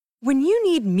When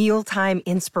you need mealtime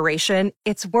inspiration,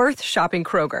 it's worth shopping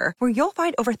Kroger, where you'll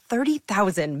find over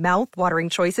 30,000 mouth-watering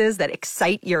choices that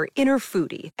excite your inner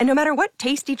foodie. And no matter what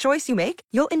tasty choice you make,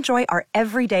 you'll enjoy our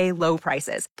everyday low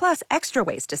prices, plus extra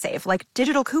ways to save, like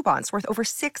digital coupons worth over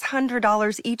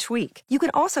 $600 each week. You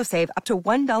can also save up to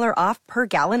 $1 off per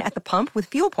gallon at the pump with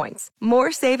fuel points.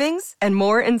 More savings and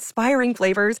more inspiring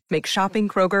flavors make shopping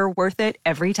Kroger worth it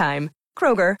every time.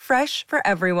 Kroger, fresh for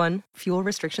everyone. Fuel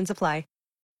restrictions apply.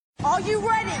 Are you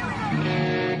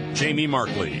ready? Jamie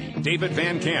Markley, David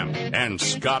Van Camp, and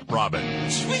Scott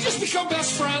Robbins. We just become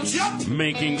best friends. Yep.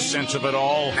 Making sense of it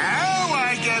all. Now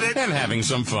I get it. And having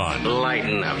some fun.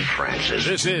 Lighten up, Francis.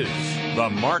 This is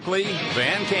the Markley,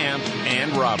 Van Camp,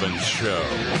 and Robbins Show.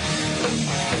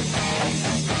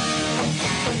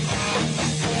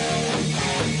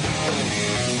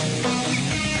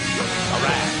 All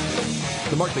right.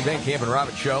 The Markley, Van Camp, and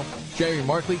Robbins Show. Jamie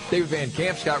Markley, David Van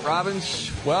Camp, Scott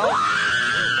Robbins. Well,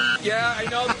 yeah, I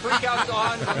know the freakout's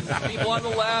on. People on the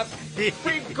left.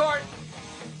 Supreme Court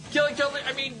killing children.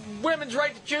 I mean, women's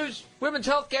right to choose. Women's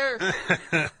health care.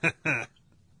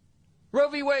 Roe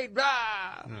v. Wade.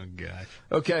 Ah. Oh, gosh.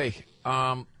 Okay,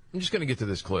 I'm just going to get to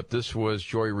this clip. This was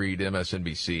Joy Reid,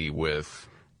 MSNBC, with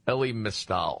Elie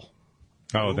Mystal.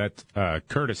 Oh, that's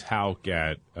Curtis Houck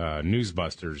at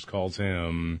Newsbusters calls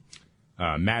him...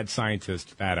 mad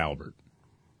scientist Fat Albert.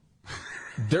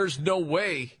 There's no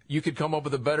way you could come up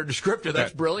with a better descriptor.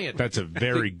 That's brilliant. That's a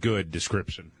very good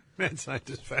description. Mad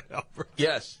scientist Fat Albert.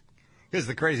 Yes. Is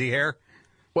the crazy hair?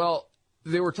 Well,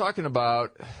 they were talking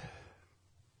about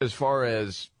as far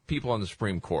as people on the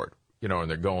Supreme Court, you know, and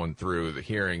they're going through the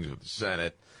hearings with the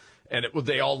Senate, and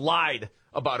they all lied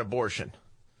about abortion.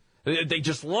 They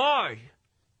just lie.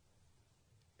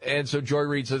 And so Joy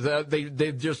Reid says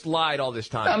they've just lied all this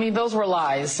time. I mean, those were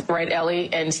lies, right,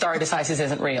 Ellie? And stare decisis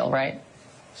isn't real, right?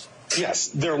 Yes,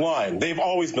 they're lying. They've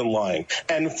always been lying.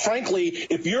 And frankly,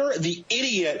 if you're the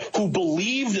idiot who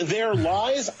believed their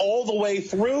lies all the way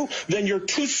through, then you're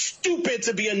too stupid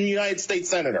to be a United States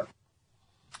Senator.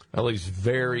 Ellie's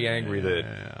very angry that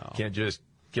you can't just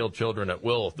kill children at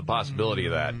will, the possibility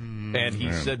of that. And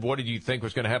he said, what did you think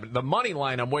was going to happen? The money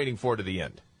line I'm waiting for to the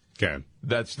end. Okay.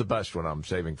 That's the best one I'm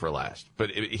saving for last. But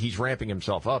he's ramping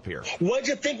himself up here. What did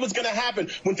you think was going to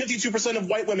happen when 52% of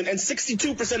white women and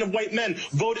 62% of white men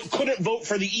couldn't vote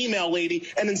for the email lady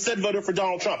and instead voted for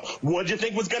Donald Trump? What did you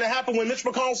think was going to happen when Mitch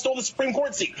McConnell stole the Supreme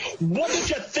Court seat? What did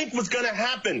you think was going to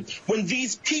happen when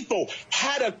these people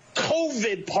had a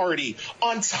COVID party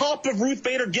on top of Ruth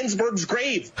Bader Ginsburg's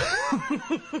grave?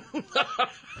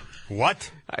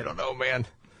 What? I don't know, man.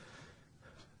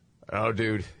 Oh,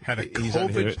 dude. Had a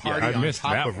COVID party on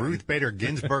top of Ruth Bader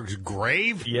Ginsburg's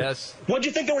grave? Yes. What did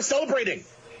you think they were celebrating?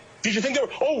 Did you think they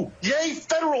were, oh, yay,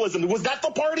 federalism. Was that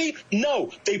the party?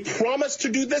 No. They promised to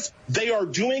do this. They are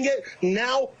doing it.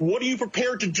 Now, what are you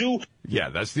prepared to do? Yeah,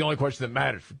 that's the only question that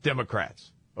matters for Democrats,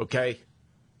 okay?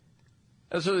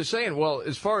 And so they're saying, well,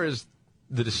 as far as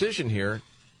the decision here,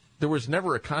 there was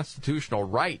never a constitutional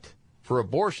right for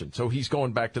abortion. So he's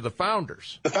going back to the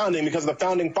founders. The founding, because the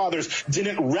founding fathers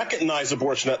didn't recognize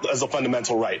abortion as a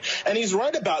fundamental right. And he's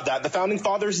right about that. The founding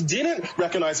fathers didn't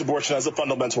recognize abortion as a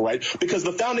fundamental right because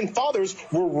the founding fathers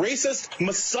were racist,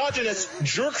 misogynist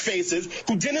jerk faces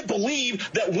who didn't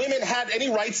believe that women had any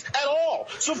rights at all.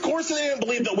 So of course they didn't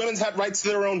believe that women had rights to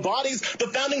their own bodies. The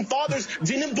founding fathers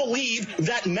didn't believe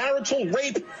that marital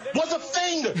rape was a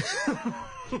thing.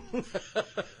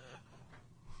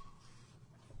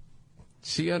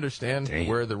 Does he understand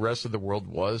where the rest of the world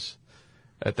was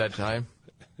at that time?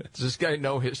 Does this guy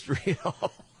know history at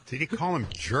all? Did he call them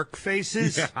jerk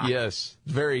faces? Yeah. Yes.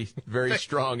 Very, very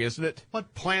strong, isn't it?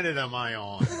 What planet am I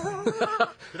on?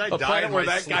 Did I a die planet in where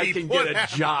my that guy sleep? can get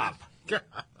a job. God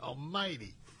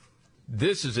almighty.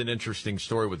 This is an interesting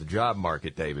story with the job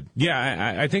market, David.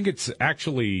 Yeah, I think it's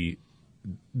actually,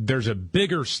 there's a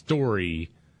bigger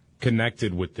story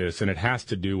connected with this, and it has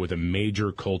to do with a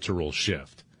major cultural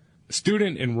shift.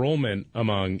 Student enrollment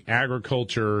among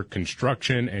agriculture,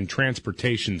 construction, and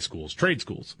transportation schools, trade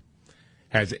schools,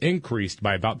 has increased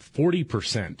by about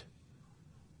 40%.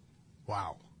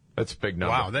 Wow. That's a big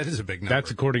number. Wow, that is a big number.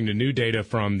 That's according to new data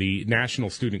from the National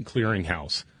Student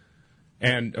Clearinghouse.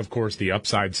 And, of course, the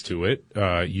upsides to it,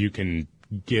 you can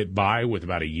get by with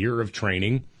about a year of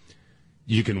training.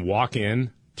 You can walk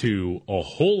in to a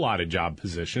whole lot of job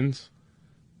positions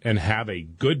and have a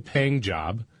good paying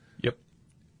job. Yep.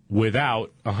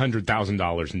 Without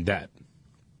 $100,000 in debt.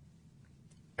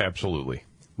 Absolutely.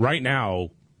 Right now,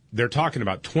 they're talking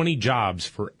about 20 jobs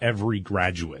for every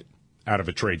graduate out of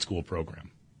a trade school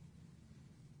program.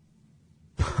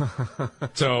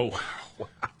 So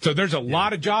So there's a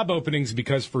lot of job openings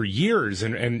because for years,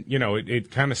 and you know,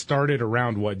 it kind of started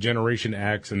around what Generation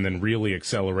X and then really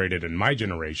accelerated in my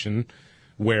generation,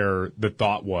 where the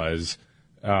thought was,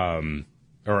 or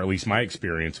at least my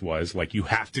experience was, like, you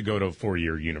have to go to a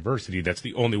 4-year university. That's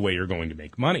the only way you're going to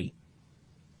make money.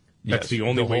 That's the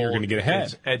only way you're going to get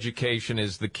ahead. Education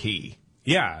is the key.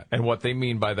 Yeah. And what they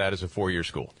mean by that is a 4-year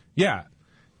school. Yeah.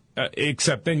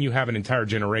 Except then you have an entire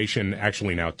generation,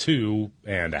 actually now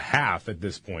 2.5 at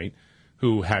this point,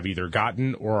 who have either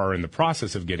gotten or are in the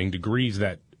process of getting degrees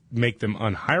that make them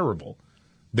unhireable.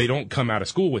 They don't come out of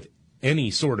school with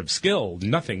any sort of skill,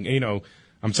 nothing. You know,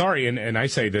 I'm sorry, and I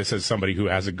say this as somebody who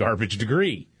has a garbage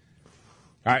degree.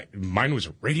 Mine was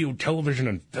radio, television,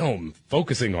 and film,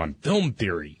 focusing on film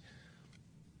theory.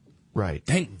 Right.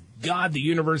 Thank God the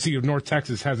University of North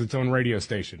Texas has its own radio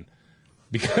station.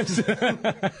 Because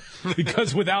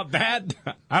without that,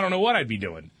 I don't know what I'd be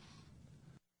doing.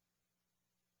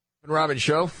 Robin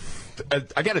Show,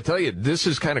 I got to tell you, this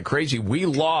is kind of crazy. We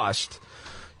lost,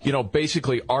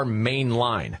 basically our main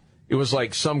line. It was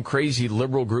like some crazy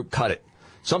liberal group cut it.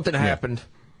 Something happened,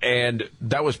 and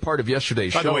that was part of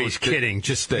yesterday's show. By the way, he's kidding.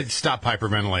 Just stop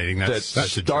hyperventilating. That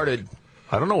started.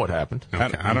 I don't know what happened.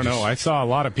 Okay, I don't know. I saw a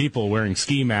lot of people wearing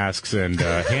ski masks and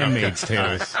Handmaid's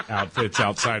Tale outfits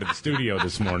outside of the studio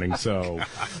this morning. So,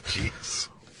 jeez.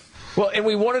 Well, and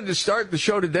we wanted to start the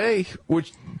show today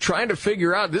with trying to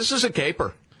figure out, this is a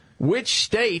caper, which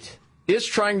state is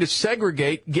trying to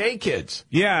segregate gay kids?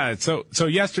 Yeah. So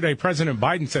yesterday, President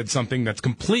Biden said something that's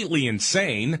completely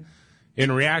insane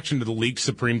in reaction to the leaked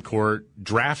Supreme Court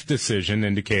draft decision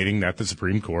indicating that the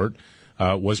Supreme Court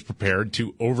was prepared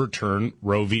to overturn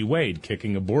Roe v. Wade,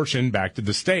 kicking abortion back to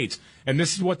the states. And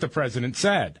this is what the president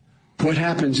said. What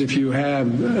happens if you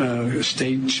have a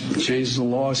state changes the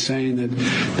law saying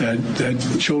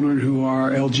that children who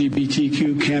are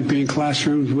LGBTQ can't be in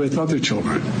classrooms with other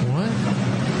children? What?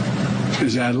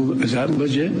 Is that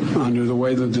legit under the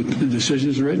way that the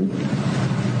decision is written?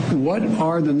 What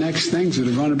are the next things that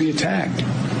are going to be attacked?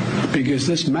 Because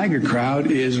this MAGA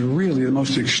crowd is really the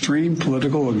most extreme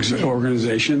political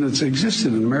organization that's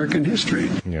existed in American history.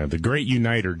 Yeah, the great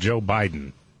uniter, Joe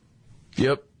Biden.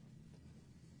 Yep.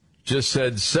 Just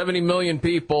said 70 million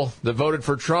people that voted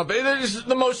for Trump. This is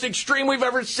the most extreme we've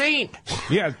ever seen.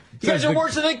 Yeah. You guys are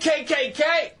worse than the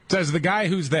KKK. Says the guy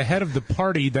who's the head of the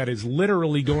party that is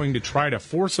literally going to try to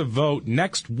force a vote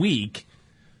next week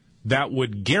that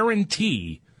would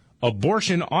guarantee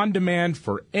abortion on demand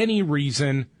for any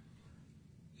reason.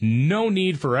 No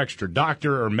need for extra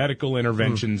doctor or medical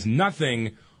interventions,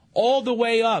 nothing, all the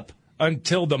way up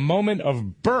until the moment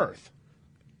of birth.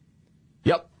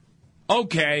 Yep.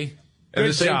 Okay. And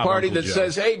the same party Uncle that Joe.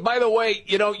 says, hey, by the way,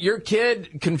 your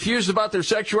kid confused about their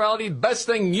sexuality, best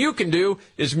thing you can do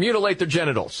is mutilate their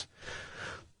genitals.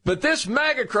 But this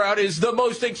MAGA crowd is the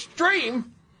most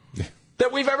extreme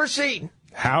that we've ever seen.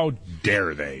 How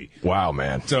dare they? Wow,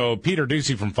 man. So Peter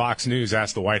Doocy from Fox News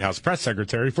asked the White House press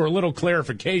secretary for a little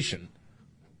clarification.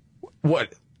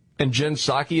 What? And Jen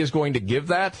Psaki is going to give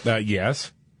that?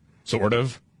 Yes, sort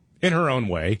of, in her own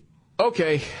way.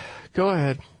 Okay, go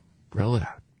ahead. Roll it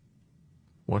out.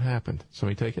 What happened?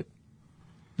 Somebody take it?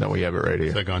 No, we have it right here.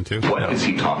 Is that gone too? What is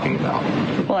he talking about?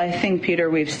 Well, I think, Peter,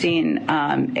 we've seen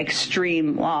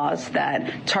extreme laws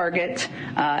that target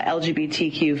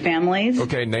LGBTQ families.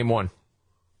 Okay, name one.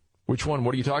 Which one?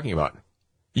 What are you talking about?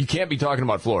 You can't be talking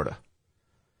about Florida.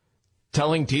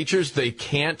 Telling teachers they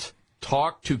can't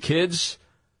talk to kids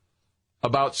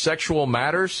about sexual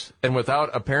matters and without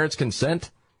a parent's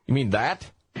consent? You mean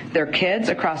that? They're kids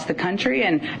across the country,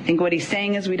 and I think what he's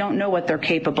saying is we don't know what they're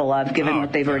capable of, given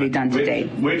what they've already done to date.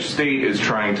 Which state is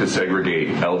trying to segregate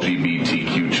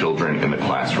LGBTQ children in the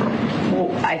classroom?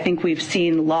 Well, I think we've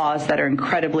seen laws that are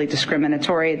incredibly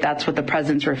discriminatory. That's what the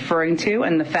president's referring to,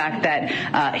 and the fact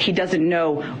that he doesn't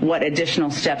know what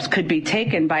additional steps could be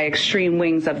taken by extreme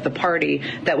wings of the party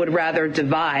that would rather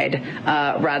divide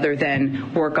rather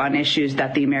than work on issues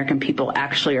that the American people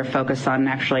actually are focused on and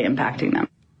actually impacting them.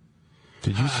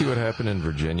 Did you see what happened in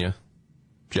Virginia,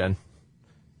 Jen?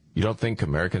 You don't think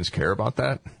Americans care about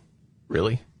that?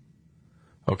 Really?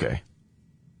 Okay.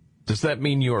 Does that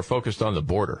mean you are focused on the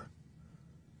border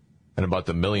and about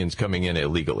the millions coming in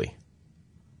illegally?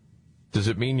 Does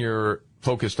it mean you're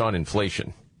focused on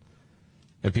inflation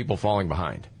and people falling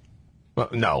behind? Well,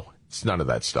 no, it's none of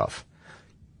that stuff.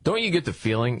 Don't you get the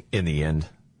feeling in the end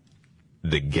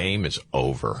the game is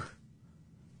over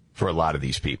for a lot of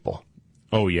these people?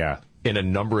 Oh, yeah. In a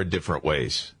number of different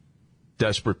ways.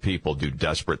 Desperate people do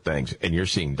desperate things, and you're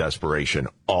seeing desperation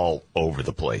all over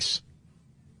the place.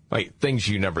 Like things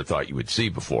you never thought you would see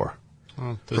before.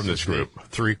 from this group.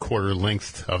 3/4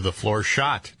 length of the floor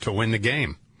shot to win the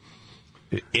game.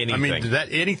 Anything. I mean,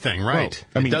 anything, right?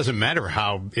 Well, it doesn't matter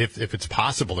how, if it's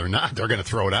possible or not, they're going to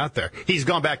throw it out there. He's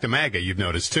gone back to MAGA, you've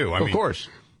noticed, too. Of course.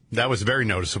 That was very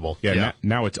noticeable. Yeah.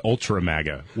 Now it's Ultra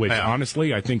MAGA, which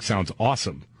honestly I think sounds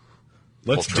awesome.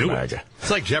 Let's Ultra do MAGA. it.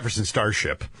 It's like Jefferson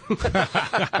Starship.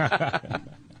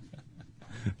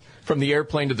 From the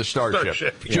airplane to the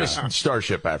Starship. Just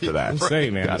Starship after that. Say,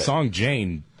 man, the song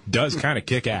Jane does kind of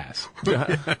kick ass.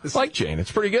 I like Jane.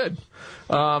 It's pretty good.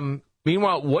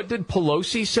 Meanwhile, what did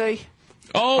Pelosi say?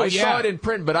 Oh, I saw it in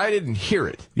print, but I didn't hear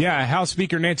it. Yeah, House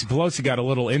Speaker Nancy Pelosi got a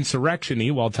little insurrection-y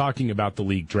while talking about the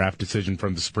leaked draft decision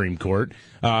from the Supreme Court.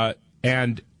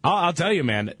 And I'll tell you,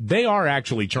 man, they are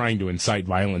actually trying to incite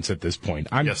violence at this point.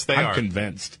 I'm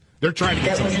convinced. They're trying to.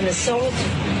 That was an assault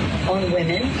on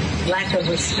women, lack of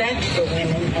respect for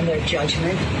women and their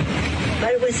judgment.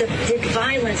 But it did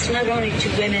violence not only to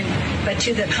women, but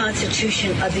to the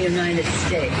Constitution of the United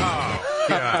States. Oh,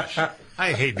 gosh.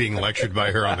 I hate being lectured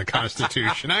by her on the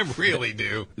Constitution. I really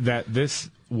do. That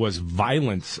this was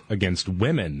violence against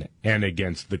women and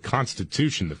against the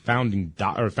Constitution, the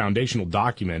foundational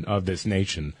document of this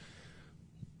nation.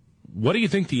 What do you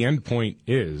think the end point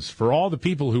is for all the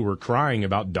people who were crying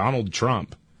about Donald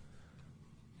Trump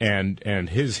and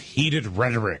his heated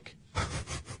rhetoric?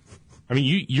 I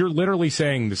mean, you're literally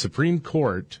saying the Supreme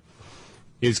Court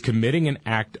is committing an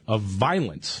act of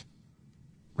violence.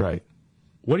 Right.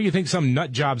 What do you think some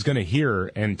nut job's going to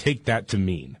hear and take that to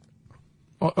mean?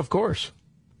 Well, of course.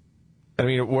 I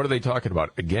mean, what are they talking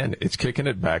about? Again, it's kicking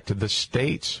it back to the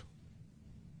states.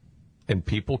 And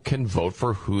people can vote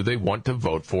for who they want to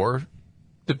vote for,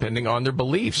 depending on their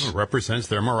beliefs. It represents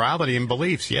their morality and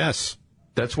beliefs, yes.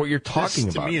 That's what you're talking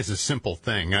about. To me, is a simple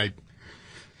thing.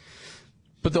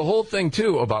 But the whole thing,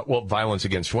 too, about, violence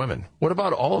against women. What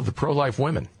about all of the pro-life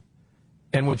women?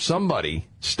 And would somebody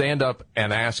stand up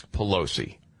and ask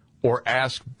Pelosi or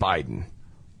ask Biden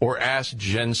or ask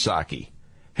Jen Psaki,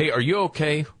 hey, are you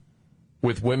okay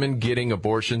with women getting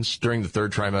abortions during the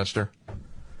third trimester?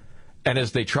 And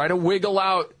as they try to wiggle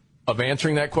out of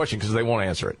answering that question, because they won't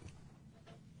answer it.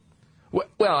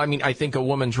 Well, I mean, I think a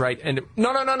woman's right. And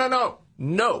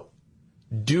no.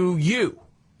 Do you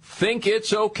think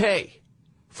it's okay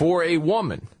for a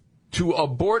woman to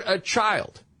abort a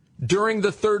child during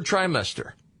the third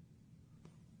trimester?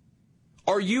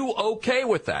 Are you okay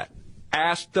with that?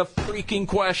 Ask the freaking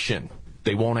question.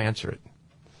 They won't answer it.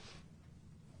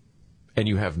 And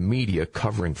you have media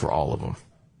covering for all of them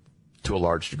to a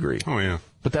large degree. Oh, yeah.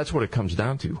 But that's what it comes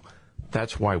down to.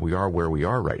 That's why we are where we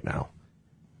are right now.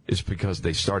 Is because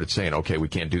they started saying, okay, we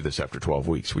can't do this after 12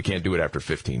 weeks. We can't do it after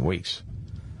 15 weeks.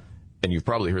 And you've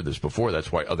probably heard this before.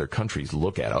 That's why other countries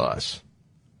look at us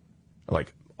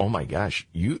like, oh, my gosh,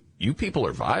 you people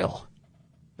are vile.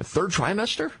 The third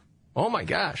trimester? Oh, my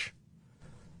gosh.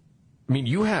 I mean,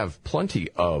 you have plenty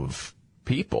of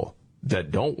people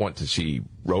that don't want to see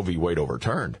Roe v. Wade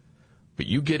overturned. But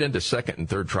you get into second and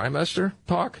third trimester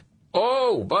talk?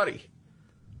 Oh, buddy.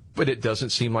 But it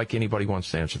doesn't seem like anybody wants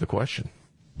to answer the question.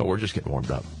 But we're just getting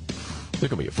warmed up. There's going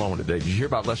to be a phone today. Did you hear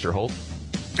about Lester Holt?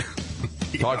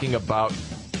 Talking about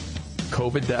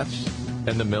COVID deaths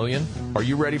and the million. Are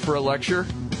you ready for a lecture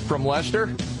from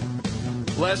Lester?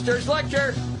 Lester's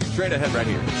lecture. Straight ahead right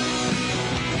here.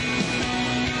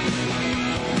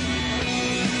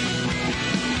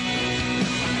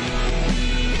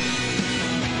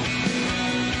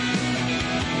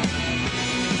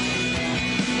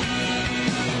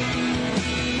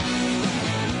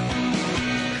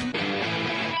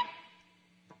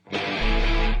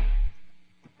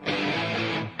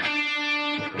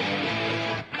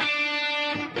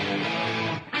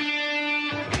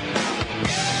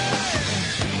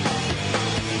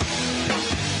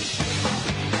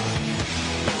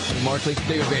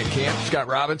 David Van Camp, Scott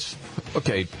Robbins.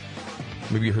 Okay,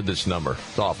 maybe you heard this number.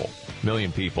 It's awful. 1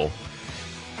 million people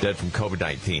dead from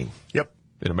COVID-19. Yep.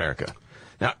 In America.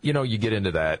 Now, you get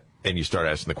into that and you start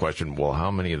asking the question, well,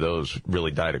 how many of those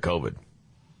really died of COVID?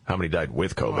 How many died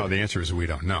with COVID? Well, the answer is we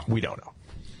don't know. We don't know.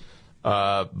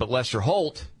 But Lester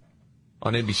Holt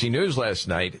on NBC News last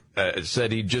night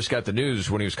said he just got the news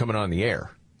when he was coming on the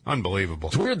air. Unbelievable.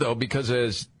 It's weird, though, because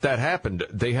as that happened,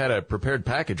 they had a prepared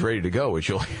package ready to go, which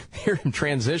you'll hear him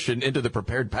transition into the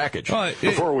prepared package.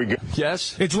 Before we go.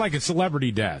 Yes? It's like a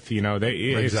celebrity death.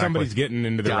 If somebody's getting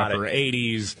into their upper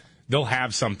 80s, they'll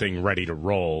have something ready to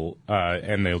roll,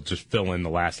 and they'll just fill in the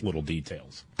last little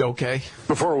details. Okay.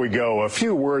 Before we go, a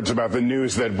few words about the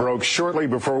news that broke shortly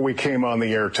before we came on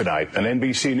the air tonight. An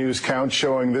NBC News count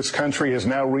showing this country has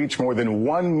now reached more than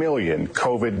 1 million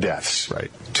COVID deaths.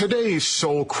 Right. Today's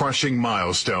soul-crushing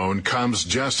milestone comes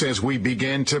just as we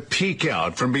begin to peek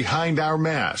out from behind our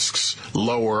masks,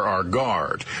 lower our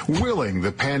guard, willing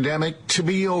the pandemic to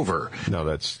be over. No,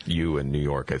 that's you in New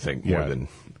York, I think, more than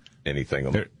anything.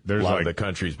 A lot of the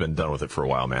country's been done with it for a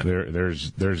while, man.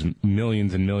 There's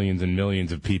millions and millions and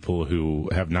millions of people who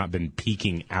have not been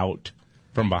peeking out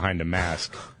from behind a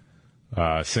mask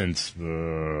since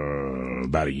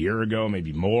about a year ago,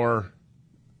 maybe more.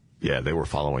 Yeah, they were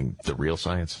following the real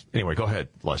science. Anyway, go ahead,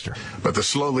 Lester. But the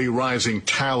slowly rising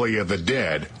tally of the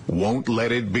dead won't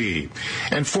let it be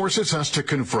and forces us to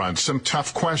confront some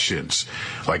tough questions,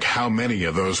 like how many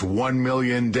of those 1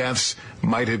 million deaths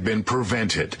might have been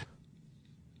prevented.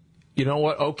 You know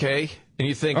what? Okay. And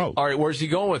you think, all right, where's he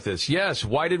going with this? Yes.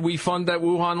 Why did we fund that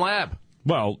Wuhan lab?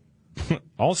 Well,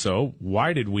 also,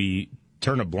 why did we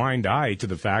turn a blind eye to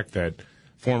the fact that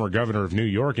former governor of New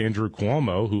York, Andrew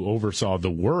Cuomo, who oversaw the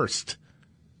worst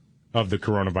of the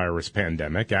coronavirus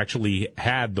pandemic, actually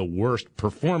had the worst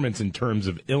performance in terms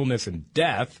of illness and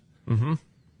death? Mm-hmm.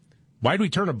 Why did we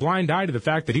turn a blind eye to the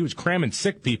fact that he was cramming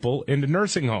sick people into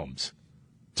nursing homes?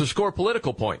 To score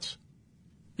political points.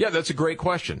 Yeah, that's a great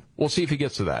question. We'll see if he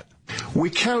gets to that. We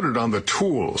counted on the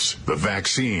tools, the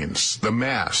vaccines, the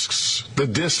masks, the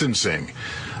distancing,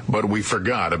 but we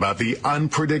forgot about the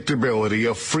unpredictability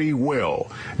of free will,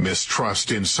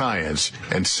 mistrust in science,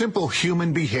 and simple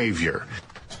human behavior.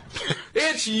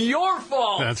 It's your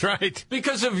fault. That's right.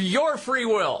 Because of your free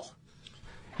will.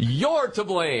 You're to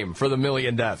blame for the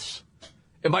million deaths.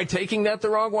 Am I taking that the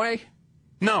wrong way?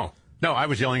 No, I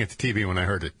was yelling at the TV when I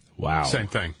heard it. Wow. Same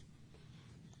thing.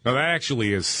 No, that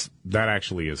actually is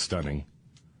stunning.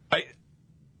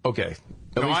 Okay.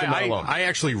 I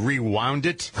actually rewound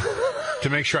it to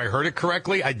make sure I heard it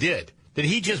correctly. I did. Did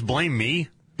he just blame me?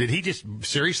 Did he just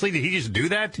do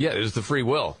that? Yeah, it was the free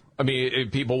will. I mean,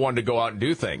 if people wanted to go out and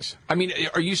do things. I mean,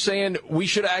 are you saying we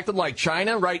should have acted like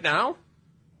China right now?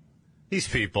 These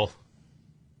people.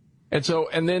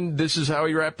 And then this is how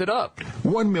he wrapped it up.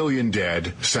 1 million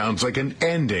dead sounds like an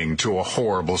ending to a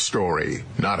horrible story,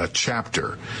 not a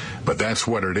chapter. But that's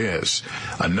what it is.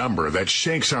 A number that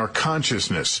shakes our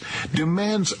consciousness,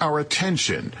 demands our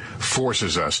attention,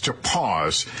 forces us to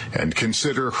pause and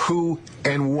consider who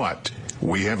and what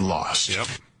we have lost. Yep.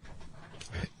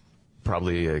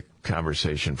 Probably a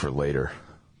conversation for later.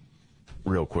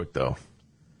 Real quick, though.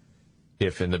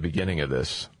 If in the beginning of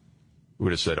this, we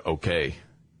would have said, okay,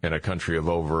 in a country of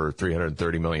over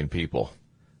 330 million people.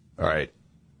 All right.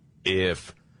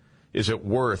 Is it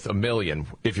worth $1 million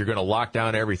if you're going to lock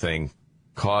down everything,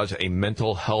 cause a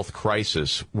mental health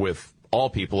crisis with all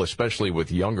people, especially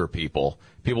with younger people?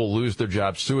 People lose their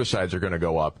jobs. Suicides are going to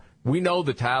go up. We know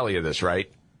the tally of this,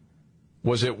 right?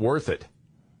 Was it worth it?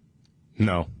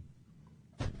 No,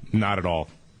 not at all.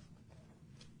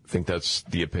 I think that's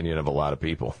the opinion of a lot of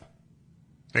people.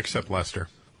 Except Lester.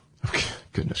 Okay.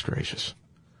 Goodness gracious.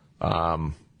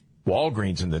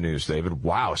 Walgreens in the news, David.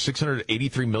 Wow,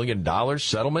 $683 million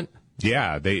settlement?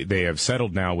 Yeah, they have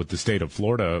settled now with the state of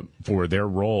Florida for their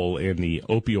role in the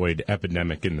opioid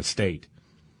epidemic in the state.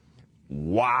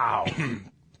 Wow.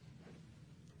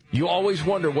 You always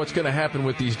wonder what's going to happen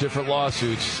with these different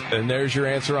lawsuits, and there's your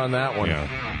answer on that one. Yeah.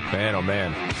 Man, oh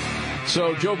man.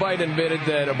 So Joe Biden admitted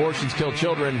that abortions kill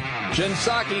children. Jen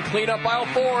Psaki, clean up aisle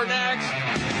 4 next.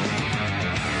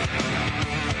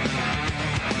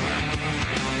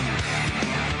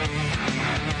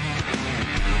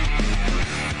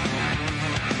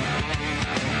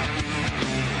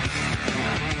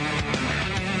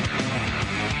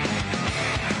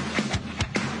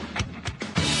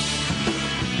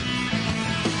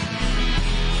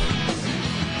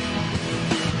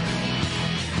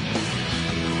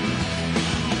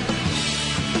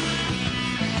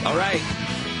 All right.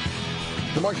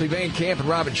 The Markley, Van Camp, and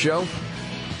Robbins Show.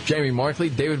 Jamie Markley,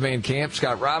 David Van Camp,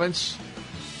 Scott Robbins.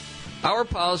 Our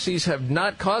policies have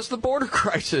not caused the border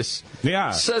crisis,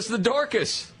 says the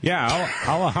Dorcas. Yeah,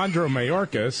 Alejandro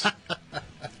Mayorkas,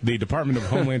 the Department of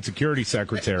Homeland Security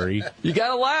Secretary. You got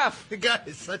to laugh. The guy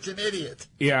is such an idiot.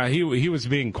 Yeah, he was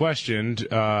being questioned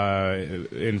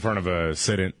in front of a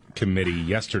Senate committee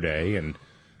yesterday, and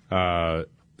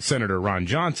Senator Ron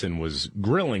Johnson was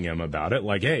grilling him about it,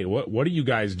 like, hey, what are you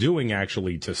guys doing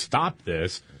actually to stop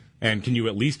this? And can you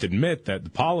at least admit that the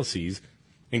policies,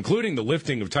 including the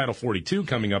lifting of Title 42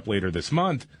 coming up later this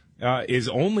month, is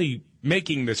only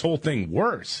making this whole thing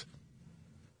worse?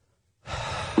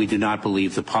 We do not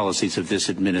believe the policies of this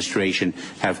administration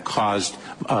have caused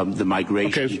the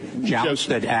migration jumps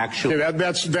that actually.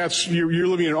 That's you're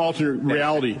living in an alternate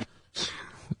reality.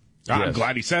 I'm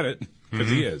glad he said it, because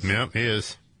he is. Yeah, he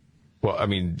is. Well, I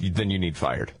mean, then you need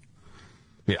fired.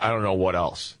 I mean, I don't know what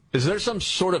else. Is there some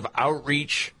sort of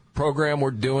outreach program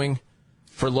we're doing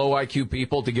for low IQ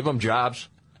people to give them jobs?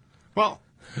 Well,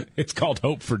 it's called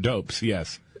Hope for Dopes,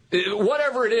 yes.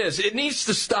 Whatever it is, it needs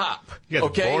to stop. You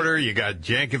got the border, you got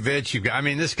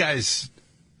Jankovic, this guy's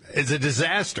is a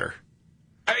disaster.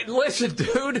 Listen,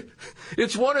 dude,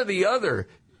 it's one or the other.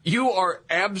 You are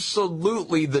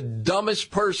absolutely the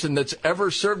dumbest person that's ever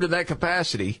served in that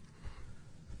capacity,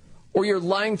 or you're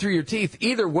lying through your teeth.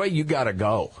 Either way, you got to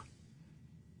go.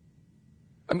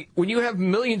 I mean, when you have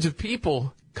millions of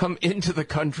people come into the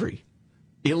country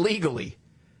illegally,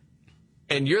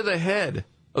 and you're the head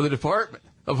of the Department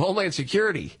of Homeland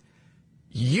Security,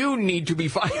 you need to be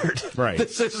fired. Right.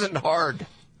 This isn't hard.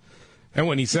 And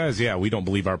when he says, yeah, we don't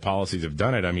believe our policies have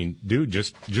done it, I mean, dude,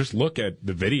 just look at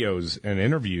the videos and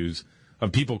interviews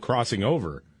of people crossing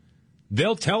over.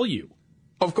 They'll tell you.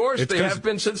 Of course, they have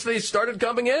been since they started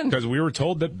coming in. Because we were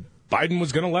told that Biden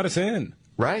was going to let us in.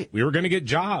 Right. We were going to get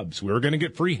jobs. We were going to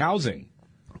get free housing.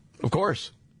 Of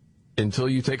course. Until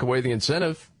you take away the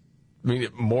incentive. I mean,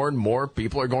 more and more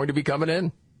people are going to be coming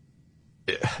in.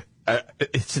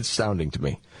 It's astounding to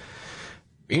me.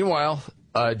 Meanwhile,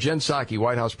 Jen Psaki,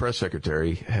 White House press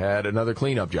secretary, had another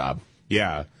cleanup job.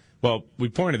 Yeah. Well, we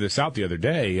pointed this out the other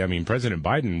day. I mean, President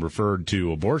Biden referred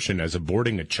to abortion as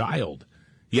aborting a child.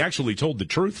 He actually told the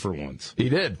truth for once. He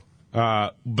did.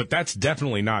 But that's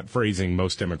definitely not phrasing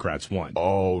most Democrats want.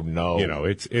 Oh, no. You know,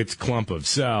 it's clump of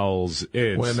cells.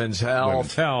 It's women's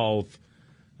health,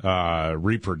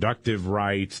 reproductive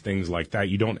rights, things like that.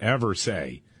 You don't ever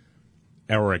say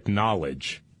or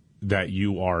acknowledge that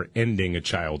you are ending a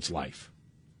child's life.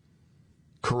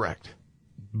 Correct.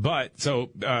 But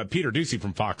so Peter Doocy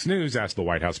from Fox News asked the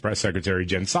White House press secretary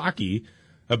Jen Psaki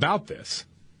about this.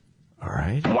 All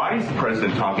right. Why is the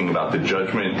president talking about the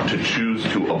judgment to choose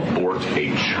to abort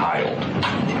a child?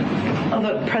 Well,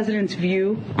 the president's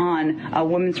view on a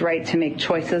woman's right to make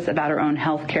choices about her own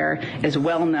health care is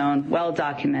well known, well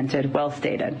documented, well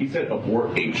stated. He said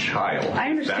abort a child. I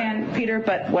understand, Peter,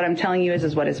 but what I'm telling you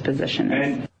is what his position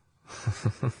is.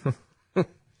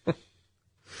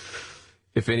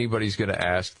 If anybody's going to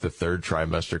ask the third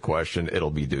trimester question, it'll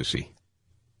be Doocy.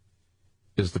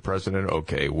 Is the president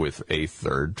okay with a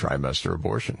third trimester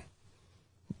abortion?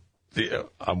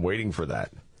 I'm waiting for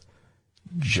that.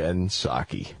 Jen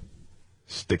Psaki,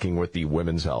 sticking with the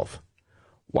women's health.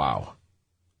 Wow.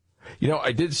 You know,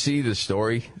 I did see the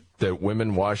story that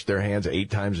women wash their hands 8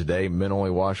 times a day. Men only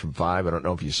wash them 5. I don't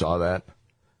know if you saw that.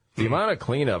 The amount of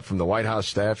cleanup from the White House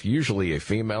staff, usually a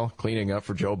female cleaning up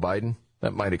for Joe Biden,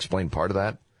 that might explain part of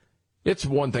that. It's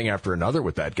one thing after another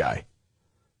with that guy.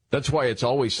 That's why it's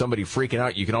always somebody freaking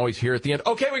out. You can always hear at the end,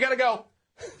 okay, we got to go.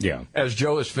 Yeah. As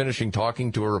Joe is finishing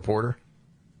talking to a reporter.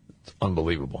 It's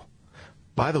unbelievable.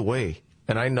 By the way,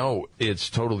 and I know it's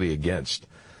totally against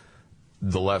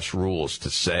the left's rules to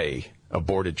say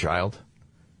aborted child.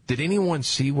 Did anyone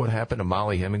see what happened to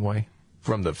Molly Hemingway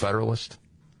from The Federalist?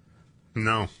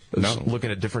 No.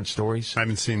 Looking at different stories. I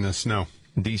haven't seen this, no.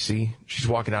 In D.C., she's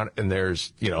walking out, and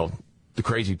there's, the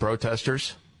crazy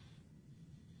protesters,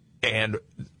 and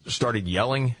started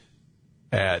yelling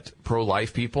at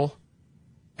pro-life people.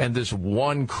 And this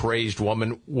one crazed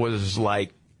woman was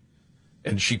like,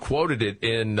 and she quoted it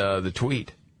in the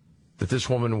tweet, that this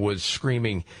woman was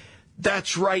screaming,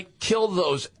 "That's right, kill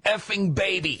those effing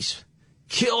babies.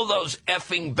 Kill those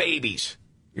effing babies."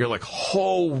 You're like,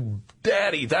 oh,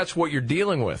 daddy, that's what you're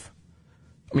dealing with.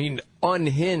 I mean,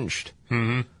 unhinged.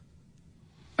 Mm-hmm.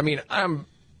 I mean, I'm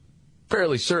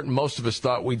fairly certain most of us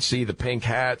thought we'd see the pink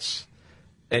hats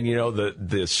and,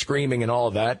 the screaming and all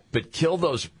of that, but kill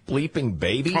those bleeping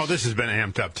babies? Oh, this has been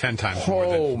amped up 10 times more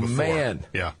than before. Oh, man.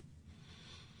 Yeah.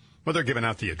 Well, they're giving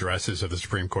out the addresses of the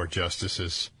Supreme Court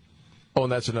justices. Oh,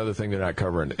 and that's another thing they're not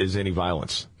covering, is any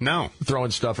violence. No.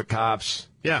 Throwing stuff at cops.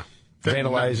 Yeah.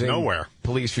 Vandalizing. Nowhere.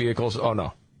 Police vehicles. Oh,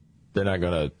 no. They're not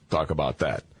going to talk about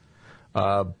that.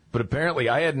 But apparently,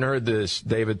 I hadn't heard this,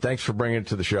 David. Thanks for bringing it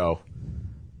to the show.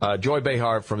 Joy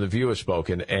Behar from The View has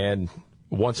spoken and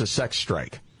wants a sex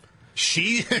strike.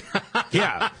 She?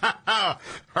 Yeah.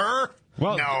 Her?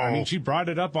 Well, no. I mean, she brought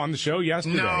it up on the show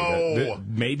yesterday. No. That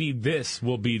maybe this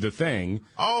will be the thing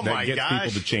that gets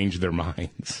people to change their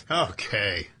minds.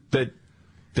 Okay. That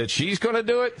she's going to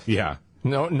do it? Yeah.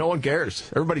 No one cares.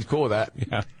 Everybody's cool with that.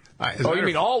 Yeah. You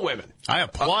mean all women? I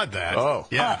applaud that.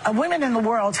 Yeah. Women in the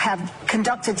world have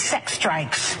conducted sex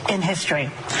strikes in history.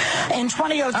 In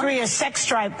 2003, a sex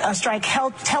strike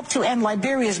helped to end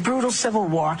Liberia's brutal civil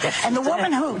war, and the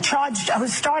woman who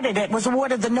started it was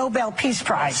awarded the Nobel Peace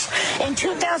Prize. In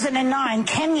 2009,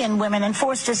 Kenyan women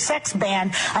enforced a sex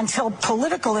ban until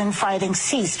political infighting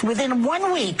ceased. Within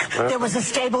 1 week, there was a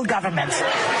stable government. Okay, so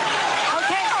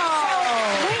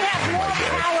we have more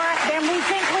power than we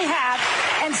think we have,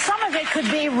 and some of it could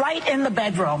be right in the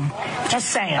bedroom. Just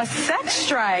saying. A sex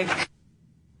strike.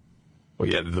 Well,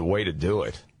 yeah, the way to do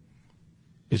it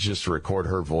is just to record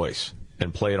her voice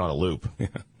and play it on a loop.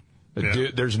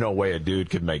 Dude, there's no way a dude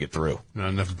could make it through. Not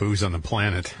enough booze on the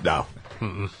planet. No.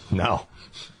 No.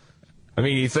 I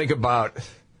mean, you think about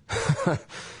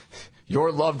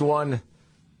your loved one,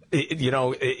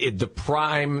 the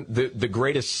prime, the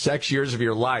greatest sex years of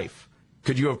your life.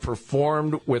 Could you have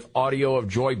performed with audio of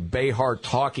Joy Behar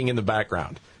talking in the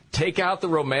background? Take out the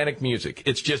romantic music.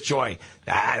 It's just Joy.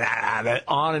 On and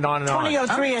on and on.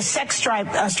 2003, a sex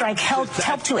strike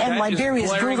helped to end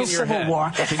Liberia's brutal civil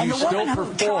war. And the woman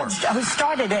who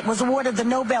started it was awarded the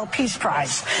Nobel Peace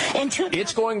Prize.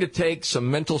 It's going to take some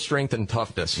mental strength and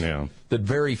toughness that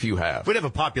very few have. We'd have a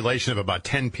population of about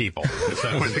 10 people. If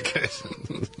that was the case.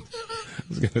 I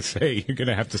was going to say, you're going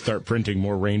to have to start printing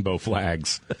more rainbow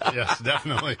flags. Yes,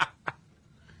 definitely.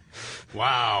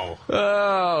 Wow.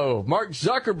 Oh, Mark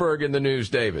Zuckerberg in the news,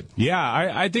 David. Yeah,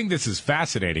 I think this is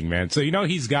fascinating, man. So,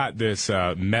 he's got this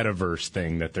metaverse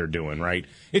thing that they're doing, right?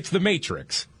 It's the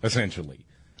Matrix, essentially.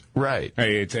 Right.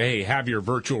 It's, have your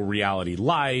virtual reality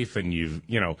life, and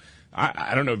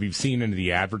I don't know if you've seen any of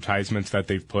the advertisements that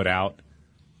they've put out.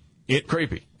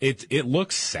 Creepy. It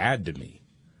looks sad to me.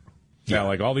 Yeah,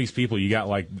 like all these people, you got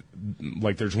like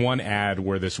there's one ad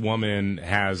where this woman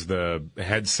has the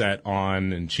headset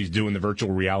on and she's doing the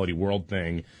virtual reality world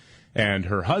thing, and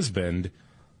her husband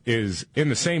is in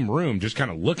the same room just kind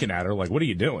of looking at her like, what are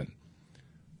you doing?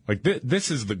 Like,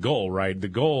 this is the goal, right? The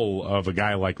goal of a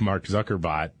guy like Mark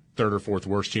Zuckerberg, third or fourth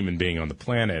worst human being on the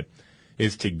planet,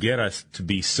 is to get us to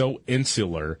be so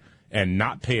insular and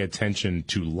not pay attention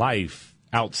to life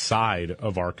outside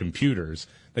of our computers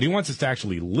that he wants us to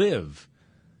actually live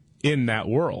in that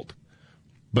world.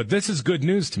 But this is good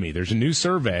news to me. There's a new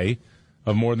survey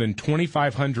of more than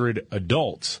 2,500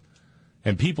 adults,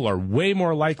 and people are way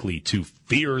more likely to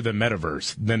fear the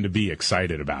metaverse than to be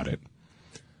excited about it.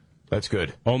 That's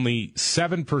good. Only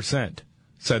 7%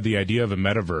 said the idea of a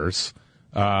metaverse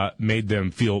made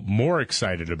them feel more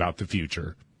excited about the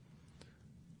future.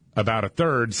 About a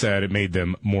third said it made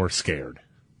them more scared.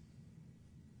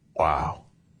 Wow.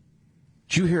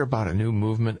 Did you hear about a new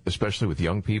movement, especially with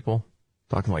young people,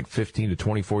 talking like 15 to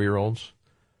 24-year-olds,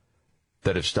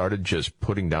 that have started just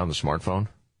putting down the smartphone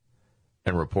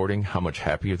and reporting how much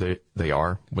happier they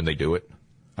are when they do it?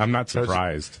 I'm not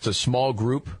surprised. It's a small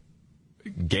group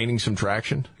gaining some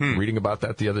traction. Reading about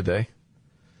that the other day.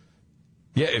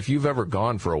 Yeah, if you've ever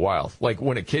gone for a while, like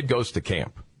when a kid goes to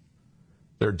camp,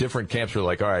 there are different camps where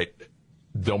like, all right,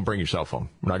 don't bring your cell phone.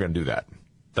 We're not going to do that.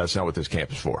 That's not what this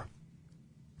camp is for.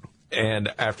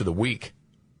 And after the week,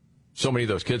 so many of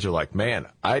those kids are like, man,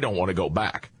 I don't want to go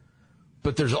back.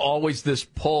 But there's always this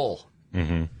pull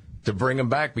to bring them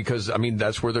back because, I mean,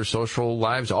 that's where their social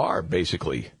lives are,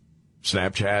 basically.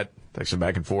 Snapchat, texting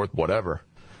back and forth, whatever.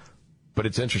 But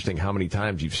it's interesting how many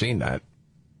times you've seen that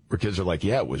where kids are like,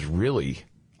 yeah, it was really,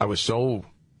 I was so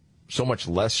much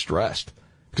less stressed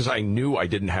because I knew I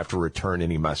didn't have to return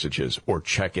any messages or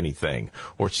check anything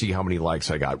or see how many likes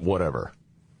I got, whatever.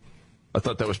 I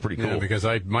thought that was pretty cool. Yeah, because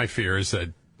my fear is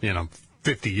that,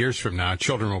 50 years from now,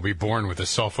 children will be born with a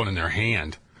cell phone in their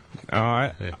hand.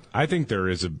 I think there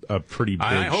is a pretty big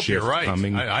I hope shift you're right.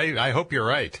 coming. I hope you're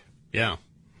right. Yeah.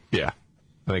 Yeah,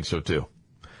 I think so too.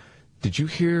 Did you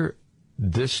hear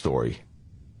this story?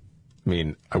 I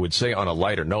mean, I would say on a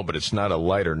lighter note, but it's not a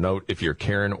lighter note if you're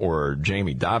Karen or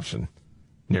Jamie Dobson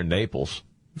near Naples,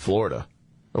 Florida.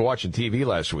 I was watching TV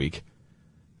last week.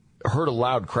 Heard a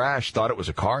loud crash, thought it was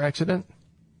a car accident.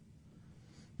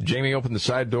 Jamie opened the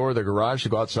side door of the garage to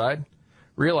go outside,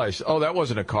 realized, oh, that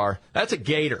wasn't a car. That's a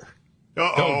gator.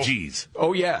 Oh, geez.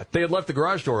 Oh, yeah. They had left the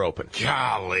garage door open.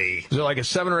 Golly. So like a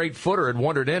 7 or 8 footer had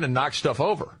wandered in and knocked stuff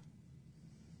over.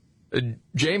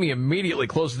 Jamie immediately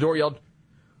closed the door, yelled,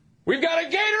 "We've got a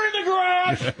gator in the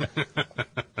garage!"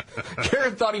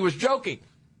 Karen thought he was joking.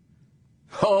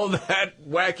 Oh, that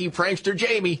wacky prankster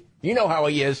Jamie. You know how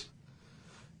he is.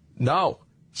 No.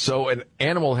 So an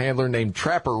animal handler named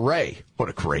Trapper Ray, what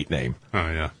a great name. Oh,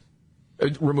 yeah.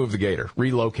 Removed the gator,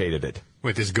 relocated it.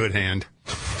 With his good hand.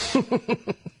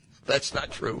 That's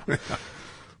not true.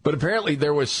 But apparently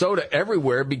there was soda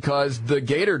everywhere because the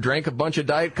gator drank a bunch of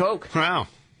Diet Coke. Wow.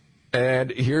 And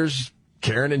here's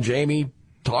Karen and Jamie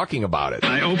talking about it.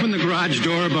 I open the garage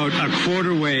door about a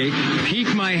quarter way,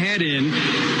 peek my head in,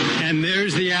 and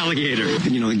there's the alligator. And,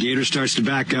 the gator starts to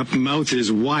back up. Mouth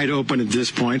is wide open at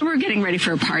this point. We're getting ready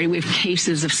for a party. We have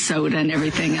cases of soda and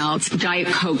everything else. Diet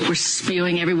Coke was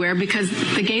spewing everywhere because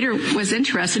the gator was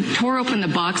interested, tore open the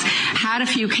box, had a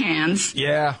few cans.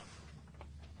 Yeah.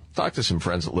 Talk to some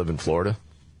friends that live in Florida.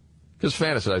 Just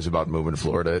fantasize about moving to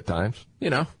Florida at times,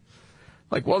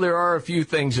 Like, well, there are a few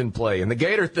things in play. And the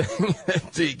gator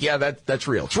thing, yeah, that's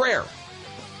real. It's rare.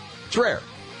 It's rare.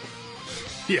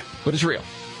 Yeah. But it's real.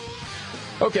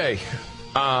 Okay.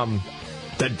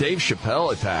 The Dave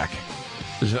Chappelle attack.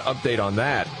 There's an update on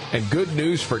that. And good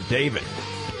news for David.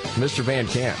 Mr. Van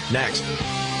Camp. Next.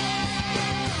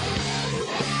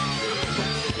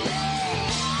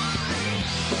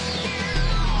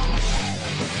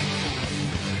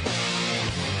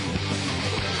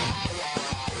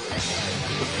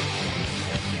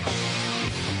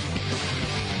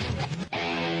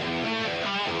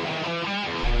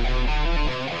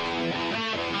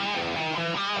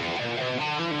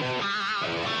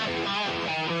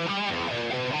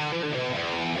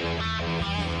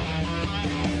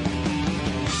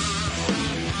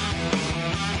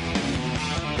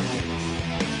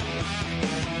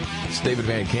 David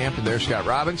Van Camp, and there's Scott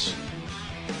Robbins.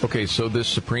 Okay, so this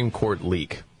Supreme Court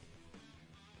leak.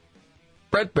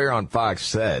 Bret Baier on Fox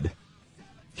said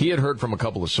he had heard from a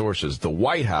couple of sources. The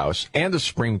White House and the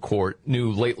Supreme Court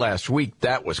knew late last week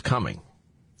that was coming,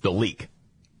 the leak.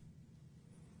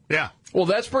 Yeah. Well,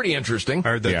 that's pretty interesting. I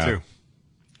heard that too.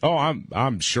 Oh,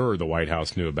 I'm sure the White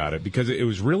House knew about it because it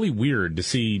was really weird to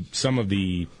see some of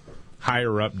the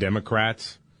higher-up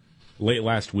Democrats late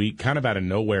last week, kind of out of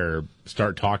nowhere,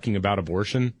 start talking about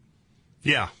abortion.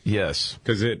 Yeah. Yes.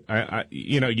 Because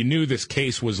you knew this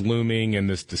case was looming and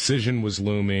this decision was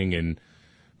looming,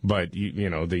 but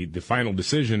the final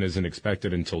decision isn't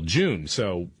expected until June.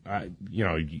 So,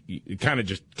 it kind of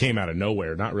just came out of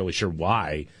nowhere. Not really sure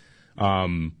why.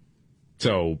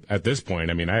 So at this point,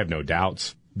 I have no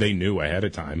doubts they knew ahead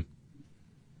of time.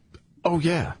 Oh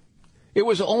yeah, it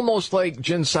was almost like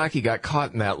Jen Psaki got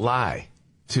caught in that lie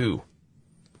too.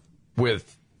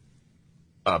 With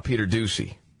Peter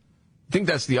Doocy. I think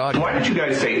that's the audio. Why didn't you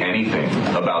guys say anything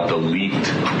about the leaked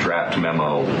draft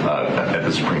memo at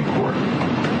the Supreme Court?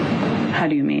 How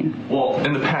do you mean? Well,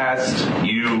 in the past,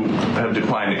 you have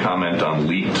declined to comment on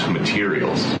leaked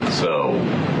materials. So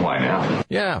why now?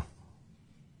 Yeah.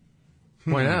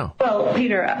 Why now? Well,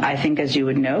 Peter, I think as you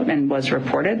would note and was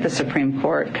reported, the Supreme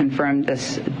Court confirmed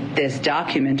this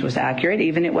document was accurate,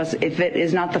 even if it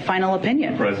is not the final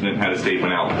opinion. The president had a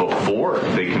statement out before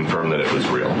they confirmed that it was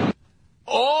real.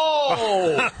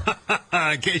 Oh!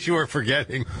 In case you were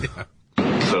forgetting.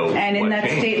 And in that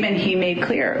statement, he made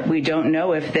clear, we don't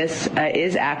know if this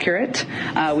is accurate.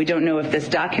 We don't know if this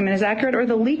document is accurate or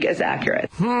the leak is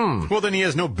accurate. Well, then he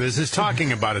has no business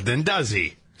talking about it, then, does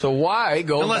he? So why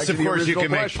go Unless, back to of the course, you original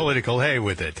can make question? political hay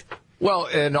with it. Well,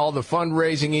 and all the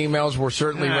fundraising emails were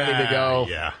certainly ready to go.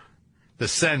 Yeah. The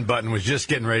send button was just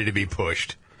getting ready to be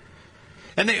pushed.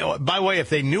 And by the way, if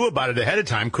they knew about it ahead of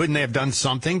time, couldn't they have done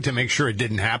something to make sure it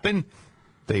didn't happen?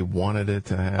 They wanted it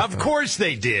to happen. Of course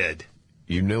they did.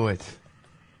 You knew it.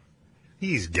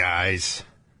 These guys.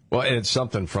 Well, and it's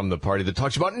something from the party that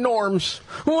talks about norms.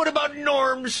 What about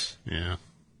norms? Yeah.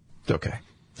 Okay.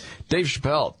 Dave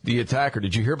Chappelle, the attacker,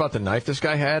 did you hear about the knife this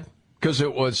guy had? Because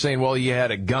it was saying, well, he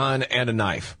had a gun and a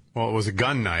knife. Well, it was a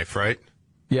gun knife, right?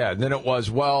 Yeah, then it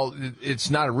was, well, it's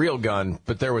not a real gun,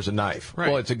 but there was a knife. Right.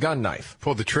 Well, it's a gun knife.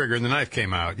 Pulled the trigger and the knife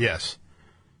came out, yes.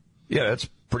 Yeah, that's a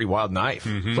pretty wild knife.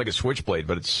 Mm-hmm. It's like a switchblade,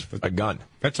 but it's a gun.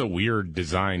 That's a weird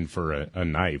design for a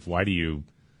knife. Why do you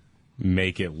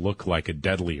make it look like a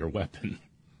deadlier weapon?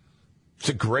 It's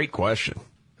a great question.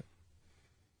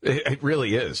 It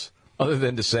really is. Other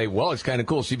than to say, well, it's kind of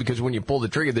cool. See, because when you pull the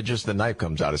trigger, just the knife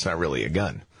comes out. It's not really a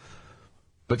gun.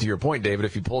 But to your point, David,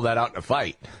 if you pull that out in a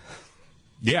fight.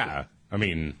 Yeah. I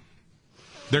mean,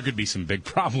 there could be some big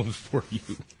problems for you.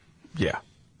 Yeah.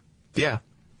 Yeah.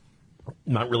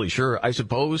 Not really sure. I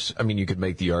suppose, you could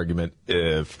make the argument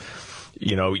if,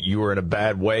 you were in a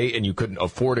bad way and you couldn't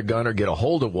afford a gun or get a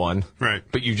hold of one. Right.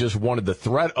 But you just wanted the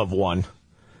threat of one,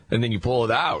 and then you pull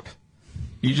it out.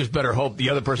 You just better hope the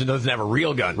other person doesn't have a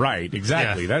real gun. Right,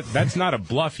 exactly. Yeah. That's not a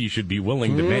bluff you should be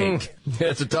willing to make.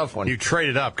 It's a tough one. You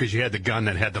traded up because you had the gun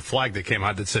that had the flag that came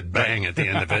out that said bang at the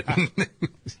end of it.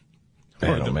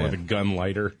 Or the gun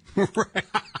lighter. Right.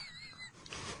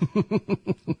 I'm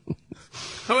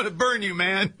going to burn you,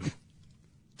 man.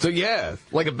 So, yeah,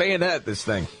 like a bayonet, this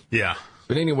thing. Yeah.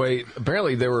 But anyway,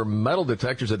 apparently there were metal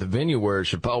detectors at the venue where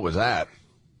Chappelle was at.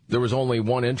 There was only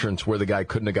one entrance where the guy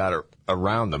couldn't have got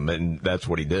around them, and that's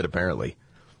what he did, apparently.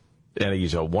 And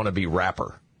he's a wannabe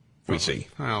rapper, we see.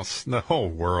 Well, the whole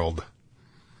world.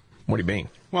 What do you mean?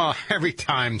 Well, every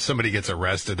time somebody gets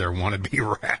arrested, they're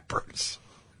wannabe rappers.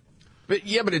 But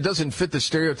it doesn't fit the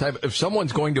stereotype. If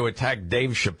someone's going to attack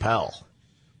Dave Chappelle,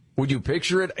 would you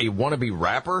picture it a wannabe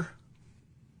rapper?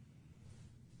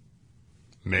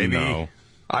 Maybe. No.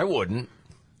 I wouldn't.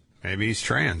 Maybe he's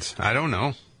trans. I don't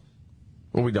know.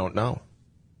 Well, we don't know.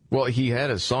 Well, he had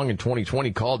a song in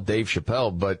 2020 called Dave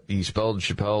Chappelle, but he spelled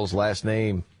Chappelle's last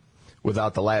name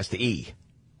without the last E.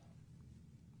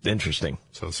 Interesting.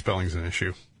 So spelling's an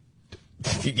issue.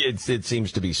 It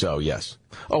seems to be so, yes.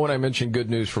 Oh, and I mentioned good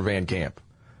news for Van Camp.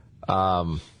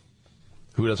 Who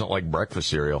doesn't like breakfast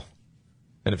cereal?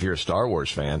 And if you're a Star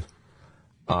Wars fan,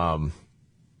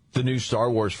 the new Star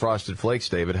Wars Frosted Flakes,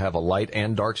 David, have a light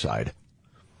and dark side.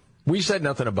 We said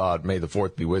nothing about May the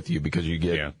 4th be with you because you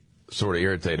get sort of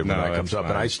irritated when that comes up,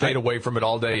 and I stayed away from it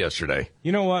all day yesterday.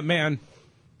 You know what, man?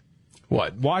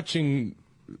 What? Watching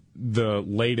the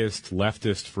latest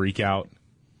leftist freakout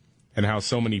and how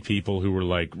so many people who were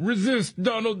like, resist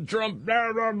Donald Trump,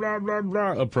 blah, blah, blah, blah,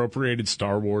 blah, appropriated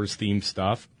Star Wars themed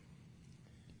stuff.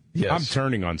 Yes. I'm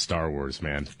turning on Star Wars,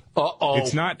 man. Uh-oh.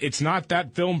 It's not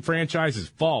that film franchise's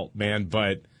fault, man,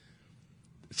 but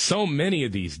so many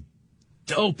of these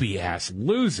dopey-ass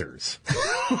losers.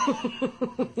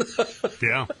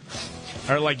 Yeah.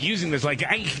 Are like using this like,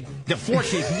 the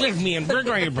Force is with me and we're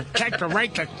going to protect the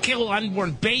right to kill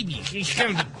unborn babies. It's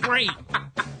going to be great.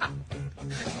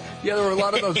 Yeah, there were a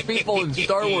lot of those people in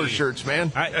Star Wars shirts,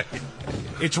 man.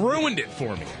 It's ruined it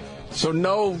for me. So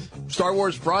no Star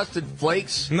Wars Frosted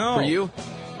Flakes for you?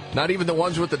 Not even the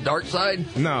ones with the dark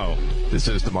side? No. This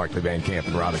is the Markley Van Camp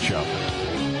and Robbins Show.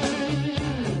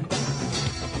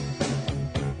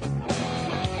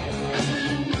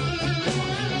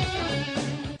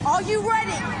 Are you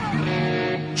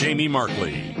ready? Jamie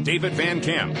Markley, David Van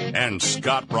Camp, and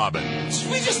Scott Robbins.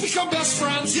 We just become best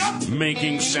friends. Yep.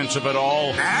 Making sense of it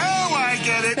all. Now I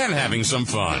get it. And having some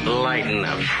fun. Lighten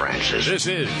up, Francis. This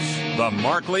is the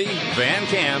Markley, Van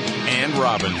Camp, and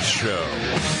Robbins Show.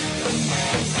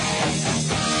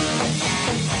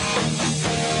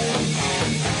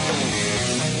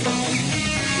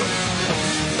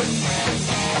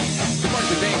 The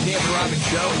Markley, Van Camp, and Robbins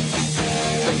Show.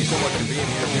 Thank you so much for being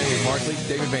here, Jamie Markley,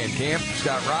 David Van Camp,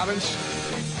 Scott Robbins.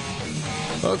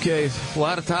 Okay, a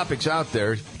lot of topics out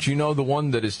there, but you know the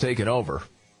one that is taken over,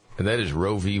 and that is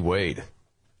Roe v. Wade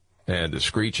and the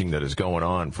screeching that is going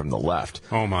on from the left.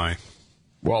 Oh, my.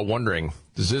 We're all wondering,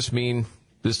 does this mean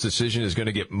this decision is going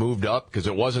to get moved up? Because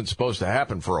it wasn't supposed to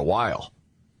happen for a while.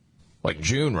 Like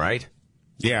June, right?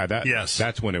 Yeah,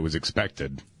 that's when it was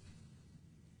expected.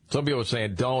 Some people are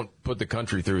saying, don't put the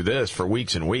country through this for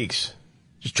weeks and weeks.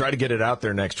 Just try to get it out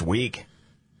there next week.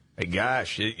 Hey,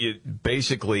 gosh, it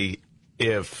basically,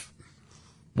 if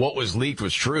what was leaked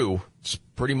was true, it's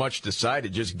pretty much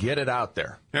decided. Just get it out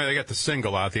there. Yeah, they got the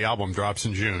single out. The album drops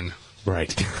in June. Right.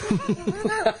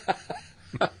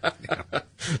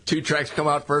 2 tracks come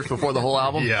out first before the whole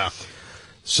album? Yeah.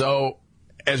 So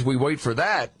as we wait for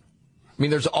that, I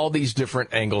mean, there's all these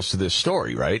different angles to this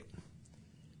story, right?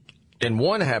 And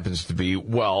one happens to be,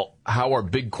 well, how are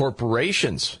big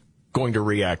corporations going to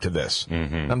react to this?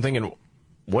 Mm-hmm. I'm thinking,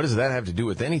 what does that have to do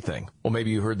with anything? Well,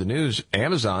 maybe you heard the news.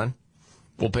 Amazon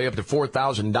will pay up to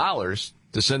 $4,000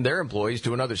 to send their employees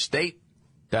to another state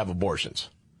to have abortions.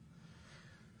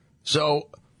 So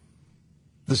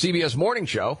the CBS Morning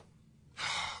Show,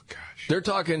 they're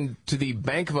talking to the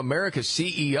Bank of America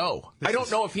CEO. I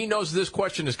don't know if he knows this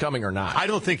question is coming or not. I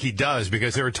don't think he does,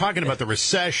 because they were talking about the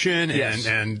recession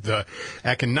and the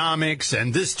economics,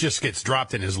 and this just gets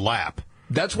dropped in his lap.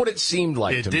 That's what it seemed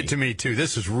like to me. It did to me, too.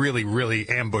 This is really, really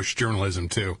ambush journalism,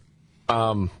 too.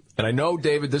 And I know,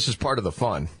 David, this is part of the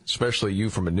fun, especially you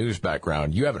from a news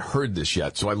background. You haven't heard this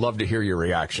yet, so I'd love to hear your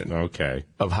reaction. Okay.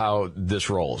 Of how this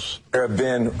rolls. There have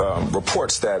been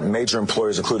reports that major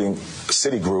employers, including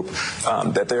Citigroup,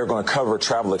 that they are going to cover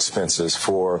travel expenses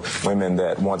for women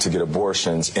that want to get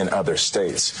abortions in other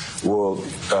states. Will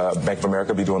Bank of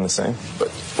America be doing the same? But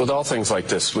with all things like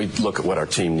this, we look at what our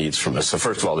team needs from us. So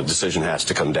first of all, the decision has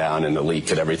to come down, and the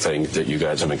leak and everything that you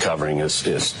guys have been covering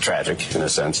is tragic in a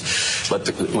sense.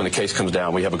 When the case comes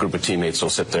down, we have a group of teammates who'll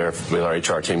sit there with our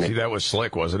HR teammates. See, that was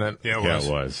slick, wasn't it? Yeah, it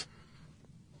was.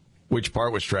 Which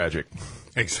part was tragic?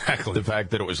 Exactly. The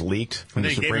fact that it was leaked from the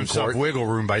Supreme Supreme Court. Court. Wiggle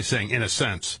room by saying, in a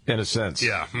sense. In a sense.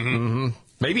 Yeah. Mm-hmm.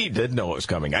 Maybe he did know it was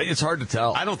coming. It's hard to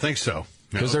tell. I don't think so.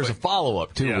 Because there's a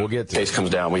follow-up, too. We'll get to case comes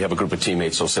down, we have a group of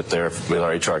teammates who'll sit there with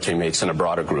our HR teammates and a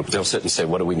broader group. They'll sit and say,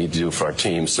 what do we need to do for our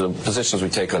team? So the positions we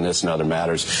take on this and other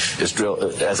matters is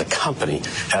as a company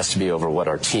has to be over what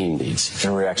our team needs.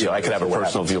 In reaction, I could have a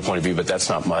personal point of view, but that's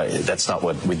not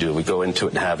what we do. We go into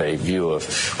it and have a view of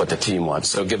what the team wants.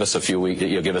 So give us a few weeks,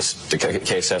 give us, the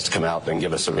case has to come out, then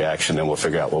give us a reaction, and we'll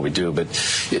figure out what we do. But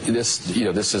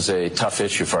this is a tough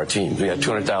issue for our team. We have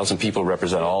 200,000 people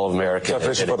represent all of America. Tough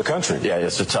issue for the country. Yeah,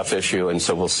 it's a tough issue, and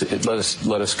so we'll see. Let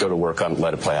us go to work on it,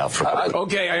 let it play out for a while.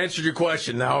 Okay, I answered your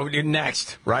question. Now,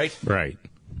 next, right? Right.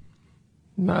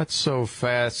 Not so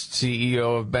fast,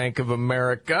 CEO of Bank of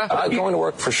America. Going to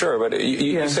work for sure, but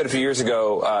you said a few years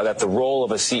ago that the role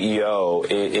of a CEO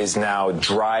is now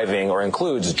driving or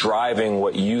includes driving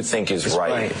what you think is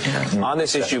right. Yeah. On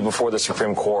this issue before the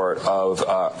Supreme Court of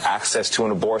access to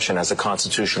an abortion as a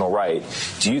constitutional right,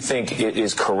 do you think it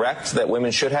is correct that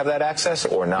women should have that access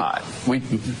or not? Look,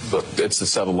 it's the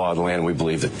settled law of the land, and we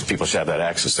believe that people should have that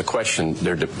access. The question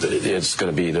there's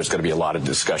going to be a lot of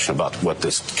discussion about what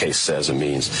this case says and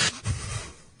means.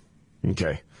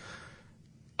 Okay.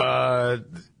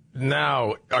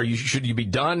 Now, should you be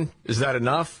done? Is that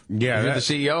enough? Yeah. You're the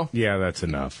CEO? Yeah, that's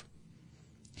enough.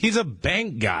 He's a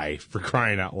bank guy, for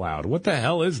crying out loud. What the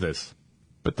hell is this?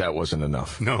 But that wasn't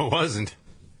enough. No, it wasn't.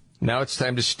 Now it's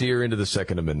time to steer into the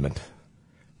Second Amendment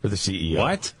for the CEO.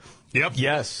 What? Yep.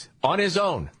 Yes. On his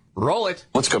own. Roll it.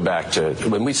 Let's go back to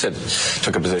when we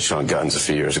took a position on guns a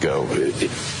few years ago.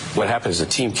 What happened is the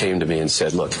team came to me and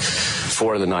said, look,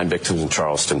 4 of the 9 victims in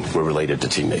Charleston were related to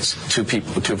teammates. 2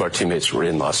 of our teammates were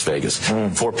in Las Vegas.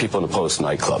 4 people in the Post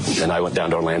nightclub. And I went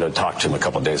down to Orlando and talked to him a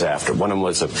couple of days after. One of them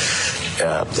was a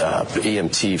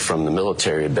EMT from the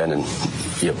military, had been in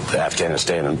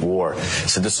Afghanistan in war.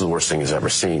 Said, this is the worst thing he's ever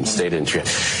seen. Stayed in.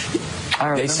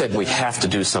 They said we have to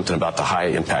do something about the high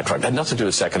impact right. It had nothing to do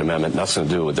with the Second Amendment, nothing to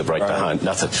do with the right to hunt,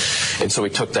 nothing. And so we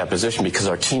took that position because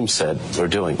our team said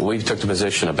we took the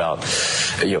position about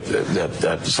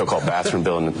the so-called bathroom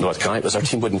bill in North Carolina. Was our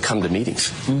team wouldn't come to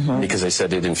meetings because they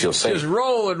said they didn't feel safe. Just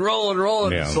roll.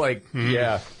 Yeah. It's like,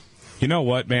 yeah. You know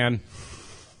what, man?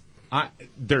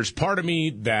 There's part of me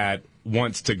that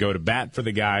wants to go to bat for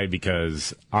the guy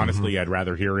because, honestly, I'd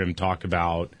rather hear him talk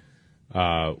about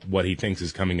what he thinks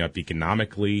is coming up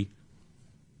economically,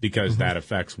 because that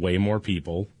affects way more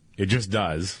people. It just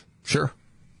does. Sure.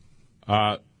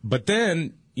 But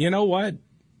then, you know what?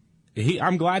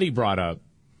 I'm glad he brought up,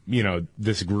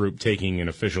 this group taking an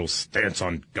official stance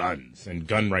on guns and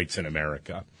gun rights in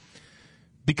America.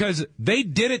 Because they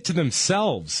did it to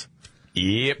themselves.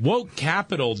 Yep. Woke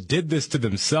Capital did this to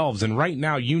themselves. And right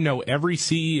now, every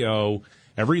CEO,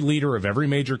 every leader of every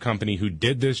major company who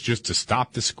did this just to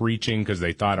stop the screeching because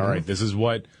they thought, all right, this is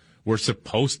what we're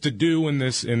supposed to do in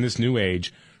this new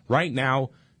age. Right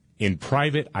now, in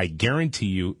private, I guarantee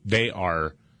you, they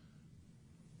are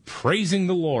praising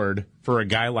the Lord for a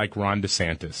guy like Ron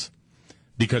DeSantis.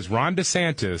 Because Ron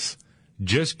DeSantis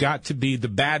just got to be the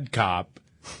bad cop,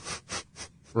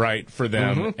 right, for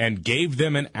them and gave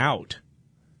them an out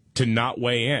to not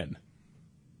weigh in.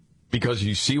 Because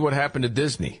you see what happened to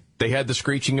Disney. They had the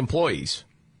screeching employees,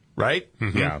 right?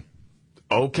 Yeah.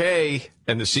 Okay.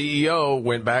 And the CEO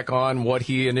went back on what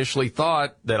he initially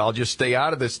thought, that I'll just stay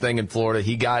out of this thing in Florida.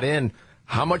 He got in.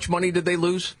 How much money did they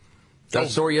lose? That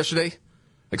story yesterday?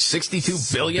 Like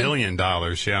 $62 billion? $1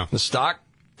 billion, yeah. The stock?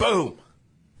 Boom.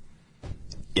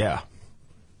 Yeah.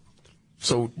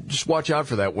 So just watch out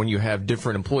for that when you have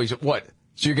different employees. What?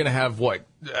 So you're going to have, what,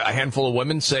 a handful of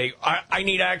women say, I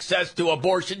need access to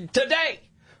abortion today.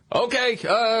 Okay,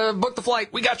 book the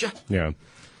flight. We got you. Yeah.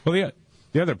 Well,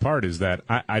 the other part is that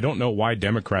I don't know why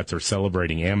Democrats are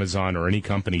celebrating Amazon or any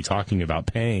company talking about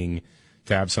paying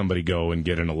to have somebody go and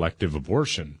get an elective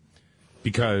abortion,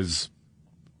 because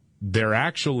they're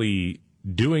actually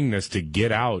doing this to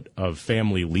get out of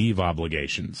family leave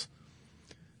obligations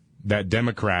that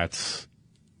Democrats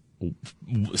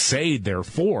say they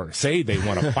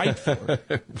want to fight for.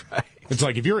 Right. It's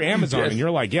like if you're Amazon and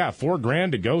you're like, yeah,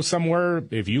 $4,000 to go somewhere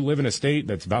if you live in a state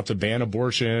that's about to ban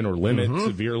abortion or limit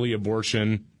severely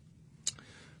abortion.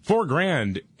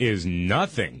 $4,000 is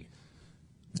nothing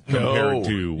compared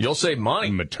to you'll save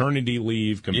money. Maternity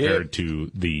leave, compared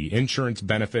to the insurance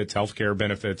benefits, healthcare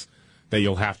benefits that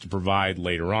you'll have to provide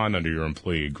later on under your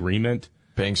employee agreement.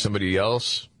 Paying somebody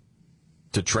else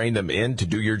to train them in to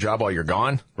do your job while you're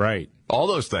gone. Right. All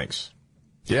those things.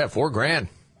 Yeah, $4,000.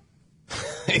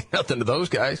 Ain't nothing to those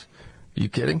guys. Are you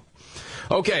kidding?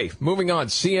 Okay, moving on.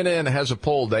 CNN has a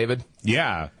poll, David.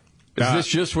 Yeah. Is this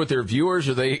just with their viewers,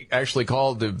 or they actually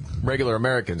called the regular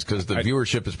Americans? Because the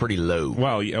viewership is pretty low.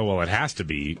 Well, it has to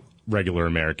be. regular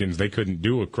Americans. They couldn't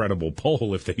do a credible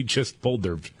poll if they just polled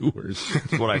their viewers.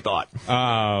 That's what I thought.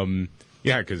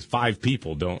 Yeah, because 5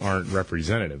 people aren't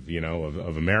representative,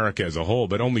 of America as a whole.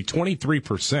 But only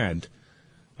 23%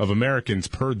 of Americans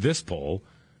per this poll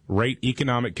rate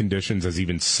economic conditions as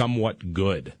even somewhat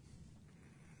good.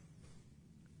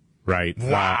 Right.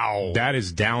 Wow. That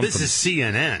is down. This is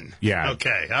CNN. Yeah.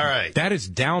 Okay. All right. That is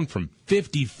down from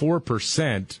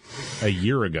 54% a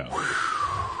year ago,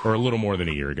 or a little more than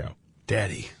a year ago.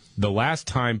 Daddy. The last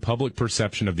time public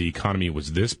perception of the economy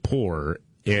was this poor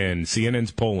in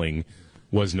CNN's polling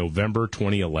was November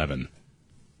 2011.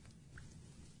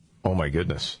 Oh, my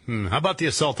goodness. How about the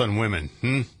assault on women?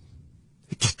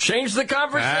 Change the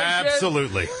conversation.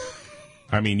 Absolutely.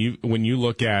 I mean, when you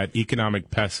look at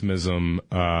economic pessimism,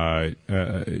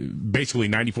 basically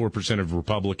 94% of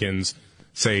Republicans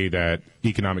say that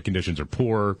economic conditions are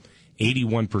poor.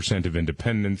 81% of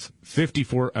independents,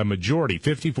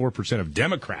 54% of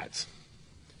Democrats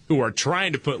who are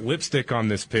trying to put lipstick on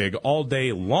this pig all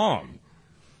day long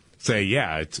say,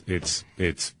 yeah, it's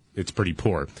pretty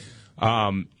poor.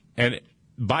 And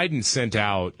Biden sent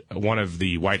out one of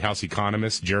the White House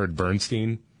economists, Jared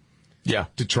Bernstein,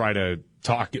 to try to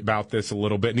talk about this a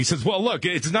little bit. And he says, well, look,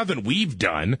 it's nothing we've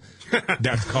done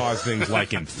that's caused things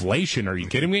like inflation. Are you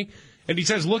kidding me? And he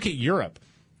says, look at Europe,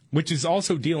 which is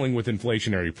also dealing with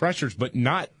inflationary pressures, but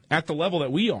not at the level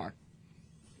that we are.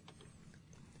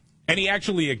 And he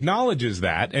actually acknowledges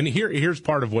that. And here's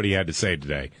part of what he had to say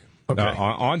today. Okay.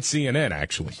 On CNN,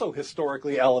 actually. So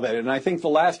historically elevated. And I think the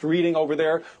last reading over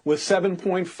there was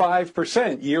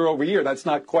 7.5% year over year. That's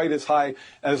not quite as high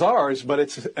as ours, but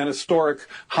it's an historic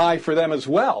high for them as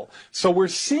well. So we're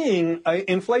seeing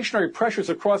inflationary pressures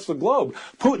across the globe.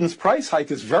 Putin's price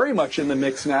hike is very much in the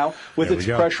mix now with its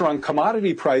pressure on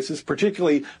commodity prices,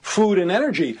 particularly food and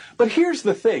energy. But here's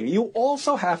the thing. You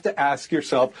also have to ask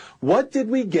yourself, what did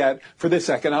we get for this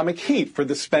economic heat, for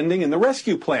the spending in the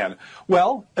rescue plan?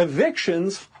 Well, evictions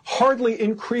hardly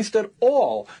increased at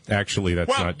all. Actually,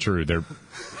 that's not true. They're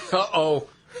Well,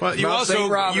 you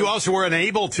also were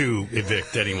unable to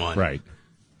evict anyone. Right.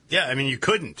 Yeah, I mean, you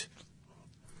couldn't.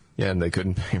 Yeah, and they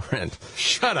couldn't pay rent.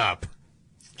 Shut up.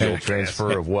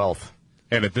 Transfer of wealth.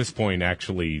 And at this point,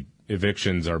 actually,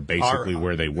 evictions are basically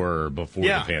where they were before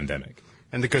the pandemic.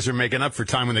 And because they're making up for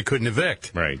time when they couldn't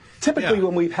evict. Right. Typically,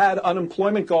 when we've had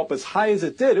unemployment go up as high as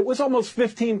it did, it was almost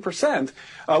 15%.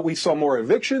 We saw more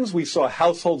evictions. We saw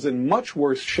households in much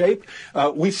worse shape.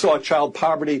 We saw child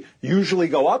poverty usually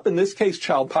go up. In this case,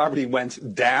 child poverty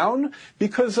went down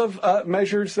because of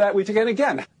measures that we took. And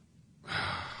again,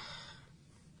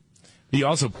 he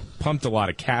also pumped a lot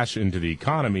of cash into the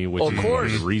economy, which is one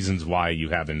of the reasons why you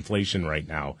have inflation right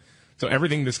now. So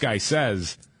everything this guy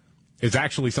says is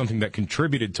actually something that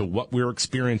contributed to what we're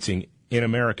experiencing in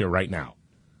America right now.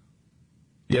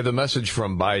 Yeah, the message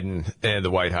from Biden and the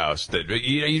White House that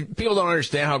people don't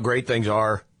understand how great things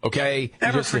are. Okay,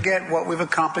 never forget what we've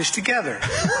accomplished together.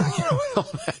 All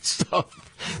that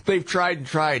stuff they've tried and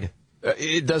tried.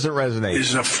 It doesn't resonate.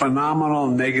 There's a phenomenal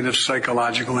negative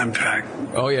psychological impact.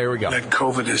 Oh, yeah, here we go. That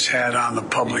COVID has had on the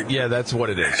public. Yeah, that's what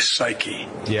it is. Psyche.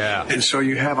 Yeah. And so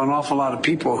you have an awful lot of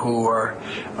people who are,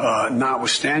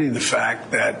 notwithstanding the fact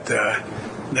that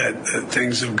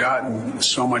things have gotten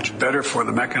so much better for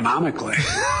them economically.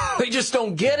 They just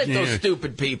don't get it, those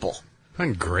stupid people.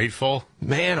 Ungrateful.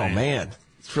 Man, oh, man.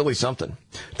 It's really something.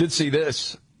 Did see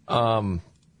this.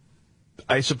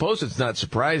 I suppose it's not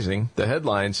surprising. The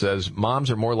headline says, moms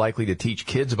are more likely to teach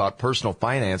kids about personal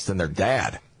finance than their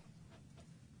dad.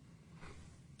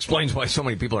 Explains why so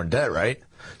many people are in debt, right?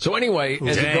 So anyway,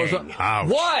 as it goes up. Ouch.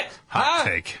 What? Hot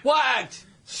take. What?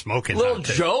 Smoking little hot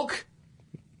take. Joke?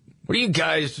 What are you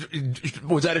guys,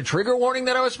 was that a trigger warning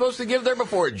that I was supposed to give there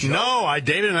before a joke? No,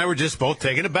 David and I were just both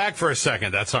taken aback for a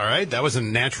second. That's all right. That was a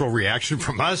natural reaction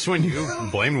from us when you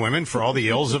blamed women for all the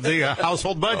ills of the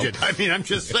household budget. I mean, I'm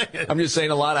just saying. I'm just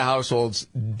saying a lot of households,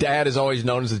 dad is always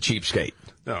known as the cheapskate.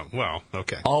 Oh, well,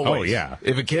 okay. Always. Oh, yeah.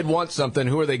 If a kid wants something,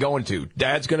 who are they going to?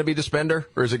 Dad's going to be the spender,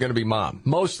 or is it going to be mom?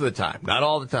 Most of the time. Not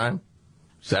all the time.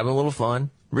 Just having a little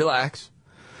fun. Relax.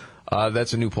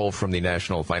 That's a new poll from the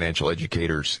National Financial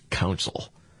Educators Council.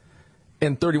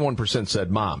 And 31%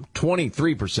 said mom.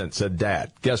 23% said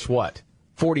dad. Guess what?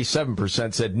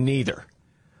 47% said neither.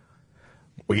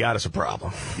 We got us a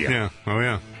problem. Yeah. Oh,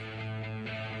 yeah.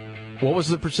 What was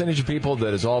the percentage of people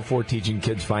that is all for teaching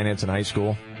kids finance in high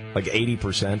school? Like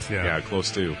 80%? Yeah,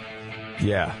 close to.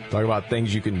 Yeah. Talk about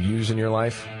things you can use in your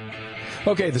life.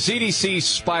 Okay, the CDC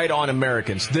spied on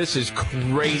Americans. This is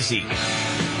crazy.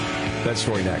 That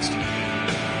story next.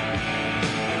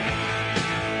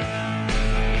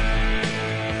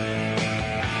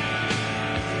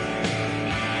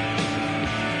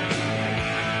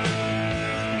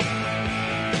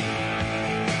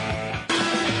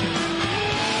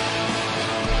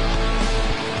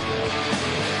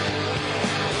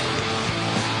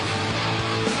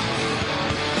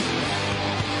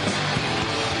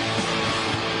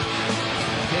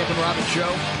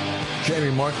 Show.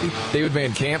 Jamie Markley, David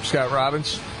Van Camp, Scott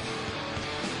Robbins.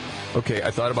 Okay,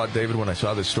 I thought about David when I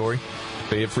saw this story.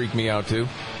 It freaked me out, too.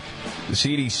 The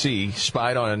CDC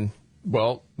spied on,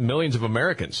 well, millions of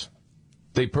Americans.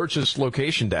 They purchased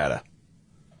location data.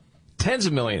 Tens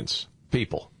of millions of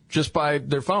people just by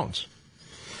their phones.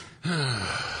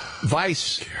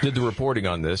 Vice did the reporting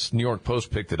on this. New York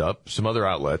Post picked it up. Some other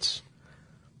outlets.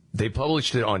 They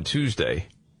published it on Tuesday.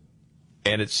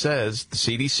 And it says the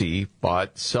CDC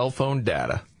bought cell phone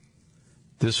data.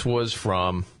 This was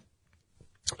from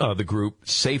the group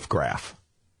SafeGraph,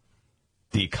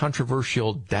 the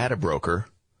controversial data broker.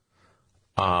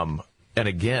 And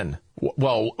again,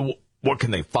 what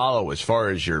can they follow as far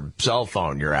as your cell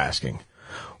phone, you're asking?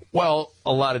 Well,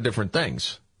 a lot of different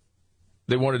things.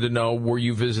 They wanted to know, were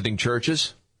you visiting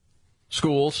churches,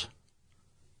 schools?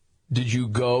 Did you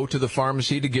go to the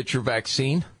pharmacy to get your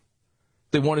vaccine?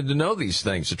 They wanted to know these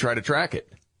things to try to track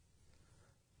it.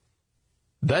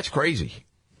 That's crazy.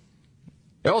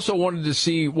 They also wanted to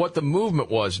see what the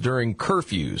movement was during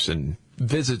curfews and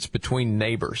visits between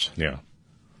neighbors. Yeah.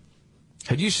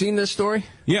 Had you seen this story?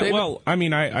 Yeah, David? well, I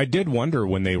mean, I did wonder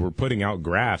when they were putting out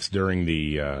graphs during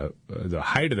the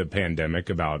height of the pandemic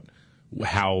about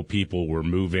how people were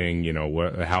moving, you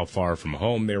know, how far from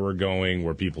home they were going,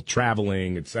 were people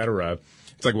traveling, et cetera.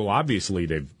 It's like, well, obviously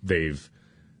they've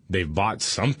bought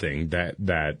something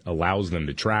that allows them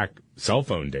to track cell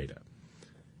phone data.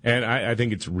 And I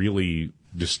think it's really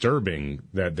disturbing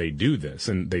that they do this.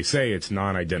 And they say it's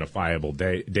non-identifiable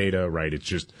data, right? It's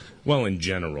just, well, in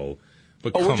general.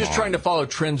 But we're just trying to follow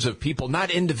trends of people, not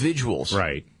individuals.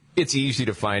 Right. It's easy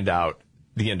to find out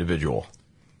the individual.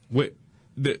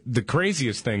 The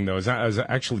craziest thing, though, is I was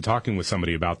actually talking with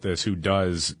somebody about this who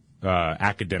does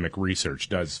academic research,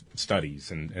 does studies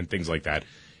and things like that.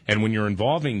 And when you're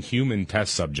involving human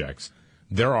test subjects,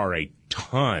 there are a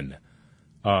ton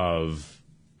of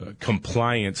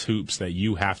compliance hoops that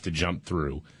you have to jump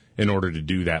through in order to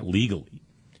do that legally.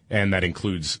 And that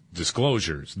includes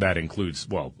disclosures. That includes,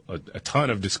 well, a ton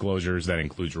of disclosures. That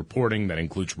includes reporting. That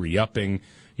includes re-upping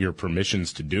your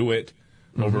permissions to do it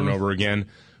over and over again.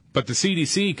 But the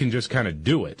CDC can just kind of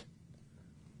do it.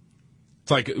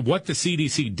 It's like what the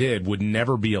CDC did would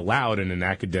never be allowed in an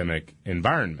academic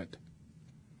environment.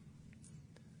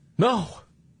 No.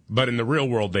 But in the real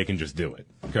world, they can just do it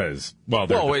because, well,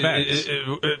 they're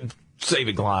the feds.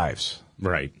 Saving lives.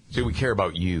 Right. So we care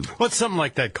about you. What's something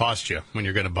like that cost you when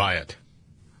you're going to buy it?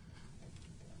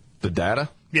 The data?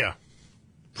 Yeah.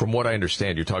 From what I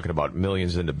understand, you're talking about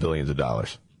millions into billions of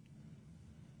dollars.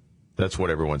 That's what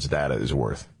everyone's data is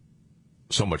worth.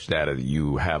 So much data that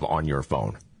you have on your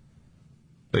phone.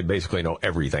 They basically know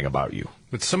everything about you.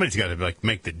 But somebody's got to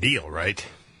make the deal, right?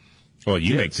 Well,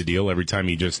 you make the deal every time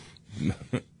you just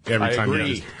every time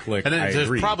you just click. And then there's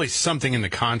agree. probably something in the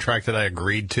contract that I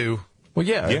agreed to. Well,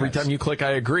 yeah. Every time you click,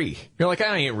 I agree. You're like,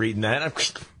 I ain't reading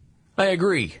that. I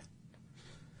agree.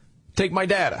 Take my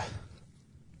data.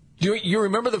 You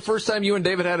remember the first time you and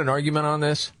David had an argument on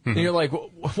this? Mm-hmm. And you're like,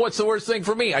 what's the worst thing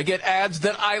for me? I get ads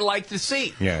that I like to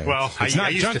see. Yeah. Well, it's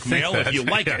not junk mail if you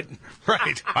like it.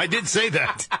 Right. I did say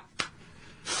that.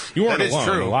 You weren't alone.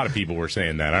 True. A lot of people were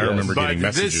saying that. I remember getting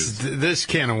messages. This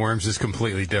can of worms is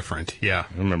completely different. Yeah.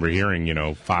 I remember hearing,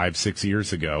 5-6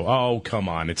 years ago, oh, come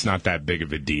on, it's not that big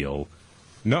of a deal.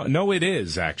 No, it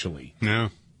is, actually. No.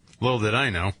 Little did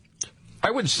I know. I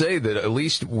would say that at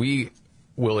least we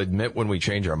will admit when we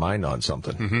change our mind on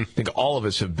something. Mm-hmm. I think all of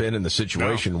us have been in the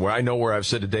situation where I know where I've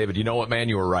said to David, you know what, man,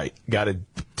 you were right. Got to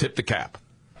tip the cap.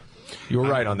 You were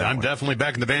right on that I'm one. definitely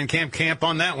back in the Van camp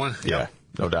on that one. Yeah,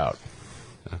 no doubt.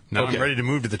 Now I'm ready to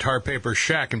move to the tar paper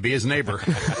shack and be his neighbor.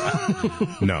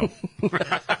 No.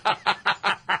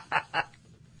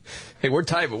 Hey, we're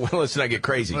tight, but let's not get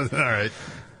crazy. All right.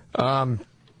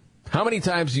 How many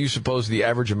times do you suppose the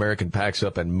average American packs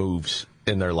up and moves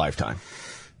in their lifetime?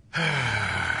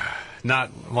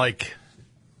 Not like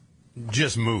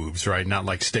just moves, right? Not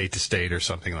like state to state or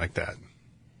something like that.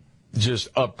 Just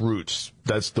uproots.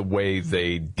 That's the way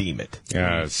they deem it.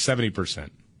 70%.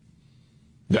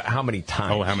 How many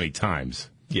times? Oh, how many times?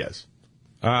 Yes.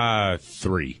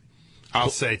 3. I'll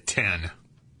say 10. I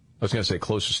was going to say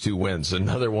closest 2 wins.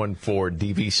 Another one for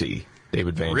DVC,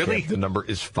 David Van Camp. Really? The number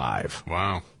is 5.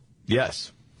 Wow.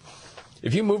 Yes.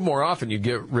 If you move more often, you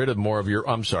get rid of more of your,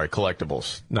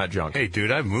 collectibles, not junk. Hey,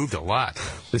 dude, I've moved a lot.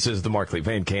 This is the Markley,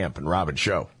 Van Camp, and Robbins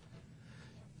Show.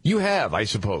 You have, I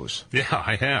suppose. Yeah,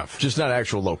 I have. Just not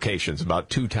actual locations, about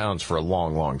 2 towns for a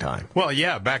long, long time. Well,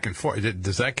 yeah, back and forth.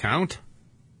 Does that count?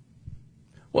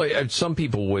 Well, some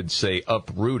people would say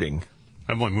uprooting.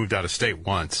 I've only moved out of state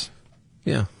once.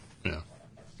 Yeah. Yeah.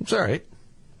 It's all right.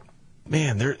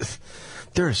 man, there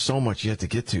is so much yet to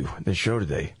get to in this show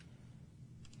today.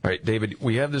 All right, David,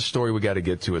 we have this story we got to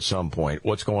get to at some point.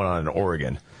 What's going on in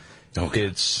Oregon?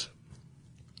 Okay.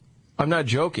 I'm not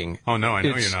joking. Oh, no, I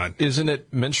know you're not. Isn't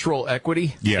it menstrual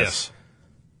equity? Yes.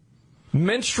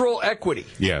 Menstrual equity.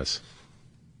 Yes.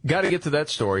 Got to get to that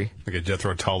story. Like a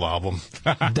Jethro Tull album.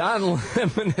 Don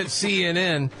Lemon at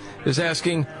CNN is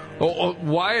asking,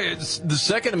 why is the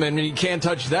Second Amendment, you can't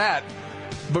touch that,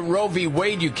 but Roe v.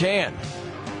 Wade you can?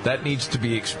 That needs to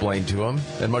be explained to him,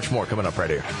 and much more coming up right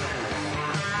here.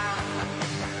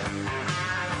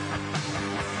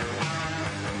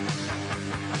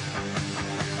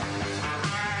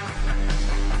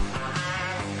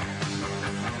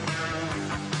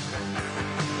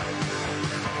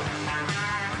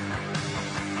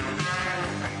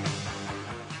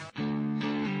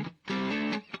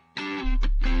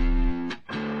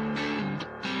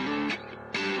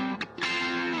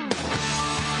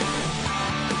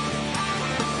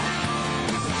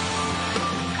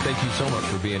 Thank you so much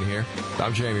for being here.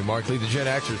 I'm Jamie Markley, the Gen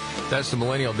Xer. That's the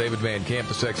millennial David Van Camp,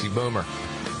 the sexy boomer.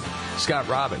 Scott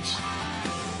Robbins.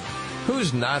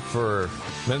 Who's not for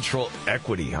menstrual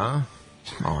equity, huh?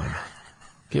 Come on.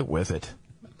 Get with it.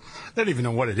 I don't even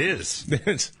know what it is.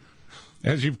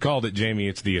 As you've called it, Jamie,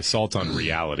 it's the assault on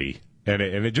reality. And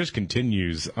it just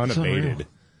continues unabated.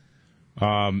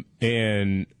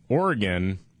 In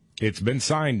Oregon, it's been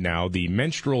signed now, the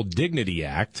Menstrual Dignity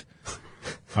Act.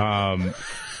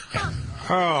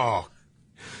 Oh,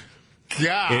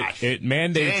 gosh. It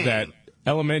mandates that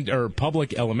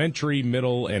public elementary,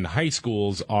 middle, and high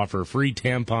schools offer free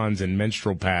tampons and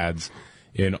menstrual pads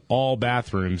in all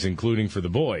bathrooms, including for the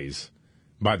boys,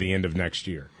 by the end of next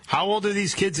year. How old are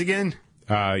these kids again?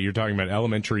 You're talking about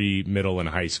elementary, middle, and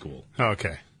high school.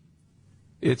 Okay.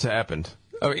 It's happened.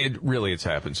 I mean, it's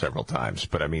happened several times,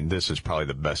 but I mean, this is probably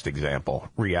the best example.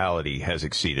 Reality has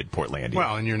exceeded Portlandia.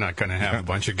 Well, and you're not going to have a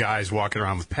bunch of guys walking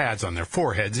around with pads on their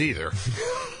foreheads either.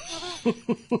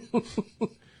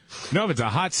 No, if it's a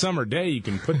hot summer day, you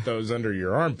can put those under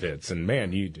your armpits, and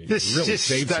man, you really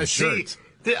save some shirts.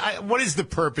 What is the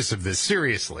purpose of this?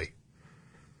 Seriously.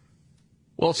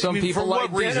 Well, some people for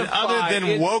what reason other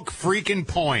than woke freaking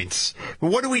points?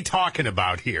 What are we talking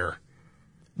about here?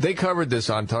 They covered this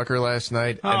on Tucker last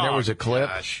night, and there was a clip,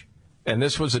 and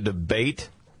this was a debate,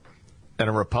 and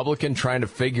a Republican trying to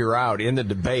figure out in the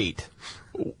debate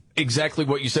exactly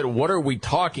what you said. What are we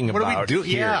talking about? What do we do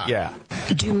here? Yeah.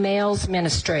 Do males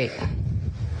menstruate?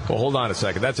 Well, hold on a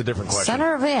second. That's a different question.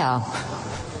 Senator Vail.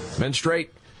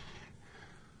 Menstruate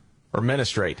or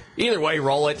ministrate? Either way,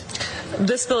 roll it.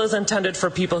 This bill is intended for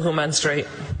people who menstruate.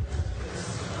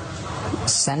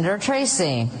 Senator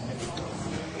Tracy.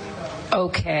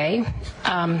 Okay.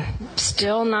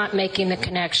 Still not making the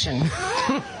connection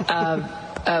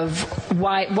of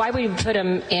why we put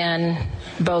them in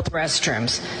both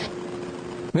restrooms.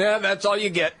 Yeah, that's all you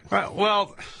get.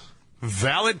 Well,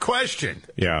 valid question.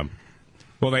 Yeah.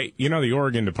 Well, the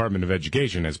Oregon Department of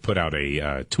Education has put out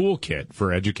a toolkit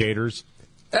for educators.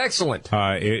 Excellent.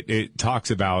 It talks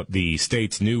about the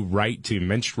state's new right to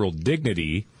menstrual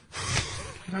dignity.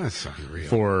 That's unreal.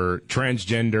 For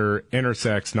transgender,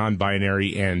 intersex,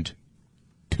 non-binary, and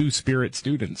two-spirit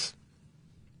students.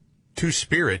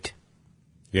 Two-spirit?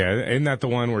 Yeah, isn't that the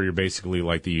one where you're basically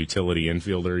like the utility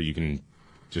infielder? You can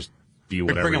just be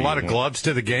whatever you bring a lot of want. gloves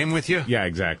to the game with you? Yeah,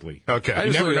 exactly. Okay. I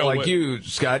just look at you,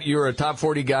 Scott. You're a top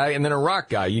 40 guy and then a rock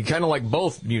guy. You kind of like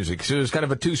both music, so it's kind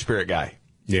of a two-spirit guy.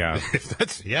 Yeah.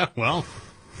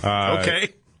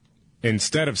 Okay.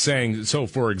 Instead of saying, so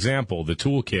for example, the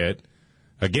toolkit,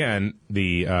 again,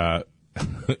 the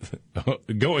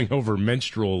going over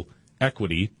menstrual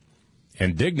equity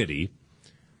and dignity,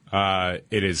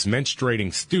 it is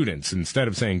menstruating students. Instead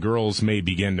of saying girls may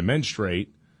begin to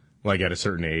menstruate, like at a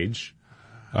certain age,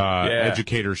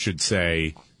 educators should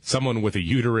say someone with a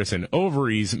uterus and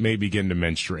ovaries may begin to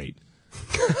menstruate.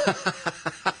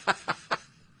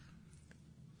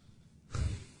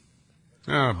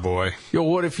 Oh, boy. Yo,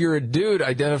 what if you're a dude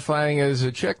identifying as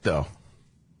a chick, though?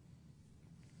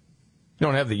 You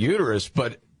don't have the uterus,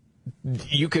 but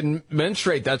you can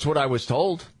menstruate. That's what I was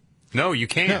told. No, you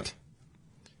can't.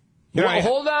 Yeah. Well,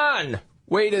 hold on.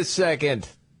 Wait a second.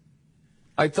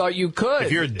 I thought you could.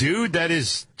 If you're a dude, that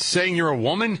is saying you're a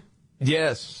woman?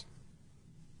 Yes.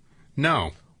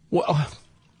 No. Well,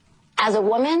 as a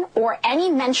woman or any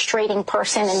menstruating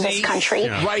person in this country.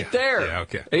 Yeah, right there. Yeah,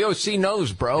 okay. AOC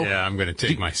knows, bro. Yeah, I'm going to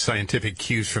take my scientific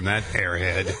cues from that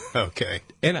airhead. Okay.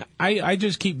 And I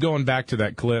just keep going back to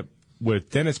that clip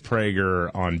with Dennis Prager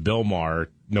on Bill Maher,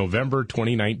 November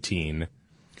 2019.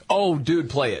 Oh, dude,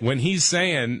 play it. When he's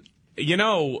saying,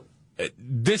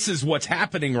 this is what's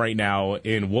happening right now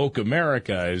in woke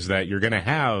America, is that you're going to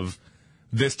have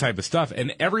this type of stuff.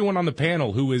 And everyone on the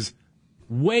panel who is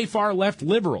way far left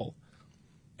liberal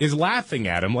is laughing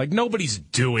at him like, nobody's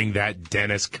doing that,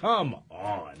 Dennis. Come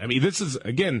on. I mean, this is,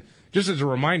 again, just as a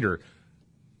reminder,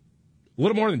 a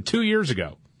little more than 2 years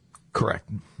ago. Correct.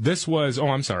 This was,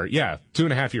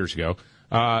 2.5 years ago.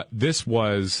 This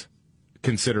was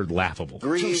considered laughable.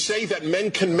 To say that men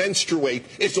can menstruate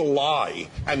is a lie,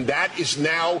 and that is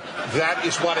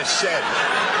what is said.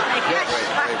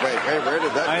 Wait, where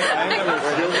did that you never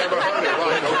heard it,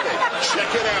 right? Okay.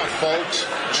 Check it out, folks.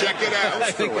 Check it out.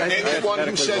 Anyone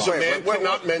who says a man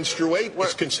cannot menstruate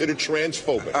is considered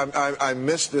transphobic. I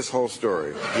missed this whole story.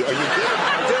 You did?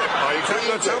 I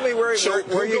did. Tell me where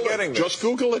you're getting this. Just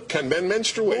Google it. Can men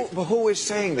menstruate? Who is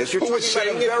saying this? You're talking about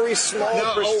a very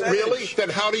small percentage. Oh, really? Then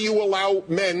how do you allow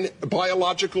men,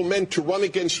 biological men, to run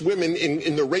against women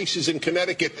in the races in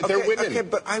Connecticut? They're women. Okay,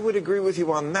 but I would agree with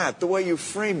you on that. The way you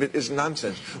framed it is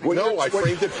nonsense. I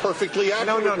framed it perfectly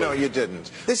accurately. No, you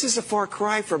didn't. This is a far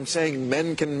cry from saying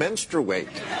men can menstruate.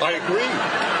 I agree.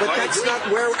 But that's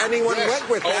not where anyone went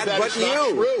with that, but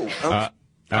you.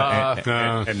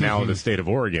 And now the state of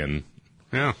Oregon.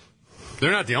 Yeah.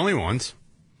 They're not the only ones.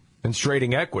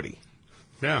 Menstruating equity.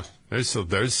 Yeah.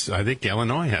 There's I think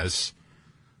Illinois has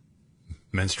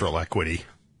menstrual equity.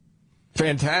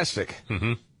 Fantastic.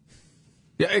 Mm-hmm.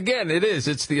 Yeah, again, it is.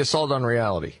 It's the assault on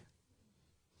reality.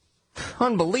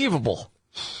 Unbelievable.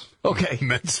 Okay.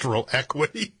 Menstrual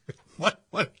equity?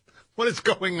 What is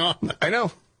going on? I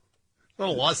know. They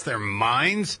lost their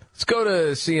minds. Let's go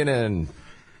to CNN.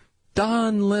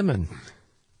 Don Lemon.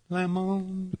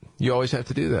 You always have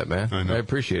to do that, man. I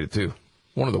appreciate it, too.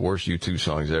 One of the worst U2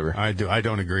 songs ever. I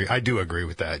don't agree. I do agree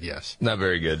with that, yes. Not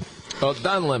very good. Well,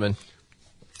 Don Lemon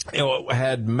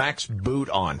had Max Boot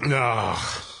on.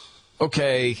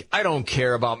 Okay, I don't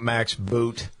care about Max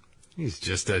Boot. He's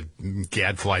just a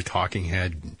gadfly talking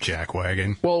head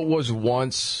jackwagon. Well, it was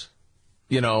once,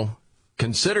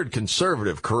 considered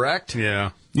conservative, correct?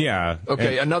 Yeah. Yeah.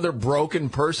 Okay, another broken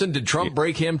person. Did Trump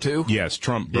break him, too? Yes,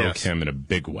 Trump broke him in a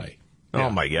big way. Yeah. Oh,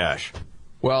 my gosh.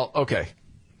 Well, okay.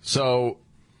 So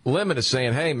Lemon is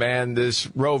saying, hey, man, this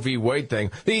Roe v. Wade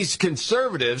thing, these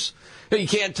conservatives, you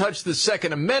can't touch the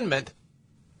Second Amendment.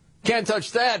 Can't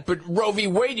touch that, but Roe v.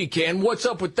 Wade you can. What's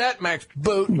up with that, Max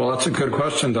Boot? Well, that's a good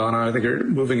question, Donna. I think you're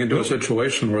moving into a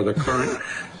situation where the current...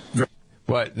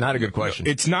 What? Not a good question.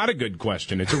 It's not a good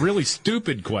question. It's a really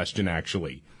stupid question,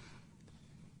 actually.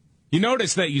 You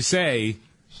notice that you say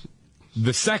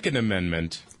the Second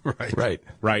Amendment.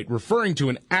 Right. Referring to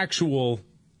an actual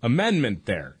amendment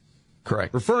there.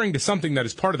 Correct. Referring to something that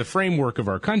is part of the framework of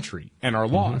our country and our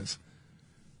laws.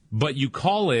 But you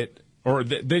call it... Or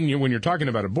then when you're talking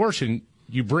about abortion,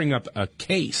 you bring up a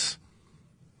case,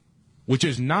 which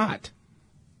is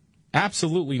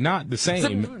absolutely not the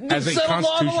same as a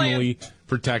constitutionally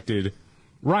protected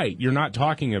right. You're not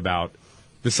talking about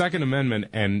the Second Amendment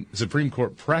and Supreme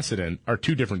Court precedent are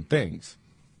two different things.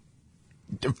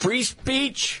 Free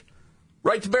speech,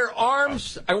 right to bear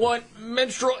arms. I want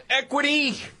menstrual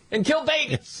equity and kill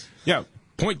babies. Yeah,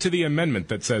 point to the amendment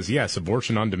that says, yes,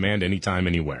 abortion on demand anytime,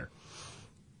 anywhere.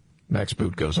 Max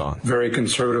Boot goes on. Very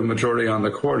conservative majority on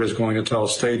the court is going to tell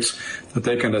states that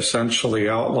they can essentially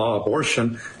outlaw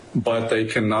abortion, but they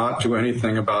cannot do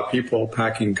anything about people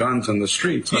packing guns in the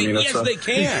streets. I mean, yes, they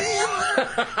can.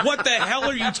 What the hell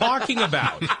are you talking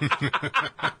about?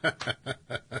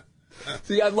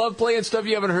 See, I love playing stuff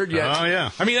you haven't heard yet. Oh,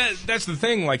 yeah. I mean, that's the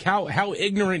thing. Like, how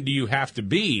ignorant do you have to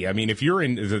be? I mean, if you're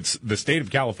in the state of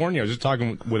California, I was just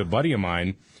talking with a buddy of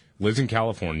mine, lives in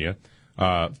California,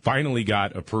 finally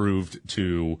got approved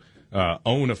to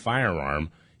own a firearm.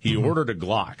 He ordered a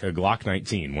Glock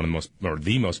 19,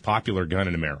 the most popular gun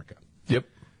in America. Yep.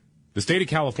 The state of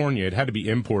California, it had to be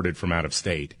imported from out of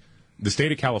state. The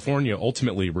state of California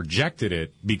ultimately rejected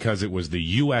it because it was the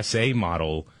USA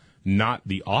model, not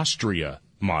the Austria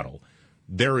model.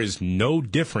 There is no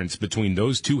difference between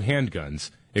those two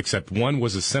handguns, except one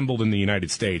was assembled in the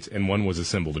United States and one was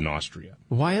assembled in Austria.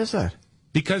 Why is that?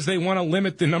 Because they want to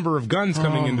limit the number of guns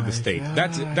coming into the state.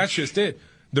 That's just it.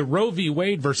 The Roe v.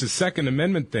 Wade versus Second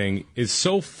Amendment thing is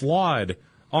so flawed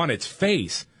on its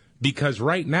face because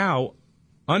right now,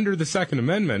 under the Second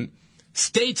Amendment,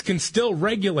 states can still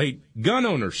regulate gun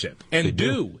ownership and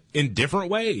do in different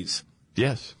ways.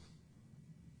 Yes.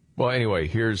 Well, anyway,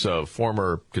 here's a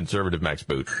former conservative Max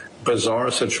Boot.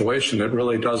 Bizarre situation. It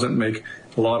really doesn't make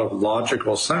a lot of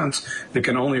logical sense. It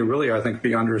can only really, I think,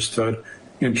 be understood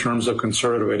in terms of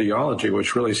conservative ideology,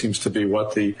 which really seems to be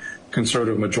what the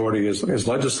conservative majority is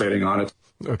legislating on it.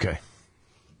 Okay.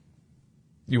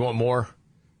 You want more?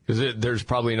 Because there's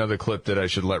probably another clip that I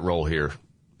should let roll here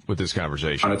with this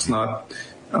conversation. And it's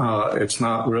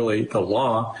not really the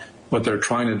law. What they're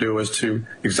trying to do is to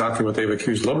exactly what they've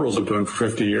accused liberals of doing for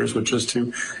 50 years, which is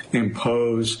to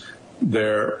impose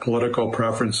their political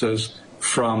preferences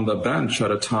from the bench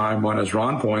at a time when, as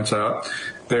Ron points out,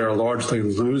 they are largely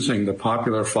losing the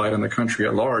popular fight in the country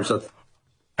at large.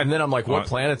 And then I'm like, what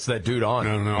planet's that dude on?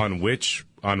 On which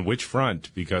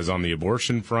front? Because on the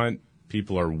abortion front,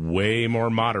 people are way more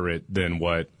moderate than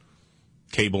what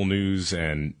cable news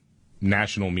and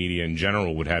national media in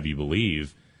general would have you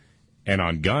believe. And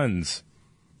on guns,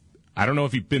 I don't know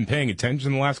if you've been paying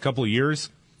attention the last couple of years.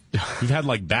 We've had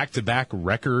like back-to-back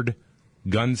record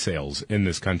gun sales in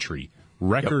this country.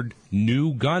 Record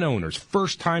new gun owners,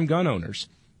 first-time gun owners.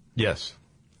 Yes.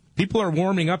 People are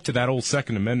warming up to that old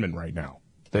Second Amendment right now.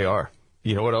 They are.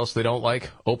 You know what else they don't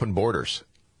like? Open borders.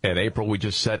 In April, we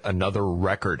just set another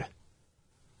record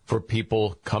for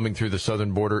people coming through the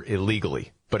southern border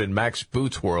illegally. But in Max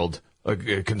Boot's world,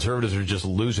 conservatives are just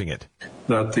losing it.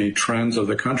 That the trends of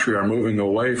the country are moving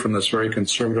away from this very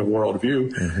conservative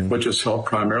worldview, which is held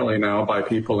primarily now by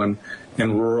people in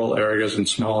rural areas and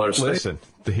smaller states. Listen,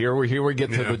 here we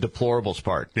get to the deplorables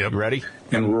part. You ready?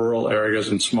 In rural areas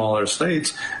and smaller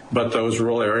states, but those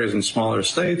rural areas and smaller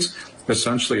states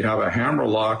essentially have a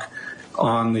hammerlock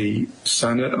on the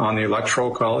Senate, on the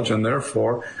Electoral College, and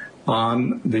therefore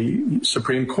on the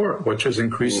Supreme Court, which is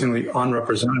increasingly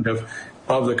unrepresentative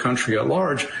of the country at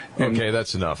large. Okay,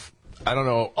 that's enough. I don't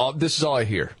know. This is all I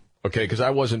hear, okay, because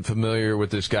I wasn't familiar with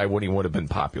this guy when he would have been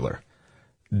popular.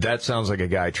 That sounds like a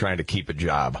guy trying to keep a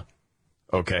job,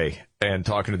 okay, and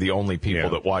talking to the only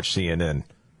people that watch CNN,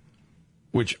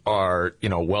 which are,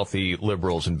 wealthy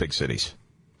liberals in big cities.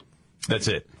 That's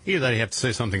it. Either that, you have to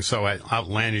say something so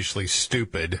outlandishly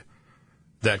stupid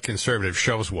that conservative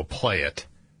shows will play it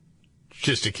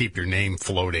just to keep your name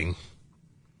floating.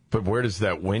 But where does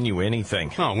that win you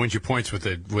anything? Oh, it wins you points with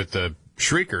the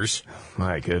shriekers.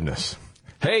 My goodness.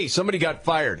 Hey, somebody got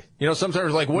fired.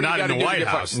 Sometimes like, what Not do you got in to the do White to get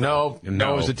House, fired? No,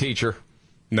 it was a teacher.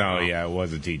 No, yeah, it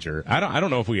was a teacher. I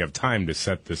don't know if we have time to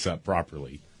set this up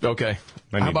properly. Okay.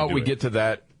 How about we get to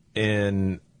that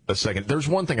in a second? There's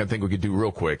one thing I think we could do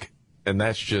real quick, and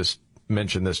that's just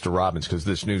mention this to Robbins because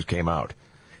this news came out.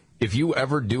 If you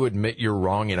ever do admit you're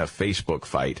wrong in a Facebook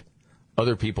fight,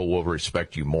 other people will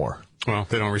respect you more. Well,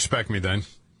 they don't respect me then.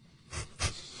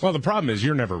 Well, the problem is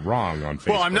you're never wrong on Facebook.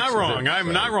 Well, I'm not wrong.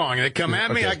 I'm not wrong. They come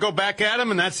at me, I go back at them,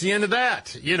 and that's the end of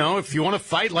that. If you want to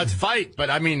fight, let's fight.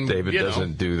 But I mean, David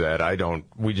doesn't do that.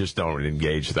 We just don't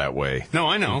engage that way. No,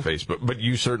 I know. On Facebook, but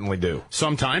you certainly do.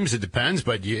 Sometimes it depends,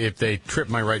 but if they trip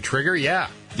my right trigger, yeah.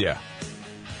 Yeah.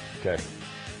 Okay.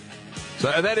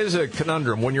 So that is a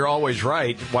conundrum. When you're always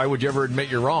right, why would you ever admit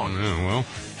you're wrong? Oh, well.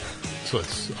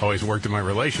 It's always worked in my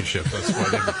relationship. That's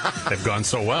why they've gone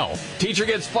so well. Teacher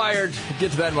gets fired.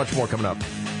 Get to that and much more coming up.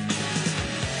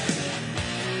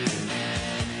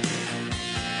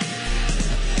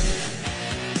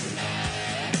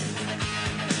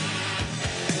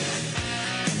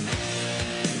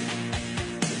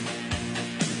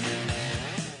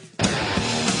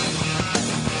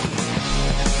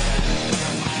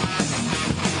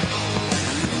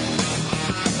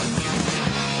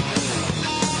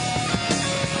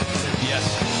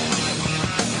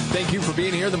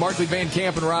 Being here, the Markley, Van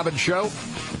Camp, and Robbins Show.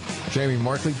 Jamie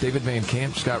Markley, David Van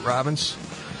Camp, Scott Robbins.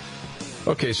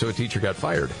 Okay, so a teacher got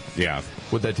fired. Yeah.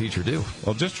 What'd that teacher do?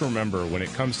 Well, just remember, when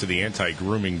it comes to the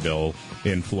anti-grooming bill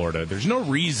in Florida, there's no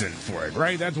reason for it,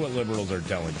 right? That's what liberals are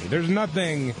telling me. There's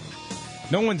nothing,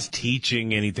 no one's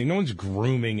teaching anything, no one's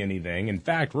grooming anything. In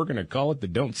fact, we're going to call it the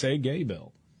Don't Say Gay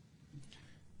bill.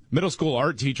 Middle school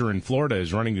art teacher in Florida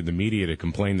is running to the media to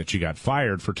complain that she got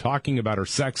fired for talking about her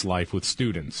sex life with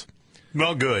students.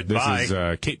 Well, good. This Bye.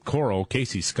 is Cape Coral.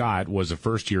 Casey Scott was a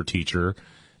first-year teacher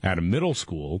at a middle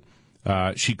school.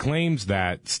 She claims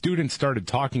that students started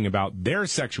talking about their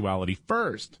sexuality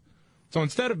first. So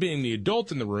instead of being the adult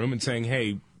in the room and saying,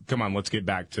 hey, come on, let's get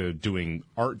back to doing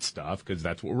art stuff because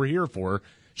that's what we're here for,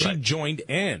 she joined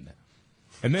in.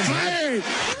 And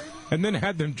then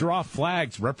had them draw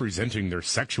flags representing their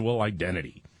sexual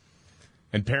identity.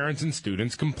 And parents and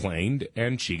students complained,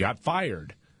 and she got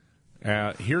fired.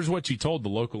 Here's what she told the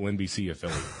local NBC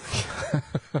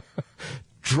affiliate.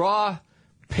 Draw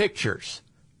pictures.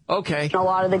 Okay. A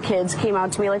lot of the kids came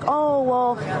out to me like, oh,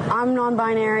 well, I'm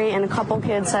non-binary. And a couple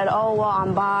kids said, oh, well,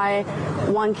 I'm bi.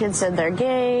 One kid said they're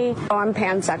gay. Oh, I'm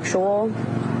pansexual.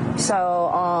 So,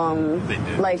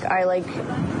 I like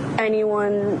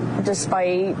anyone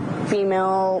despite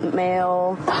female,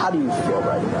 male. How do you feel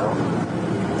right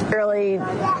now? really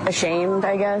ashamed,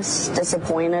 I guess,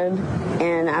 disappointed,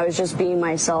 and I was just being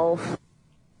myself.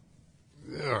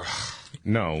 Ugh.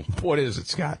 No. What is it,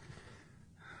 Scott?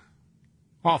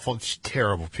 Awful,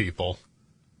 terrible people.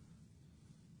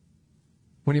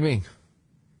 What do you mean?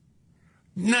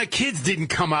 No, kids didn't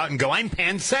come out and go, I'm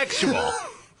pansexual.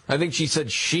 I think she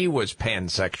said she was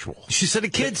pansexual. She said a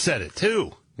kid said it,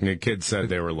 too. And the kid said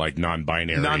they were like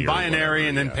non-binary. Non-binary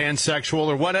and then pansexual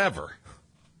or whatever.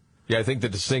 Yeah, I think the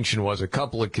distinction was a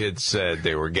couple of kids said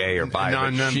they were gay or bi.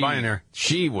 Non-binary.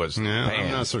 She was pan.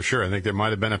 I'm not so sure. I think there might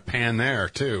have been a pan there,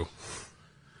 too.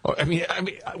 Oh, I mean,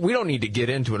 we don't need to get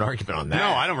into an argument on that.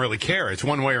 No, I don't really care. It's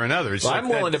one way or another. It's I'm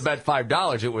willing to bet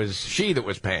 $5 it was she that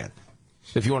was pan.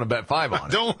 If you want to bet $5 on it. I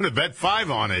don't want to bet $5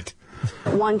 on it.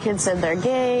 One kid said they're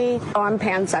gay. Oh, I'm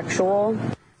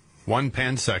pansexual. One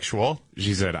pansexual.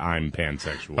 She said, I'm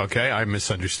pansexual. Okay, I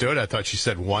misunderstood. I thought she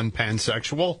said one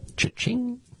pansexual.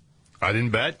 Cha-ching. I didn't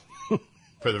bet,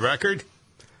 for the record.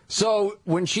 So,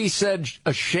 when she said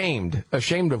ashamed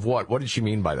of what? What did she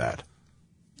mean by that?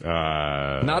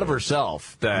 Not of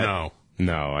herself. No,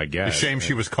 I guess. Ashamed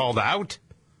she was called out?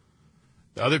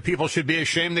 Other people should be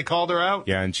ashamed they called her out?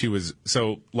 Yeah, and she was,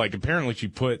 apparently she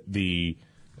put the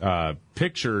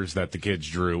pictures that the kids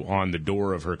drew on the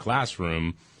door of her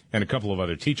classroom, and a couple of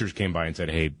other teachers came by and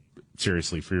said, hey,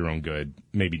 seriously, for your own good,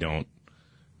 maybe don't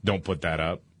put that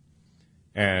up.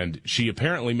 And she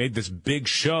apparently made this big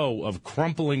show of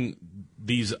crumpling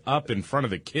these up in front of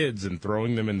the kids and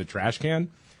throwing them in the trash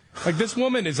can. Like, this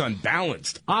woman is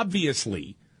unbalanced,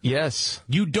 obviously. Yes.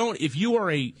 If you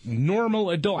are a normal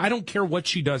adult, I don't care what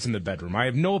she does in the bedroom. I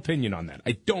have no opinion on that.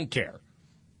 I don't care.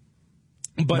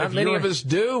 But not many of us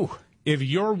do. If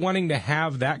you're wanting to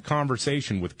have that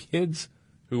conversation with kids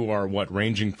who are,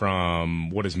 ranging from,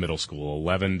 what is middle school,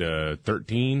 11 to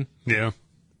 13? Yeah.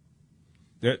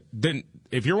 Then,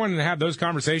 if you're wanting to have those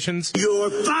conversations, you're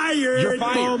fired. You're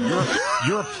fired.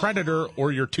 You're a predator,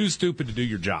 or you're too stupid to do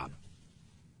your job.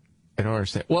 I don't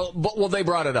understand. Well, they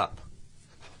brought it up.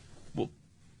 Well,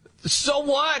 so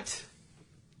what?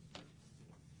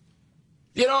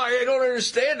 I don't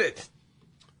understand it.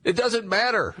 It doesn't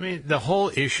matter. I mean, the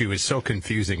whole issue is so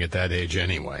confusing at that age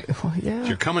anyway. Well, yeah. If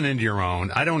you're coming into your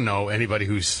own. I don't know anybody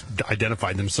who's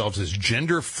identified themselves as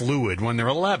gender fluid when they're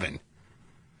 11.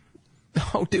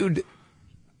 Oh, dude.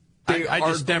 They are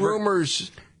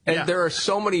groomers, and there are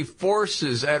so many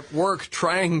forces at work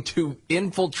trying to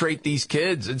infiltrate these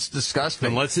kids. It's disgusting.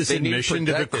 Unless it's admission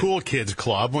to the cool kids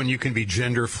club when you can be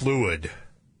gender fluid.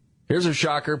 Here's a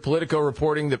shocker. Politico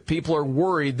reporting that people are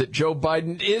worried that Joe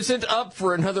Biden isn't up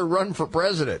for another run for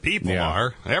president. People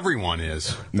are. Everyone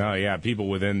is. No, yeah. People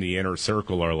within the inner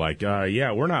circle are like,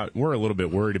 we're a little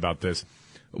bit worried about this.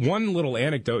 One little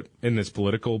anecdote in this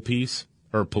Politico piece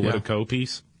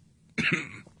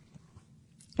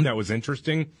that was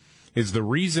interesting is the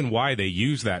reason why they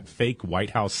use that fake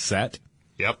White House set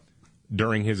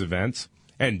during his events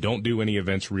and don't do any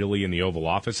events really in the Oval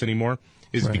Office anymore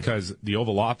is because the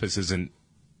Oval Office isn't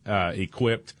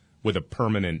equipped with a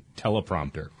permanent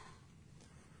teleprompter.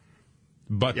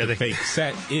 But the fake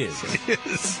set is.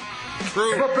 It's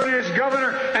true. Put his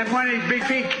governor, and when he be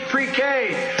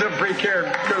pre-K, some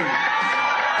pre-care students.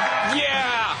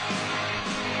 Yeah!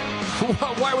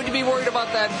 Why would you be worried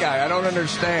about that guy? I don't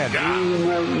understand.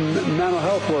 Mental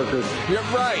health workers. You're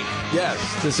right.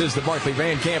 Yes, this is the Markley,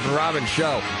 Van Camp, and Robbins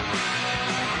Show.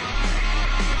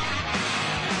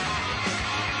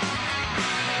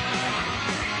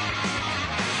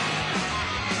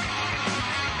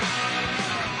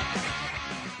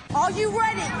 Are you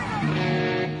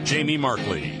ready? Jamie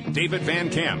Markley, David Van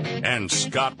Camp, and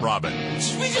Scott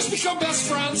Robbins. We just become best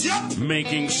friends. Yep.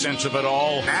 Making sense of it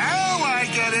all. Now I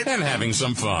get it. And having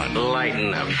some fun.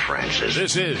 Lighten up, Francis.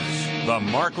 This is the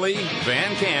Markley,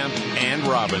 Van Camp, and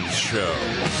Robbins Show.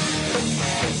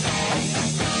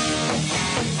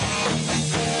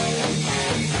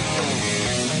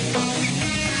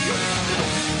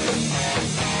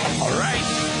 All right.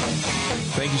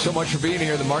 Thank you so much for being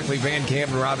here. The Markley, Van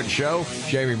Camp, and Robbins Show.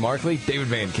 Jamie Markley, David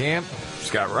Van Camp,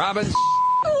 Scott Robbins.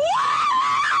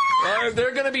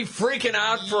 They're going to be freaking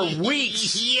out for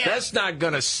weeks. Yeah. That's not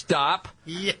going to stop.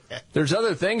 Yeah. There's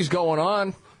other things going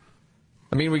on.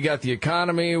 I mean, we got the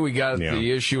economy. We got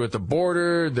the issue at the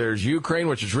border. There's Ukraine,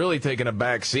 which is really taking a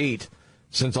back seat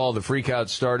since all the freakouts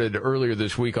started earlier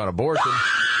this week on abortion.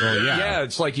 Well, yeah,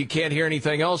 it's like you can't hear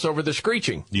anything else over the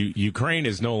screeching. Ukraine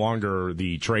is no longer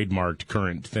the trademarked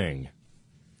current thing.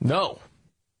 No,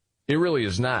 it really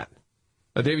is not.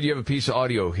 David, you have a piece of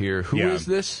audio here. Who is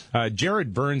this?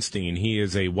 Jared Bernstein. He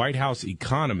is a White House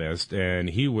economist, and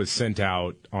he was sent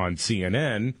out on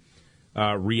CNN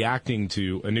reacting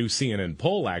to a new CNN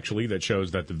poll, actually, that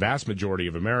shows that the vast majority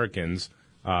of Americans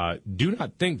do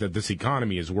not think that this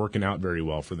economy is working out very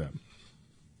well for them.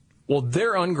 Well,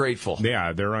 they're ungrateful.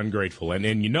 Yeah, they're ungrateful.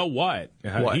 And you know what?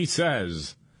 He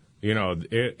says, you know,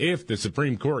 if the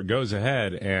Supreme Court goes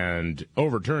ahead and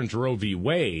overturns Roe v.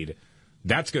 Wade,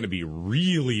 that's going to be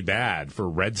really bad for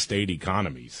red state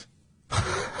economies.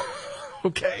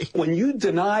 Okay. When you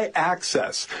deny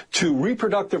access to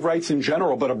reproductive rights in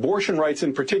general, but abortion rights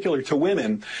in particular to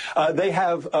women, they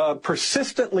have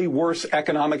persistently worse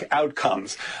economic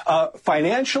outcomes.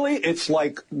 Financially, it's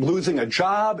like losing a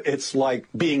job. It's like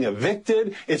being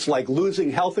evicted. It's like losing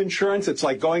health insurance. It's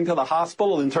like going to the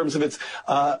hospital in terms of its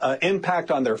impact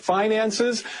on their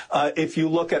finances. If you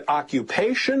look at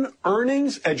occupation,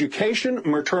 earnings, education,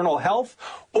 maternal health,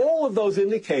 all of those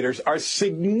indicators are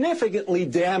significantly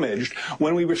damaged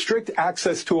when we restrict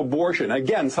access to abortion.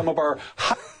 Again, some of our...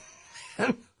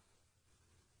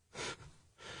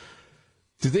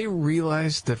 Do they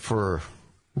realize that for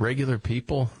regular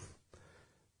people,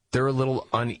 they're a little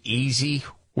uneasy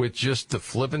with just the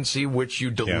flippancy which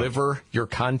you deliver your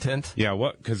content?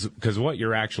 Yeah, because what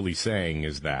you're actually saying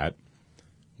is that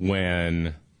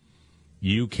when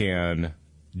you can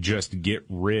just get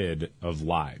rid of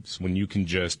lives, when you can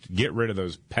just get rid of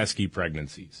those pesky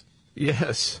pregnancies.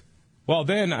 Yes. Well,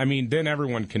 then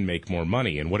everyone can make more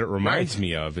money. And what it reminds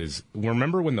me of is,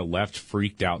 remember when the left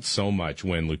freaked out so much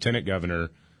when Lieutenant Governor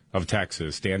of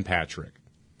Texas, Stan Patrick,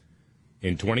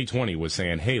 in 2020 was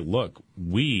saying, hey, look,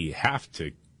 we have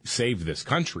to save this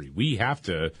country. We have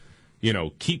to,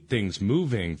 keep things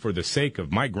moving for the sake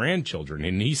of my grandchildren.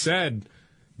 And he said,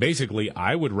 basically,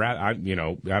 I would rather, I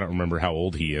don't remember how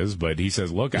old he is, but he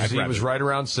says, look, he was right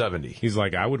around 70. He's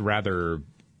like, I would rather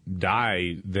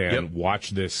die than watch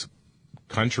this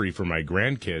country for my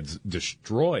grandkids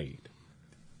destroyed.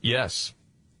 Yes.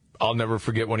 I'll never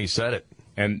forget when he said it.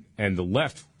 And the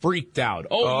left freaked out.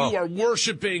 You are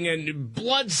worshiping and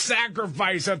blood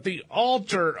sacrifice at the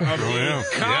altar of the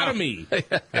economy.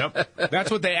 Yep. That's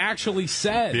what they actually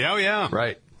said. Yeah.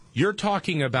 Right. You're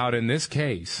talking about, in this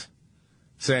case,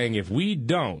 saying if we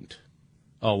don't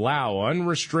allow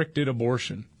unrestricted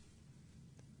abortion,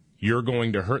 you're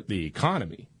going to hurt the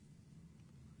economy.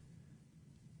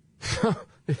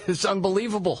 It's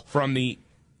unbelievable. From the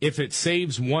if it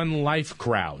saves one life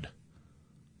crowd.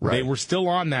 Right. They were still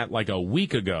on that like a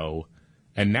week ago,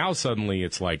 and now suddenly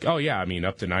it's like,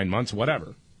 up to 9 months,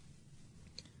 whatever.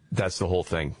 That's the whole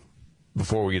thing.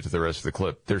 Before we get to the rest of the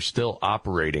clip, they're still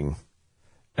operating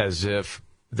as if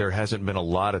there hasn't been a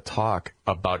lot of talk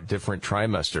about different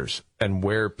trimesters and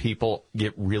where people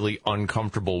get really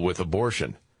uncomfortable with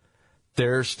abortion.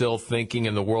 They're still thinking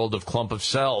in the world of clump of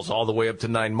cells all the way up to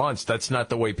 9 months. That's not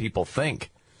the way people think.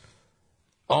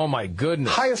 Oh, my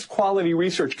goodness. Highest quality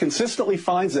research consistently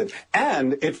finds it,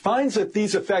 and it finds that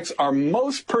these effects are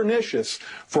most pernicious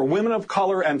for women of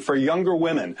color and for younger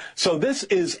women. So this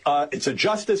is, it's a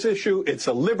justice issue, it's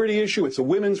a liberty issue, it's a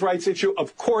women's rights issue.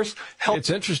 Of course, It's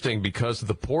interesting because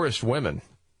the poorest women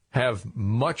have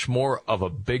much more of a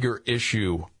bigger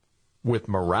issue with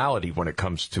morality when it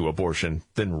comes to abortion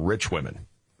than rich women.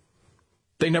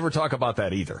 They never talk about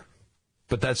that either.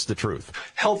 But that's the truth.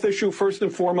 Health issue, first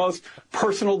and foremost,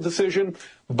 personal decision.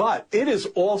 But it is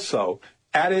also,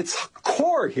 at its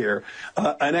core here,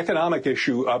 an economic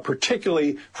issue,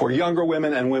 particularly for younger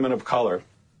women and women of color.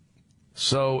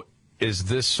 So is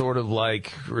this sort of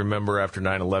like, remember after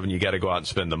 9/11, you got to go out and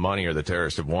spend the money or the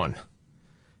terrorists have won?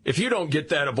 If you don't get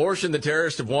that abortion, the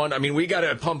terrorists have won. I mean, we got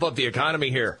to pump up the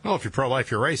economy here. Well, if you're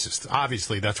pro-life, you're racist.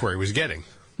 Obviously, that's where he was getting.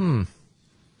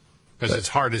 Because it's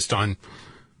hardest on...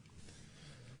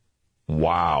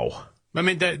 Wow. I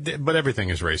mean, but everything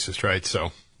is racist, right?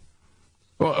 So,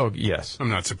 well, yes. I'm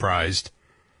not surprised.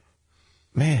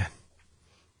 Man.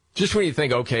 Just when you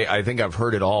think, okay, I think I've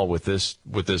heard it all with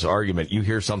this argument, you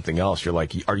hear something else. You're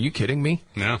like, are you kidding me?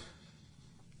 No.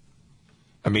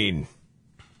 I mean,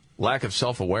 lack of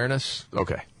self-awareness?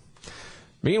 Okay.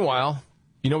 Meanwhile,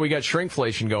 we got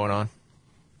shrinkflation going on.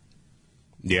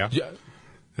 Yeah.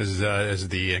 Has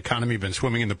the economy been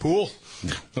swimming in the pool?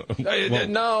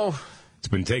 No. It's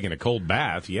been taking a cold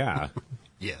bath, yeah.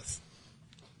 Yes.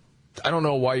 I don't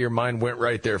know why your mind went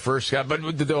right there first, Scott, but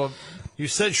you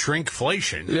said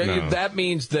shrinkflation. No. That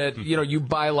means that, you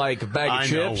buy like a bag of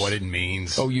chips. I know what it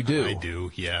means. Oh, you do? I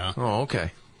do, yeah. Oh, okay.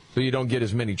 So you don't get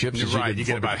as many chips as you did. You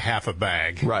get about half a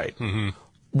bag. Right. Mm-hmm.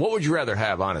 What would you rather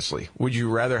have, honestly? Would you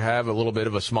rather have a little bit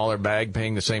of a smaller bag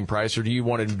paying the same price, or do you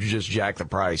want to just jack the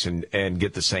price and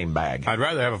get the same bag? I'd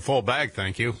rather have a full bag,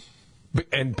 thank you.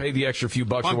 And pay the extra few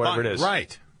bucks or whatever it is.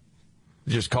 Right. It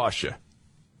just costs you.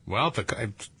 Well,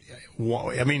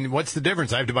 I mean, what's the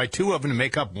difference? I have to buy 2 of them to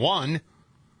make up 1.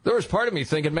 There was part of me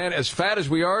thinking, man, as fat as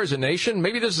we are as a nation,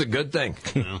 maybe this is a good thing.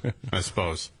 I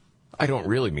suppose. I don't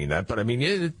really mean that, but I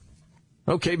mean,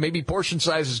 okay, maybe portion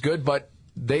size is good, but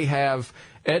they have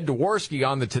Ed Dworsky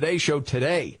on the Today Show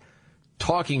today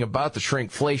talking about the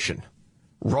shrinkflation.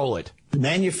 Roll it.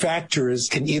 Manufacturers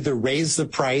can either raise the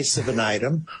price of an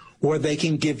item or they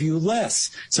can give you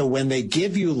less. So when they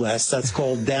give you less, that's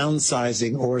called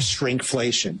downsizing or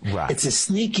shrinkflation. Right. It's a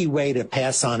sneaky way to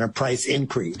pass on a price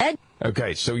increase.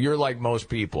 Okay, so you're like most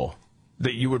people,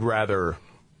 that you would rather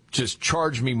just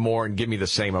charge me more and give me the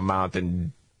same amount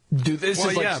than do this. Well,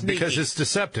 is like yeah, sneaky. because it's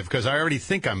deceptive, because I already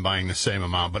think I'm buying the same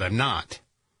amount, but I'm not.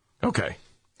 Okay.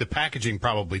 The packaging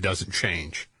probably doesn't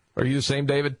change. Are you the same,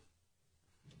 David?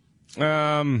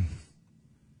 Yeah, I'm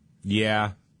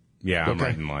Okay.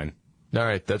 right in line. All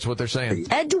right, that's what they're saying.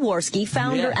 Ed Dworsky,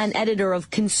 founder and editor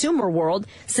of Consumer World,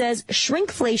 says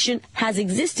shrinkflation has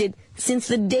existed since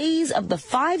the days of the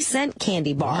 5-cent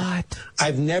candy bar. What?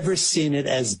 I've never seen it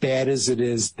as bad as it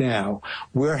is now.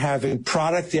 We're having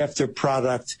product after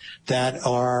product that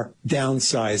are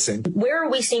downsizing. Where are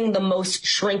we seeing the most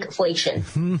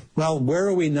shrinkflation? Well, where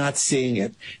are we not seeing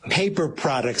it? Paper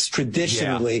products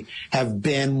traditionally have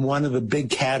been one of the big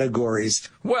categories.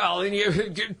 Well, and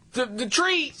the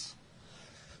trees.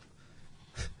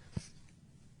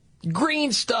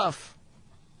 Green stuff.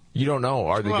 You don't know.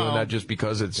 Are they doing that just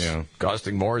because it's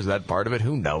costing more? Is that part of it?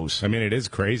 Who knows? I mean, it is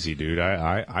crazy, dude.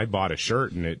 I bought a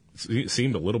shirt, and it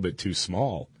seemed a little bit too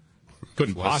small.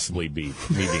 Couldn't possibly be me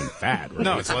being fat. Right?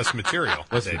 No, it's less material.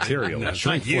 Less material. No,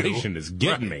 Shrinkflation is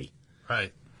getting me.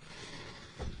 Right.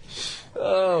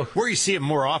 Oh. Where you see it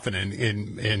more often,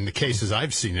 in the cases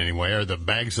I've seen anyway, are the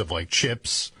bags of, like,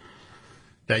 chips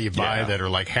that you buy that are,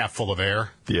 like, half full of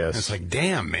air. Yes. And it's like,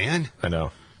 damn, man. I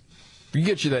know. You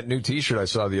get you that new T-shirt I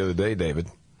saw the other day, David,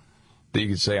 that you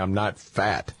could say, I'm not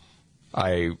fat.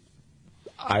 I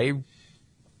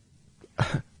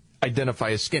identify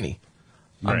as skinny.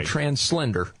 I'm Right.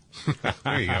 trans-slender.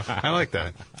 There you go. I like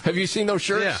that. Have you seen those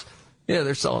shirts? Yeah. Yeah,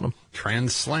 they're selling them.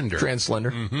 Trans-slender.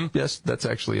 Trans-slender. Mm-hmm. Yes, that's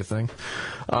actually a thing.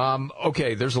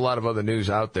 Okay, there's a lot of other news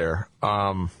out there.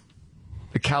 The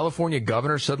California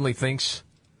governor suddenly thinks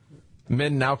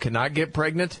men now cannot get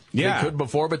pregnant. Yeah. They could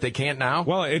before, but they can't now.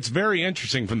 Well, it's very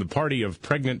interesting from the party of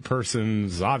pregnant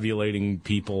persons, ovulating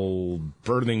people,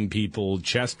 birthing people,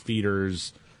 chest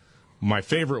feeders. My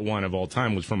favorite one of all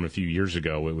time was from a few years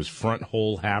ago. It was front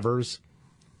hole havers.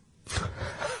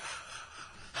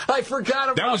 I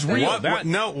forgot about that. Was real.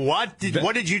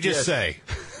 What did you just say?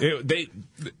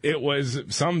 It was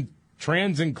some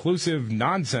trans-inclusive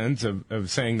nonsense of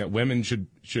saying that women should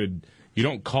you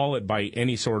don't call it by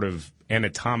any sort of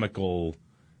anatomical,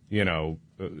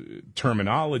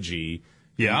 terminology.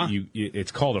 Yeah.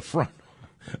 It's called a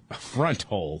front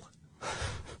hole.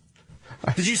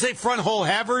 Did you say front hole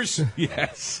havers?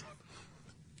 Yes.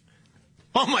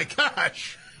 Oh my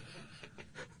gosh.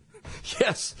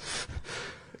 Yes.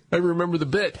 I remember the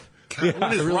bit.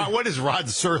 God, what is Rod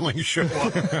Serling show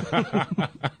up?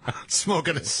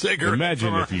 Smoking a cigarette.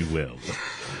 Imagine, if you will.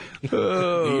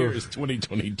 The year is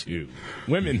 2022.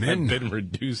 Women have been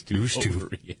reduced to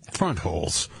front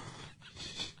holes.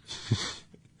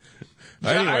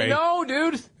 Anyway, I know,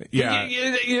 dude. Yeah.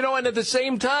 And at the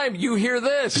same time, you hear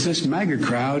this. This MAGA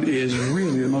crowd is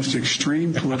really the most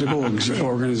extreme political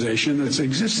organization that's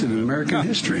existed in American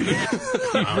history.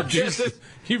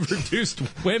 You've reduced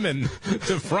women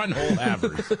to front hole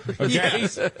havers. Okay?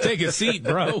 Yes. Take a seat,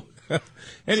 bro.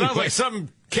 Anyway. Sounds like something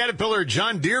Caterpillar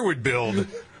John Deere would build.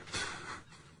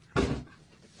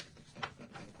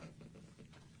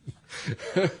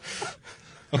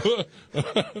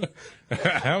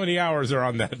 How many hours are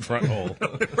on that front hole?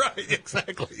 Right,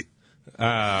 exactly.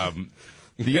 The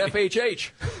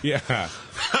FHH. Yeah.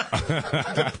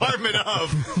 Department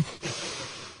of.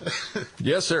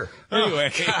 Yes, sir.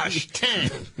 Anyway. Oh, gosh,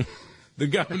 dang. The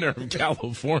governor of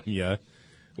California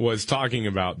was talking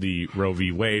about the Roe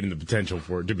v. Wade and the potential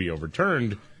for it to be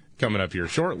overturned coming up here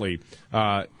shortly.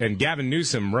 And Gavin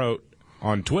Newsom wrote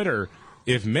on Twitter,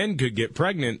 if men could get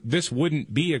pregnant, this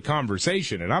wouldn't be a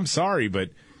conversation. And I'm sorry, but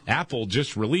Apple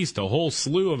just released a whole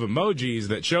slew of emojis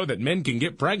that show that men can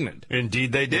get pregnant.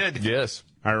 Indeed they did. Yes.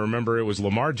 I remember it was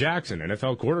Lamar Jackson,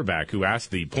 NFL quarterback, who asked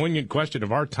the poignant question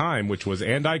of our time, which was,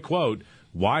 and I quote,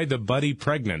 why the buddy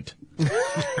pregnant?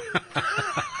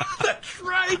 That's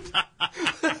right.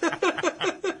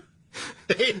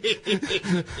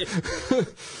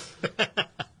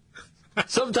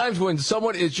 Sometimes when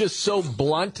someone is just so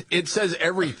blunt, it says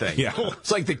everything. Yeah. It's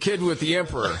like the kid with the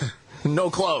emperor. No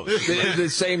clothes. The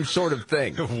same sort of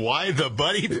thing. Why the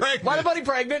buddy pregnant? Why the buddy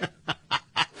pregnant?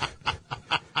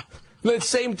 The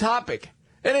same topic.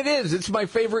 And it is. It's my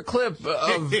favorite clip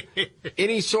of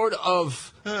any sort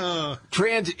of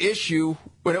trans issue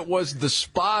when it was the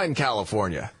spa in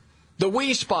California. The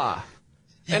Wii Spa.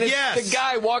 And it's the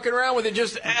guy walking around with it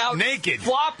just out naked,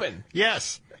 flopping.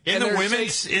 Yes. In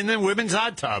the women's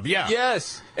hot tub, yeah.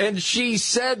 Yes. And she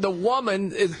said, the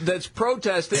woman that's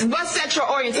protesting. What sexual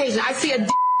orientation? I see a d.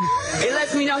 It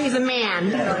lets me know he's a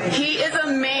man. He is a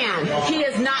man. He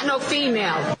is not no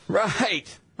female. Right.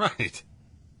 Right.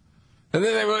 And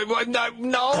then they were like,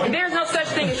 no. There's no such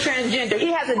thing as transgender.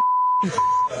 He has a d.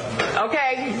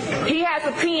 Okay? He has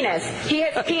a penis.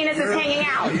 His penis is hanging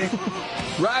out.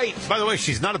 Right. By the way,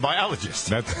 she's not a biologist.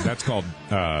 That's called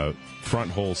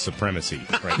front hole supremacy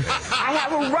right there. I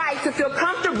have a right to feel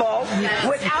comfortable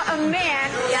without a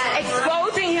man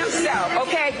exposing himself,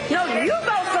 okay? No, you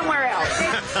go somewhere else.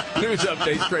 News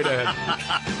update straight ahead.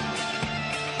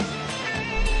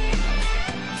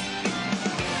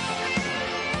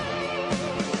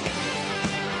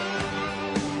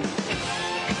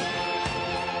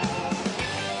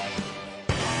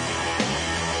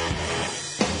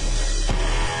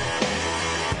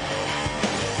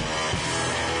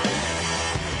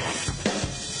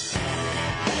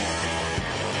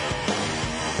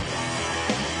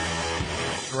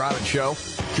 Robbins Show.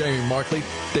 Jamie Markley,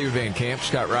 David Van Camp,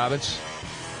 Scott Robbins.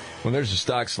 When there's a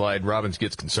stock slide, Robbins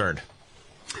gets concerned.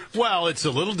 Well, it's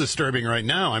a little disturbing right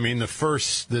now. I mean,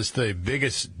 the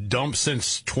biggest dump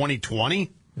since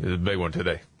 2020. It's a big one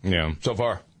today. Yeah. So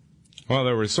far. Well,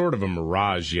 there was sort of a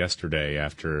mirage yesterday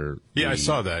after I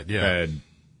saw that. Yeah. Fed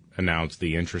announced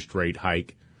the interest rate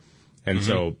hike. And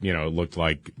so, it looked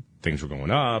like things were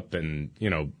going up, and,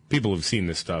 people have seen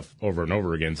this stuff over and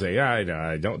over again say,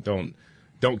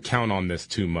 don't count on this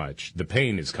too much. The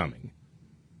pain is coming.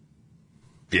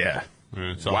 Yeah.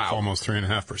 It's off almost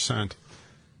 3.5%.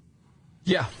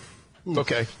 Yeah.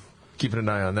 Okay. Keeping an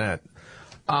eye on that.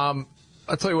 I'll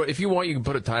tell you what, if you want, you can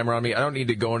put a timer on me. I don't need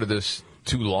to go into this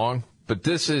too long, but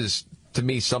this is, to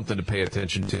me, something to pay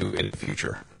attention to in the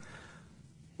future.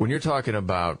 When you're talking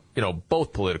about,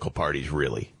 both political parties,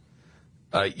 really,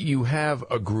 you have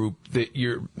a group that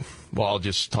I'll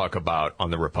just talk about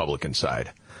on the Republican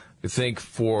side. I think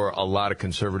for a lot of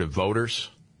conservative voters,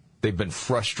 they've been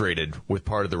frustrated with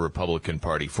part of the Republican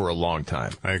Party for a long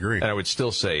time. I agree. And I would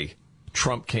still say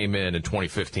Trump came in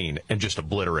 2015 and just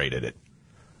obliterated it.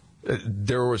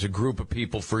 There was a group of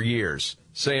people for years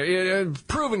saying,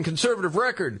 proven conservative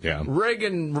record,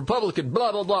 Reagan, Republican,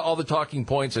 blah, blah, blah, all the talking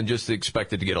points, and just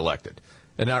expected to get elected,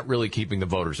 and not really keeping the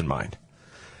voters in mind.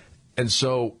 And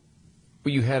so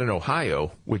what you had in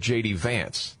Ohio with J.D.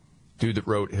 Vance, dude that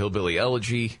wrote Hillbilly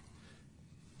Elegy,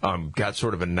 got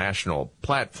sort of a national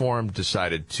platform,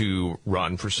 decided to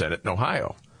run for Senate in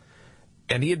Ohio.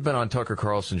 And he had been on Tucker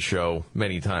Carlson's show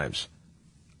many times.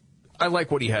 I like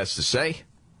what he has to say.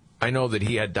 I know that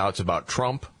he had doubts about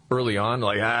Trump early on,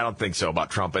 like, I don't think so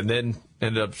about Trump. And then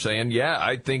ended up saying, yeah,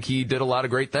 I think he did a lot of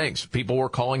great things. People were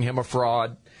calling him a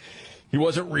fraud. He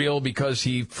wasn't real because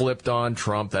he flipped on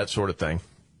Trump, that sort of thing.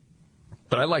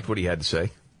 But I liked what he had to say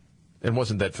and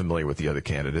wasn't that familiar with the other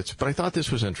candidates. But I thought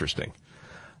this was interesting.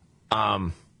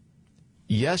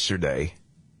 Yesterday,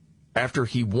 after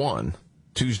he won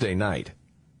Tuesday night,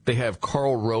 they have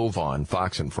Karl Rove on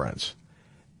Fox and Friends.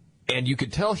 And you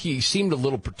could tell he seemed a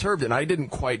little perturbed, and I didn't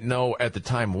quite know at the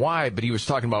time why, but he was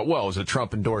talking about, well, it was a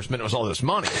Trump endorsement, it was all this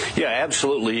money. Yeah,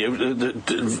 absolutely.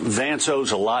 Vance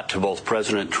owes a lot to both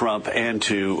President Trump and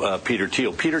to Peter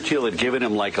Thiel. Peter Thiel had given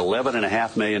him like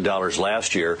 $11.5 million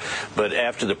last year, but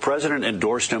after the president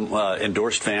endorsed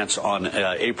Vance on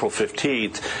April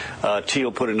 15th,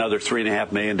 Thiel put another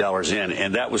 $3.5 million in,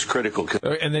 and that was critical.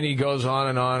 And then he goes on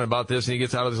and on about this, and he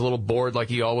gets out of his little board like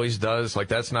he always does, like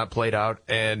that's not played out,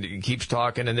 and he keeps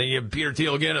talking, and then you have Peter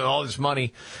Thiel again and all this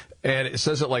money, and it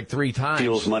says it like 3 times.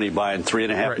 Thiel's money buying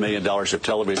 $3.5 million of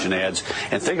television ads,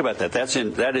 and think about that.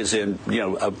 That is in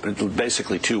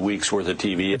basically 2 weeks worth of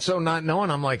TV. And so not knowing,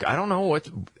 I'm like, I don't know what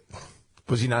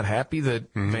was he not happy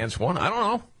that Vance won? I don't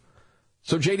know.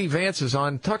 So J.D. Vance is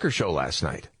on Tucker's show last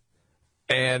night,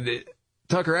 and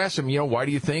Tucker asked him, why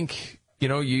do you think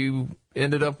you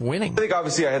ended up winning? I think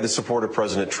obviously I had the support of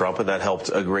President Trump, and that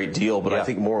helped a great deal. But I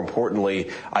think more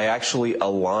importantly, I actually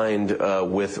aligned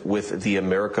with the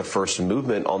America First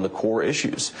movement on the core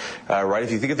issues. Right?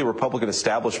 If you think of the Republican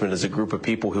establishment as a group of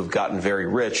people who've gotten very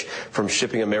rich from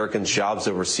shipping Americans jobs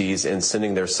overseas and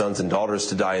sending their sons and daughters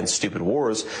to die in stupid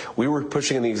wars, we were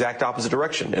pushing in the exact opposite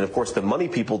direction. And of course, the money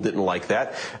people didn't like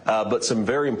that, but some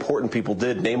very important people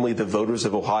did, namely the voters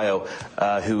of Ohio,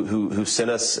 who sent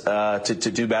us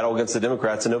to do battle against the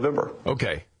Democrats in November.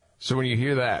 Okay, so when you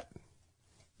hear that,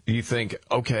 you think,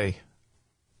 okay,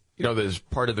 there's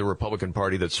part of the Republican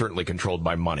Party that's certainly controlled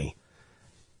by money.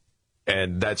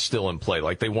 And that's still in play.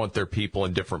 Like, they want their people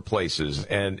in different places.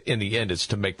 And in the end, it's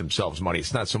to make themselves money.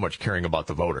 It's not so much caring about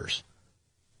the voters.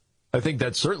 I think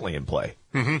that's certainly in play.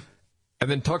 Mm-hmm. And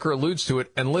then Tucker alludes to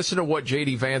it. And listen to what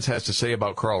J.D. Vance has to say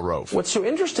about Karl Rove. What's so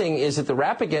interesting is that the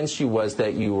rap against you was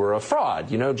that you were a fraud.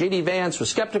 J.D. Vance was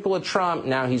skeptical of Trump.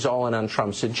 Now he's all in on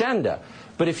Trump's agenda.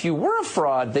 But if you were a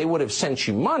fraud, they would have sent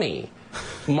you money.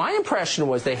 My impression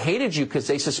was they hated you because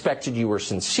they suspected you were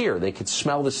sincere. They could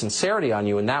smell the sincerity on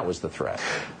you, and that was the threat.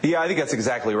 Yeah, I think that's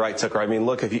exactly right, Tucker. I mean,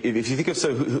 look, if you think of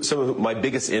some of my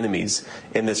biggest enemies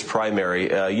in this primary,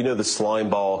 the slime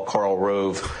ball Karl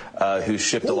Rove, who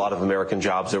shipped a lot of American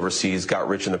jobs overseas, got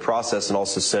rich in the process, and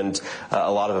also sent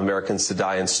a lot of Americans to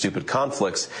die in stupid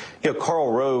conflicts.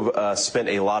 Karl Rove spent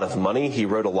a lot of money. He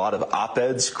wrote a lot of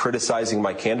op-eds criticizing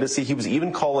my candidacy. He was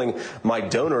even calling my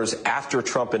donors after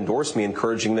Trump endorsed me,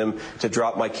 encouraging them to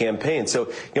drop my campaign.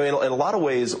 So, in a lot of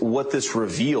ways, what this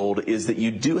revealed is that you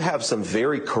do have some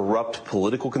very corrupt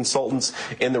political consultants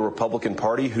in the Republican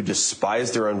Party who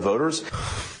despise their own voters.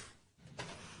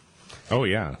 Oh,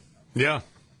 yeah. Yeah.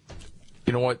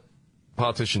 You know what?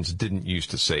 Politicians didn't used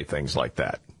to say things like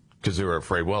that because they were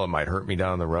afraid, well, it might hurt me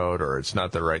down the road or it's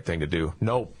not the right thing to do.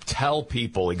 No, tell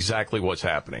people exactly what's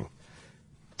happening.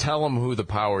 Tell them who the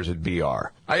powers that be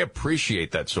are. I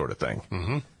appreciate that sort of thing.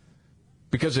 Mm-hmm.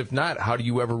 Because if not, how do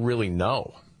you ever really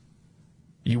know?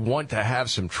 You want to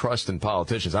have some trust in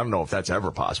politicians. I don't know if that's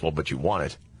ever possible, but you want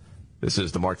it. This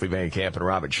is the Markley, Van Camp, and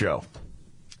Robbins Show.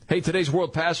 Hey, today's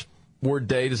World Password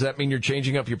Day. Does that mean you're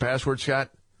changing up your password, Scott?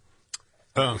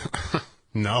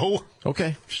 No.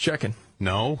 Okay, just checking.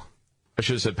 No. I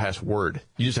should have said password.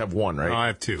 You just have one, right? No, I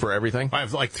have two. For everything? I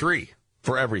have like three.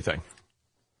 For everything?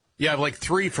 Yeah, I have like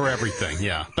three for everything,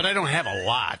 yeah. But I don't have a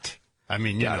lot. I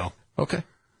mean, you know. Okay. I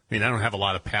mean, I don't have a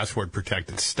lot of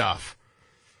password-protected stuff.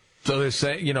 So they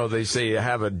say, they say you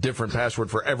have a different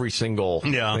password for every single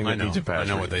thing that needs a password.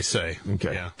 I know what they say.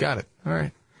 Okay. Yeah. Got it. All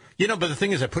right. But the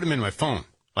thing is, I put them in my phone.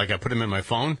 Like, I put them in my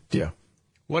phone. Yeah.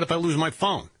 What if I lose my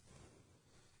phone?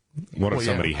 What if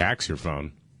somebody hacks your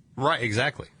phone? Right,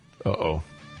 exactly. Uh-oh.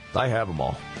 I have them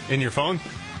all. In your phone?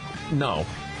 No.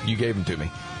 You gave them to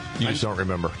me. You just don't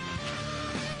remember.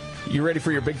 You ready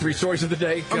for your big three stories of the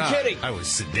day? God, I'm kidding. I was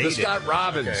sedated. The Scott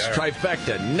Robbins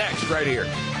trifecta next right here.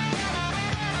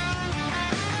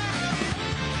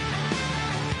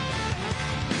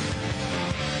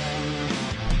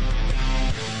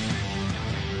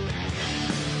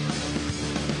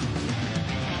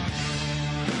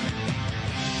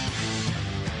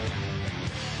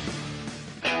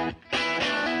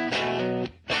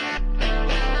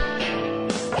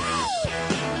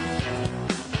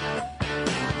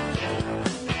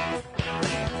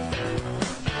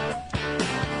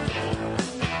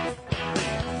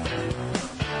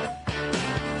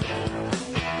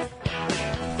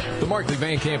 Markley,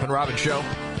 Van Camp, and Robbins Show.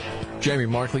 Jamie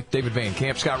Markley, David Van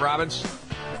Camp, Scott Robbins.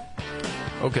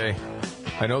 Okay,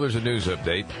 I know there's a news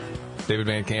update. David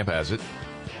Van Camp has it,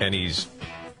 and he's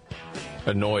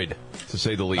annoyed, to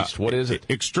say the least. What is it?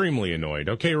 Extremely annoyed.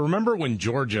 Okay, remember when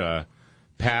Georgia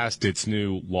passed its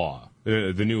new law,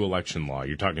 the new election law?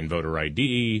 You're talking voter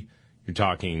ID. You're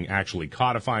talking actually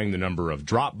codifying the number of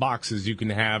drop boxes you can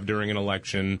have during an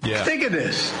election. Yeah. Think of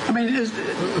this. I mean, it's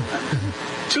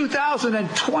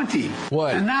 2020.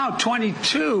 What? And now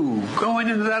 22 going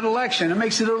into that election. It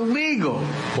makes it illegal.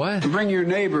 What? To bring your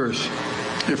neighbors,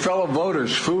 your fellow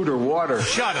voters, food or water.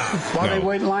 Shut up. While they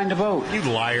wait in line to vote. You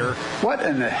liar. What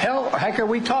in the heck are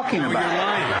we talking about? You're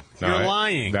lying. You're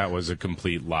lying. That was a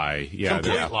complete lie. Yeah,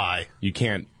 complete lie. You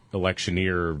can't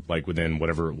electioneer like within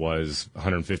whatever it was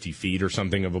 150 feet or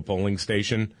something of a polling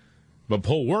station, but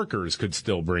poll workers could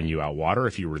still bring you out water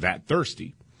if you were that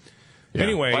thirsty.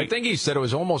 Anyway, well, I think he said it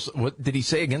was almost, what did he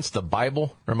say, against the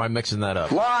Bible, or am I mixing that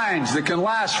up? Lines that can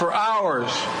last for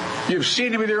hours. You've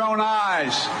seen it with your own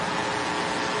eyes.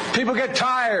 People get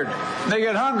tired, they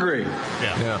get hungry.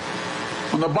 Yeah.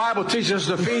 When the Bible teaches us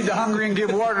to feed the hungry and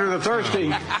give water to the thirsty.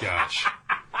 Oh, gosh.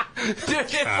 Dude,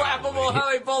 it's laughable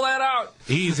how they pull that out.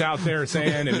 He's out there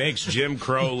saying it makes Jim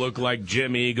Crow look like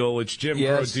Jim Eagle. It's Jim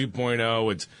Crow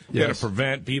 2.0. It's going to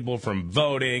prevent people from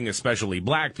voting, especially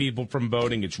black people from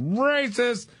voting. It's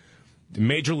racist.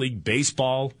 Major League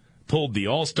Baseball pulled the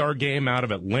All-Star game out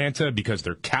of Atlanta because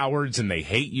they're cowards and they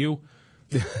hate you.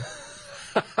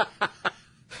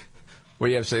 What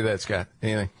do you have to say to that, Scott?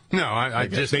 Anything? No, I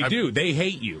just... They do. They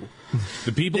hate you.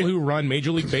 The people who run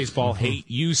Major League Baseball hate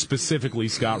you specifically,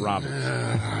 Scott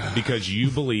Robbins, because you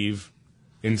believe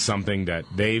in something that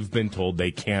they've been told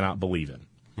they cannot believe in.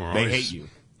 They hate you.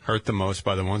 hurt the most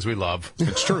by the ones we love.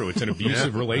 It's true. It's an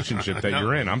abusive relationship that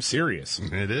you're in. I'm serious.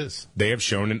 It is. They have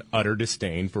shown an utter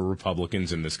disdain for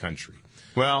Republicans in this country.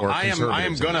 Well, Or I am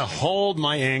conservatives going to in this. hold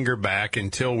my anger back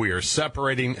until we are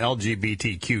separating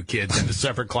LGBTQ kids into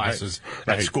separate classes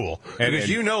at school. Because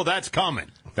you know that's coming.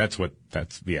 They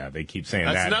keep saying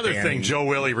that. That's another thing Joe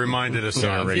Willie reminded us of.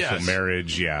 Interracial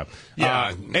marriage, yeah.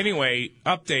 Anyway,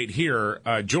 update here.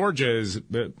 Georgia's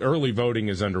early voting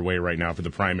is underway right now for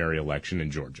the primary election in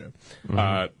Georgia.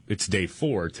 It's day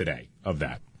 4 today of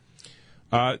that.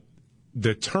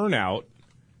 The turnout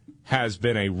has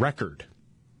been a record.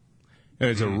 And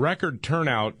it's a record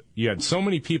turnout. You had so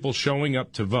many people showing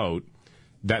up to vote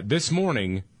that this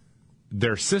morning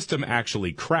their system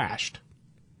actually crashed.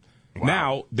 Wow.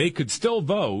 Now, they could still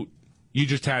vote. You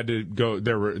just had to go.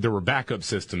 There were backup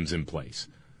systems in place.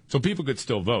 So people could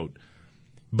still vote.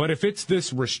 But if it's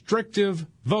this restrictive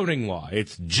voting law,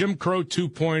 it's Jim Crow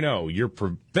 2.0, you're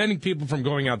preventing people from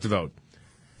going out to vote.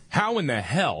 How in the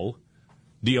hell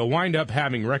do you wind up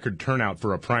having record turnout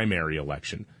for a primary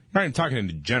election? I'm not talking in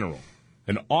the general.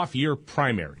 An off-year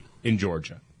primary in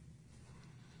Georgia.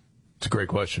 It's a great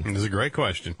question. It's a great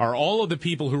question. Are all of the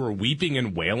people who are weeping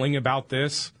and wailing about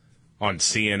this on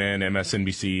CNN,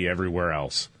 MSNBC, everywhere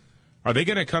else, are they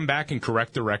going to come back and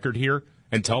correct the record here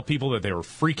and tell people that they were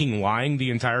freaking lying the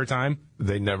entire time?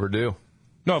 They never do.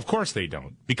 No, of course they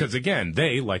don't. Because, again,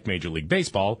 they, like Major League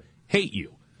Baseball, hate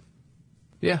you.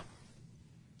 Yeah.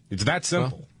 It's that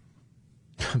simple.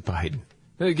 Well, Biden.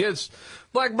 It gets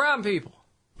black, brown people.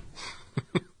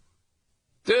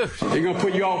 Dude. They're going to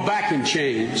put you all back in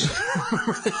chains.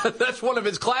 That's one of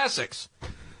his classics.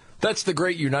 That's the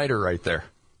great uniter right there.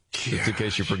 Just in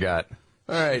case you forgot.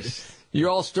 All right. You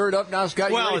all stirred up now, Scott?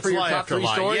 You ready for your top 3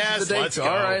 stories? Yes, of the day? let's go.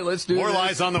 All right, let's do More this.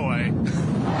 lies on the way.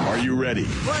 Are you ready?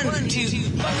 1, 2,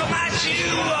 buckle my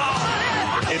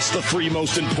shoe. It's the 3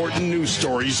 most important news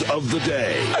stories of the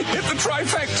day. I hit the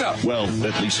trifecta. Well,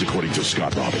 at least according to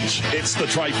Scott Robbins. It's the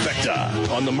trifecta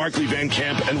on the Markley, Van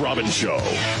Camp, and Robbins Show.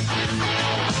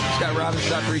 Scott Robbins'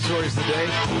 top 3 stories of the day.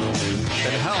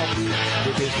 And help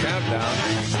with his countdown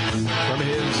from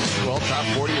his, top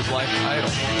 40 is life title.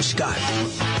 Scott.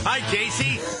 Hi,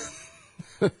 Casey.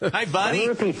 Hi, buddy.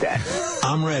 Let me repeat that.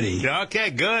 I'm ready. Okay,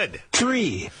 good.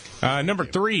 3. Number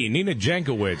 3, Nina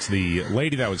Jankowicz, the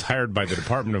lady that was hired by the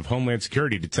Department of Homeland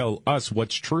Security to tell us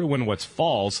what's true and what's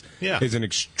false, is an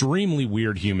extremely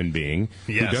weird human being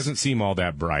who doesn't seem all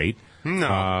that bright.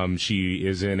 No. She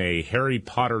is in a Harry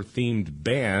Potter-themed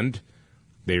band.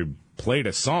 They played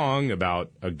a song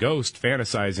about a ghost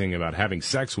fantasizing about having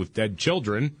sex with dead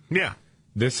children. Yeah.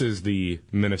 This is the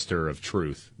minister of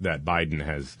truth that Biden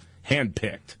has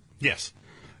handpicked. Yes.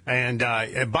 And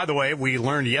by the way, we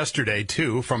learned yesterday,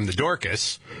 too, from the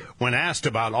Dorcas, when asked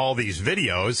about all these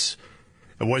videos,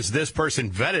 was this person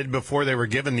vetted before they were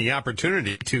given the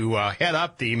opportunity to head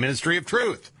up the Ministry of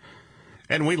Truth?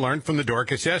 And we learned from the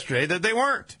Dorcas yesterday that they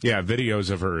weren't. Yeah, videos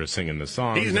of her singing the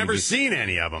song. He's never seen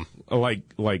any of them.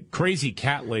 Like crazy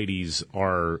cat ladies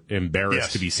are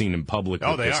embarrassed to be seen in public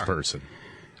with this person.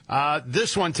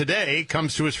 This one today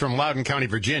comes to us from Loudoun County,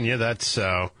 Virginia. That's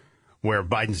where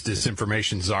Biden's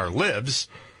disinformation czar lives.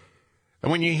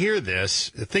 And when you hear this,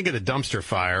 think of the dumpster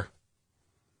fire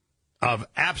of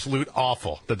absolute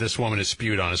awful that this woman has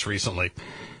spewed on us recently.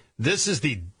 This is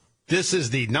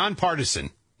the nonpartisan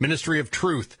Ministry of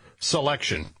Truth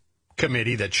selection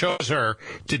committee that chose her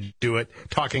to do it,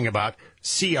 talking about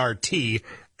CRT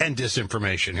and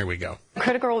disinformation. Here we go.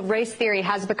 Critical race theory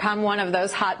has become one of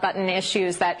those hot button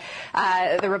issues that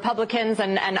the Republicans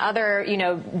and other,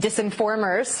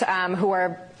 disinformers who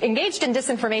are engaged in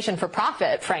disinformation for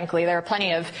profit, frankly, there are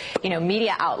plenty of,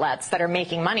 media outlets that are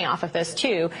making money off of this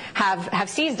too, have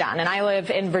seized on. And I live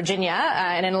in Virginia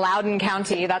and in Loudoun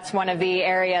County. That's one of the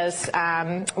areas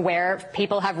where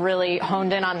people have really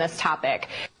honed in on this topic.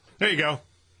 There you go.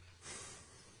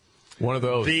 One of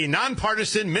those. The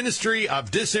nonpartisan Ministry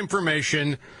of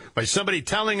Disinformation, by somebody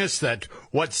telling us that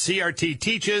what CRT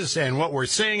teaches and what we're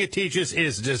saying it teaches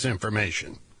is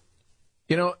disinformation.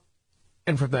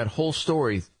 And from that whole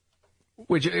story,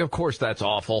 which, of course, that's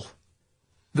awful,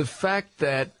 the fact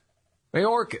that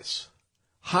Mayorkas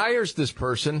hires this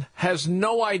person, has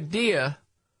no idea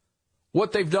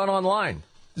what they've done online.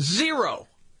 Zero.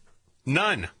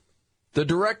 None. The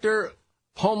director,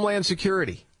 Homeland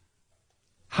Security.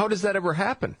 How does that ever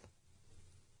happen?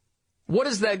 What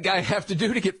does that guy have to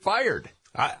do to get fired?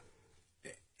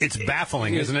 It's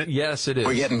baffling, isn't it? Yes, it is.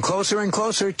 We're getting closer and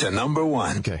closer to number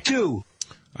 1. Okay. 2.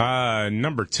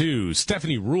 Number 2,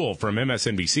 Stephanie Ruhle from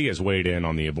MSNBC has weighed in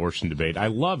on the abortion debate.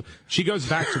 She goes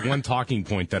back to one talking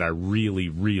point that I really,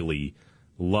 really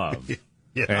love.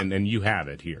 Yeah. And you have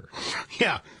it here.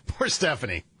 Yeah, poor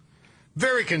Stephanie.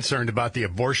 Very concerned about the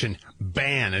abortion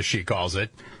ban, as she calls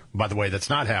it. By the way, that's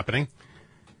not happening.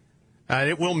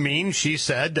 It will mean, she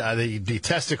said, the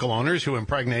testicle owners who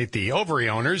impregnate the ovary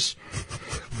owners,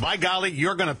 by golly,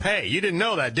 you're going to pay. You didn't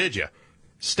know that, did you?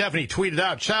 Stephanie tweeted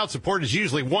out, child support is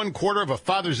usually 1/4 of a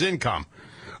father's income.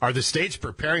 Are the states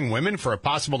preparing women for a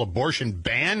possible abortion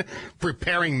ban?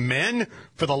 Preparing men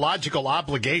for the logical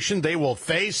obligation they will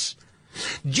face?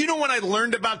 Do you know when I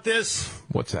learned about this?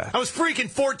 What's that? I was freaking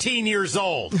 14 years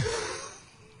old.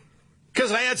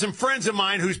 Because I had some friends of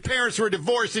mine whose parents were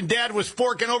divorced and dad was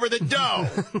forking over the dough.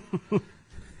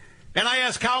 And I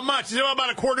asked how much. He said,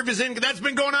 about 1/4 of his income. That's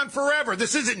been going on forever.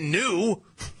 This isn't new.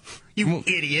 You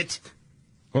idiot.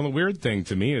 Well, the weird thing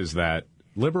to me is that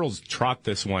liberals trot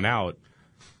this one out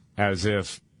as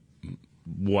if,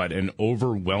 an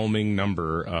overwhelming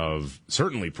number of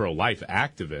certainly pro-life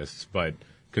activists, but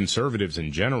conservatives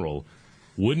in general,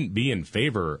 wouldn't be in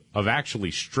favor of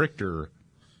actually stricter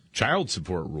child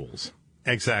support rules.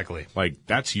 Exactly. Like,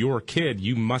 that's your kid.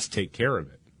 You must take care of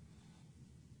it.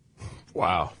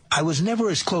 Wow. I was never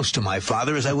as close to my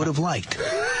father as I would have liked.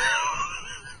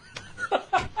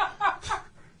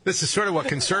 This is sort of what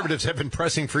conservatives have been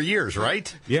pressing for years,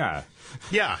 right? Yeah.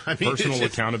 Yeah. I mean, personal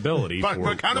accountability.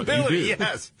 Accountability,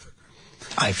 yes.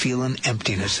 I feel an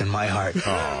emptiness in my heart.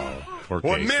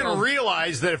 When men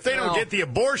realize that if they don't get the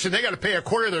abortion, they got to pay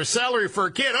 1/4 of their salary for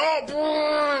a kid.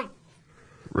 Oh,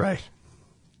 right.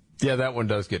 Yeah, that one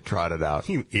does get trotted out.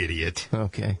 You idiot.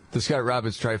 Okay. The Scott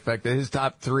Robbins trifecta, his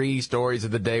top 3 stories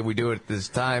of the day. We do it at this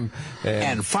time.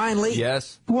 And finally,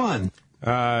 yes, one.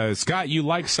 Scott, you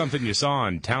like something you saw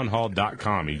on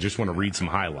townhall.com. You just want to read some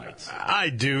highlights. I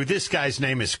do. This guy's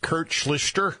name is Kurt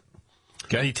Schlichter.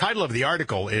 Okay. The title of the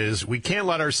article is, "We Can't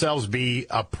Let Ourselves Be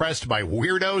Oppressed by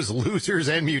Weirdos, Losers,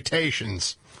 and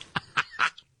Mutations."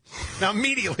 Now,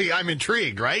 immediately, I'm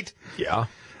intrigued, right? Yeah.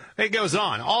 It goes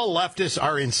on. All leftists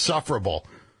are insufferable.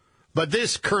 But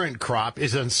this current crop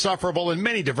is insufferable in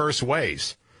many diverse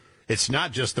ways. It's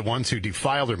not just the ones who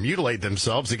defile or mutilate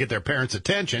themselves to get their parents'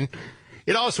 attention.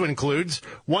 It also includes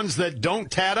ones that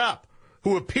don't tat up,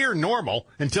 who appear normal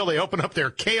until they open up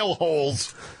their kale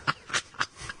holes.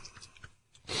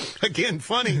 Again,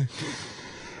 funny.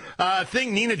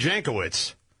 Think Nina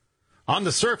Jankowicz. On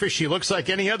the surface, she looks like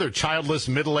any other childless,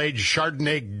 middle-aged,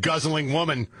 Chardonnay-guzzling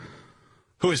woman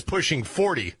who is pushing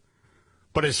 40,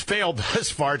 but has failed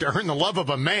thus far to earn the love of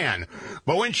a man.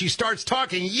 But when she starts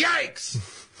talking, yikes!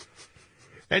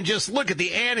 And just look at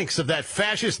the antics of that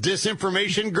fascist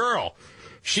disinformation girl.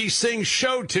 She sings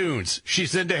show tunes.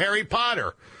 She's into Harry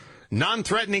Potter.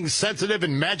 Non-threatening, sensitive,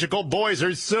 and magical boys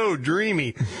are so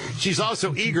dreamy. She's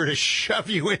also eager to shove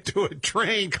you into a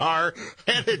train car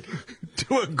headed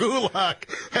to a gulag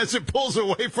as it pulls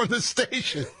away from the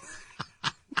station.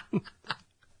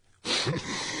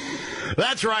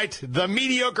 That's right, the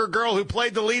mediocre girl who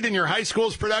played the lead in your high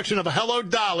school's production of Hello,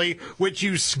 Dolly, which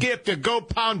you skipped to go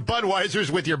pound Budweisers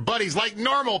with your buddies like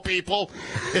normal people,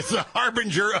 is the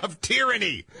harbinger of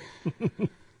tyranny.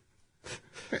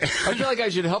 I feel like I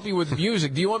should help you with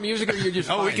music. Do you want music or you're just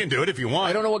fine? We can do it if you want.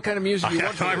 I don't know what kind of music you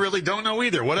want. I really don't know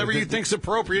either. Whatever you think's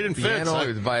appropriate and fits.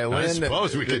 Piano, violin. I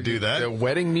suppose we could do that. The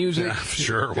wedding music? Yeah,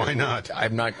 sure, why not?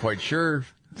 I'm not quite sure.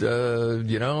 And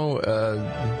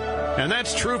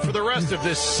that's true for the rest of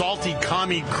this salty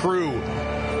commie crew.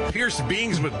 Pierced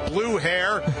beings with blue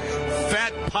hair,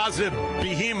 fat positive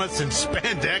behemoths in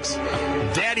spandex,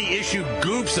 daddy-issue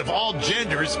goofs of all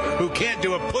genders who can't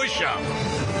do a push-up.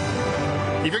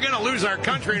 If you're going to lose our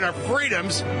country and our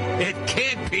freedoms, it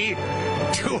can't be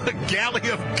to a galley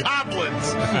of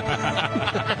goblins.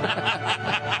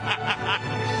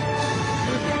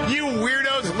 You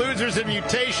weirdos, losers, and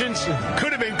mutations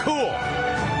could have been cool.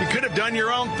 You could have done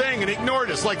your own thing and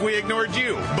ignored us like we ignored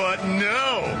you. But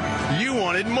no, you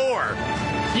wanted more.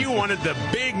 You wanted the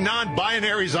big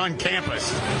non-binaries on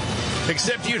campus.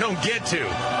 Except you don't get to,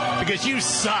 because you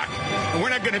suck. And we're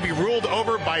not going to be ruled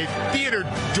over by theater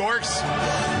dorks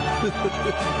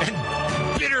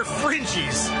and bitter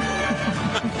fringies.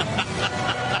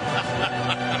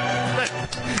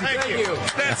 Thank you.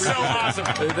 That's so awesome.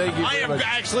 Thank you. I am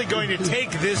actually going to take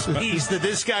this piece that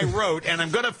this guy wrote, and I'm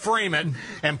going to frame it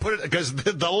and put it, because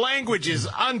the language is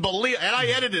unbelievable. And I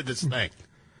edited this thing.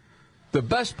 The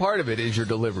best part of it is your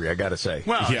delivery, I got to say.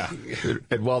 Well, yeah.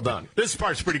 And well done. This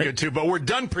part's pretty good, too, but we're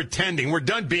done pretending. We're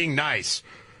done being nice.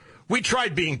 We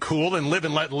tried being cool and live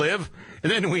and let live, and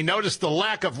then we noticed the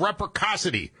lack of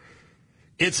reciprocity.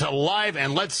 It's alive,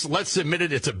 and let's admit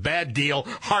it. It's a bad deal.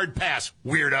 Hard pass,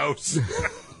 weirdos.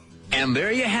 And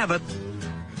there you have it.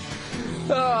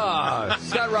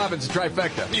 Scott Robbins,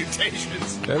 Trifecta.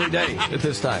 Mutations. Every day at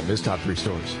this time, his top 3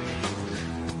 stories.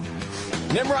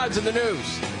 Nimrod's in the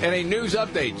news, and a news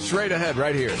update straight ahead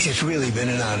right here. It's really been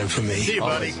an honor for me. See you,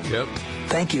 buddy. Yep.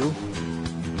 Thank you.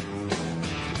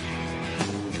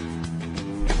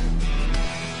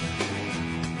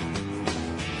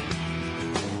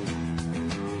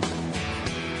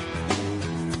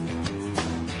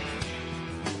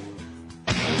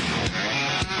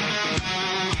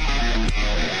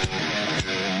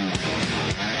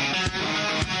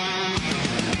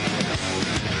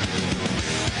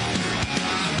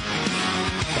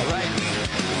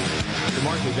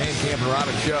 Van Camp and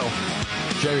Robbins Show.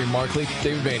 Jerry Markley,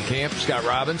 David Van Camp, Scott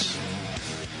Robbins.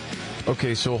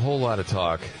 Okay, so a whole lot of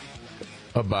talk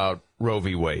about Roe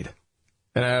v. Wade.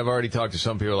 And I've already talked to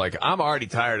some people like, I'm already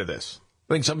tired of this.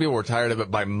 I think some people were tired of it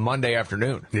by Monday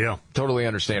afternoon. Yeah. Totally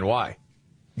understand why.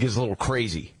 It gets a little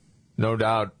crazy. No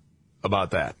doubt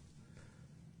about that.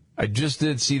 I just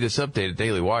did see this update at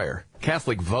Daily Wire.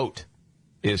 Catholic Vote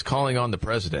is calling on the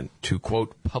president to,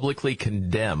 quote, publicly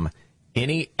condemn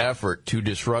any effort to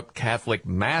disrupt Catholic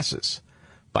masses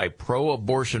by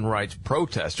pro-abortion rights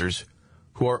protesters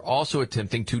who are also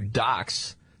attempting to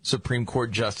dox Supreme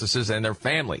Court justices and their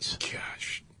families.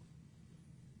 Gosh.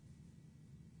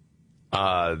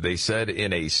 They said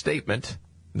in a statement,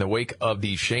 in the wake of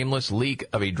the shameless leak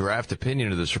of a draft opinion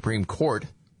to the Supreme Court,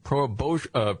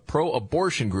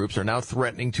 pro-abortion groups are now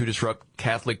threatening to disrupt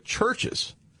Catholic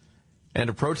churches and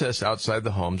to protest outside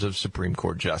the homes of Supreme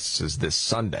Court justices this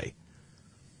Sunday.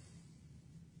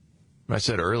 I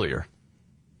said earlier,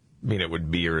 I mean, it would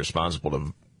be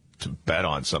irresponsible to bet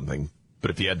on something.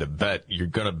 But if you had to bet, you're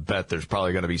going to bet there's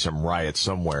probably going to be some riots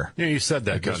somewhere. Yeah, you said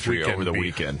that in the country over the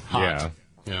weekend. Hot.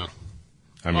 Yeah.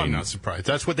 I'm not surprised.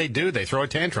 That's what they do. They throw a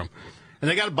tantrum.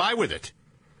 And they got to buy with it.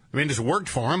 I mean, it's worked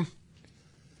for them.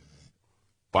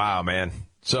 Wow, man.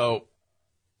 So,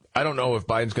 I don't know if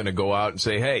Biden's going to go out and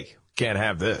say, hey, can't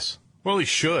have this. Well, he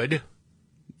should.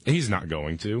 He's not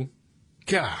going to.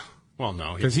 Yeah. Well,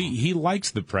 no. Because he likes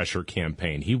the pressure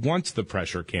campaign. He wants the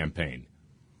pressure campaign.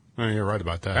 Oh, you're right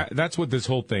about that. That's what this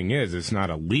whole thing is. It's not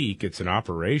a leak. It's an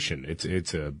operation.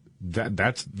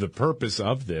 That's the purpose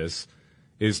of this,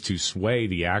 is to sway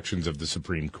the actions of the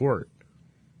Supreme Court.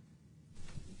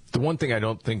 The one thing I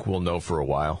don't think we'll know for a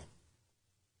while,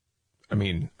 I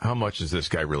mean, how much has this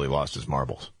guy really lost his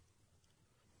marbles?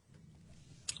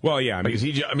 Well, yeah.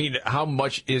 I mean, how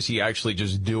much is he actually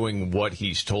just doing what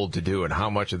he's told to do, and how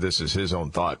much of this is his own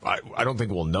thought? I don't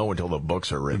think we'll know until the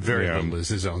books are written. Very little is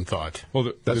his own thought.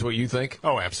 Well, that's what you think?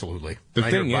 Oh, absolutely. The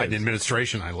thing hear Biden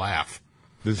administration, I laugh.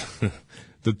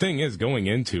 The thing is, going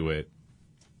into it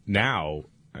now,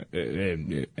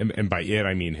 and by it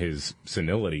I mean his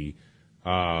senility,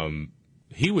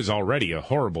 he was already a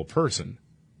horrible person.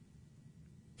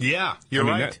 Yeah, you're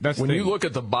right. That's when you look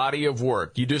at the body of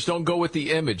work, you just don't go with the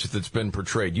image that's been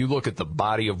portrayed. You look at the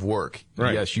body of work.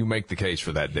 Right. Yes, you make the case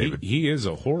for that, David. He is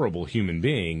a horrible human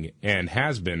being and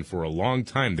has been for a long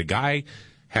time. The guy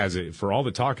has it for all the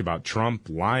talk about Trump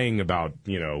lying about,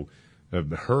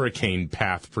 hurricane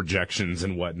path projections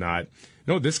and whatnot.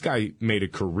 No, this guy made a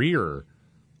career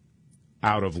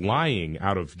out of lying,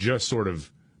 out of just sort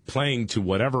of playing to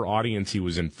whatever audience he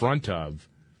was in front of.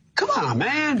 Come on,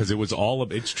 man. Because it was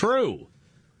it's true.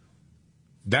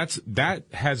 That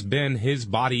has been his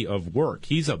body of work.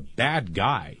 He's a bad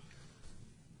guy.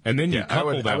 And then you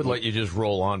couple that. I would let you just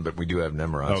roll on, but we do have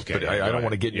Nimrods. Okay. But I don't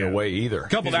want to get in your way either.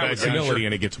 Couple that with senility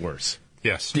and it gets worse.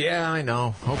 Yes. Yeah, I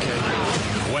know. Okay.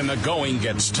 When the going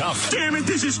gets tough. Damn it,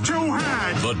 this is too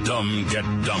hard. The dumb get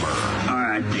dumber. All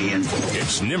right, Ian.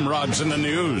 It's Nimrods in the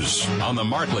News on the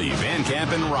Markley, Van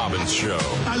Camp, and Robbins Show.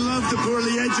 I love the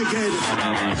poorly educated.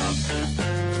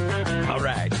 All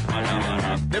right.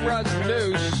 Nimrods in the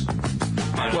News.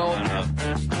 Well,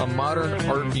 a modern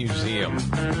art museum.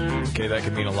 Okay, that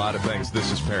could mean a lot of things.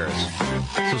 This is Paris.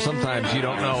 So sometimes you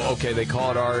don't know, okay, they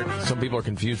call it art. Some people are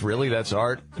confused. Really, that's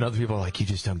art? And other people are like, you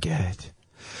just don't get it.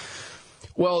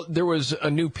 Well, there was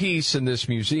a new piece in this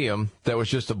museum that was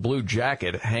just a blue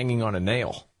jacket hanging on a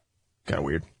nail. Kind of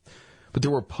weird. But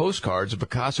there were postcards of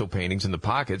Picasso paintings in the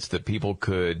pockets that people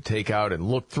could take out and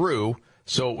look through,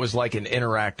 so it was like an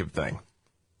interactive thing.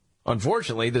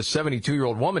 Unfortunately, this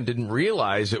 72-year-old woman didn't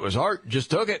realize it was art,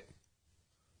 just took it.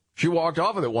 She walked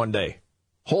off with it one day.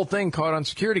 Whole thing caught on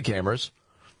security cameras,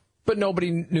 but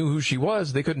nobody knew who she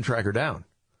was. They couldn't track her down.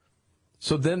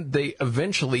 So then they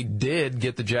eventually did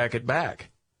get the jacket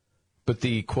back. But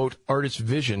the, quote, artist's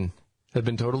vision had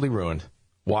been totally ruined.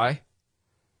 Why?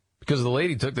 Because the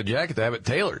lady took the jacket to have it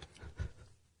tailored.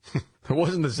 It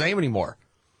wasn't the same anymore.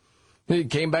 He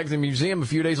came back to the museum a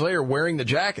few days later wearing the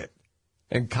jacket.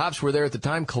 And cops were there at the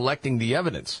time collecting the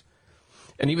evidence.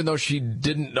 And even though she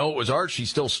didn't know it was art, she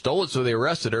still stole it, so they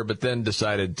arrested her, but then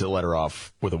decided to let her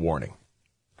off with a warning.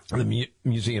 The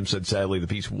museum said, sadly, the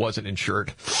piece wasn't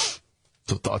insured.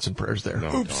 So thoughts and prayers there.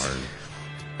 No, darn.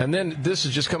 And then this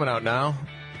is just coming out now.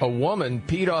 A woman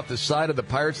peed off the side of the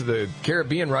Pirates of the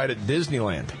Caribbean ride at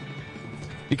Disneyland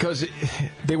because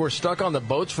they were stuck on the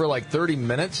boats for like 30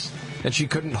 minutes, and she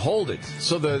couldn't hold it.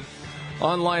 So the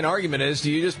online argument is,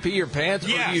 do you just pee your pants, or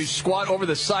do you squat over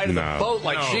the side of the boat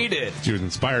like she did? She was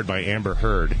inspired by Amber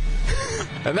Heard.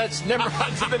 And that's never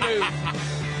on to the news.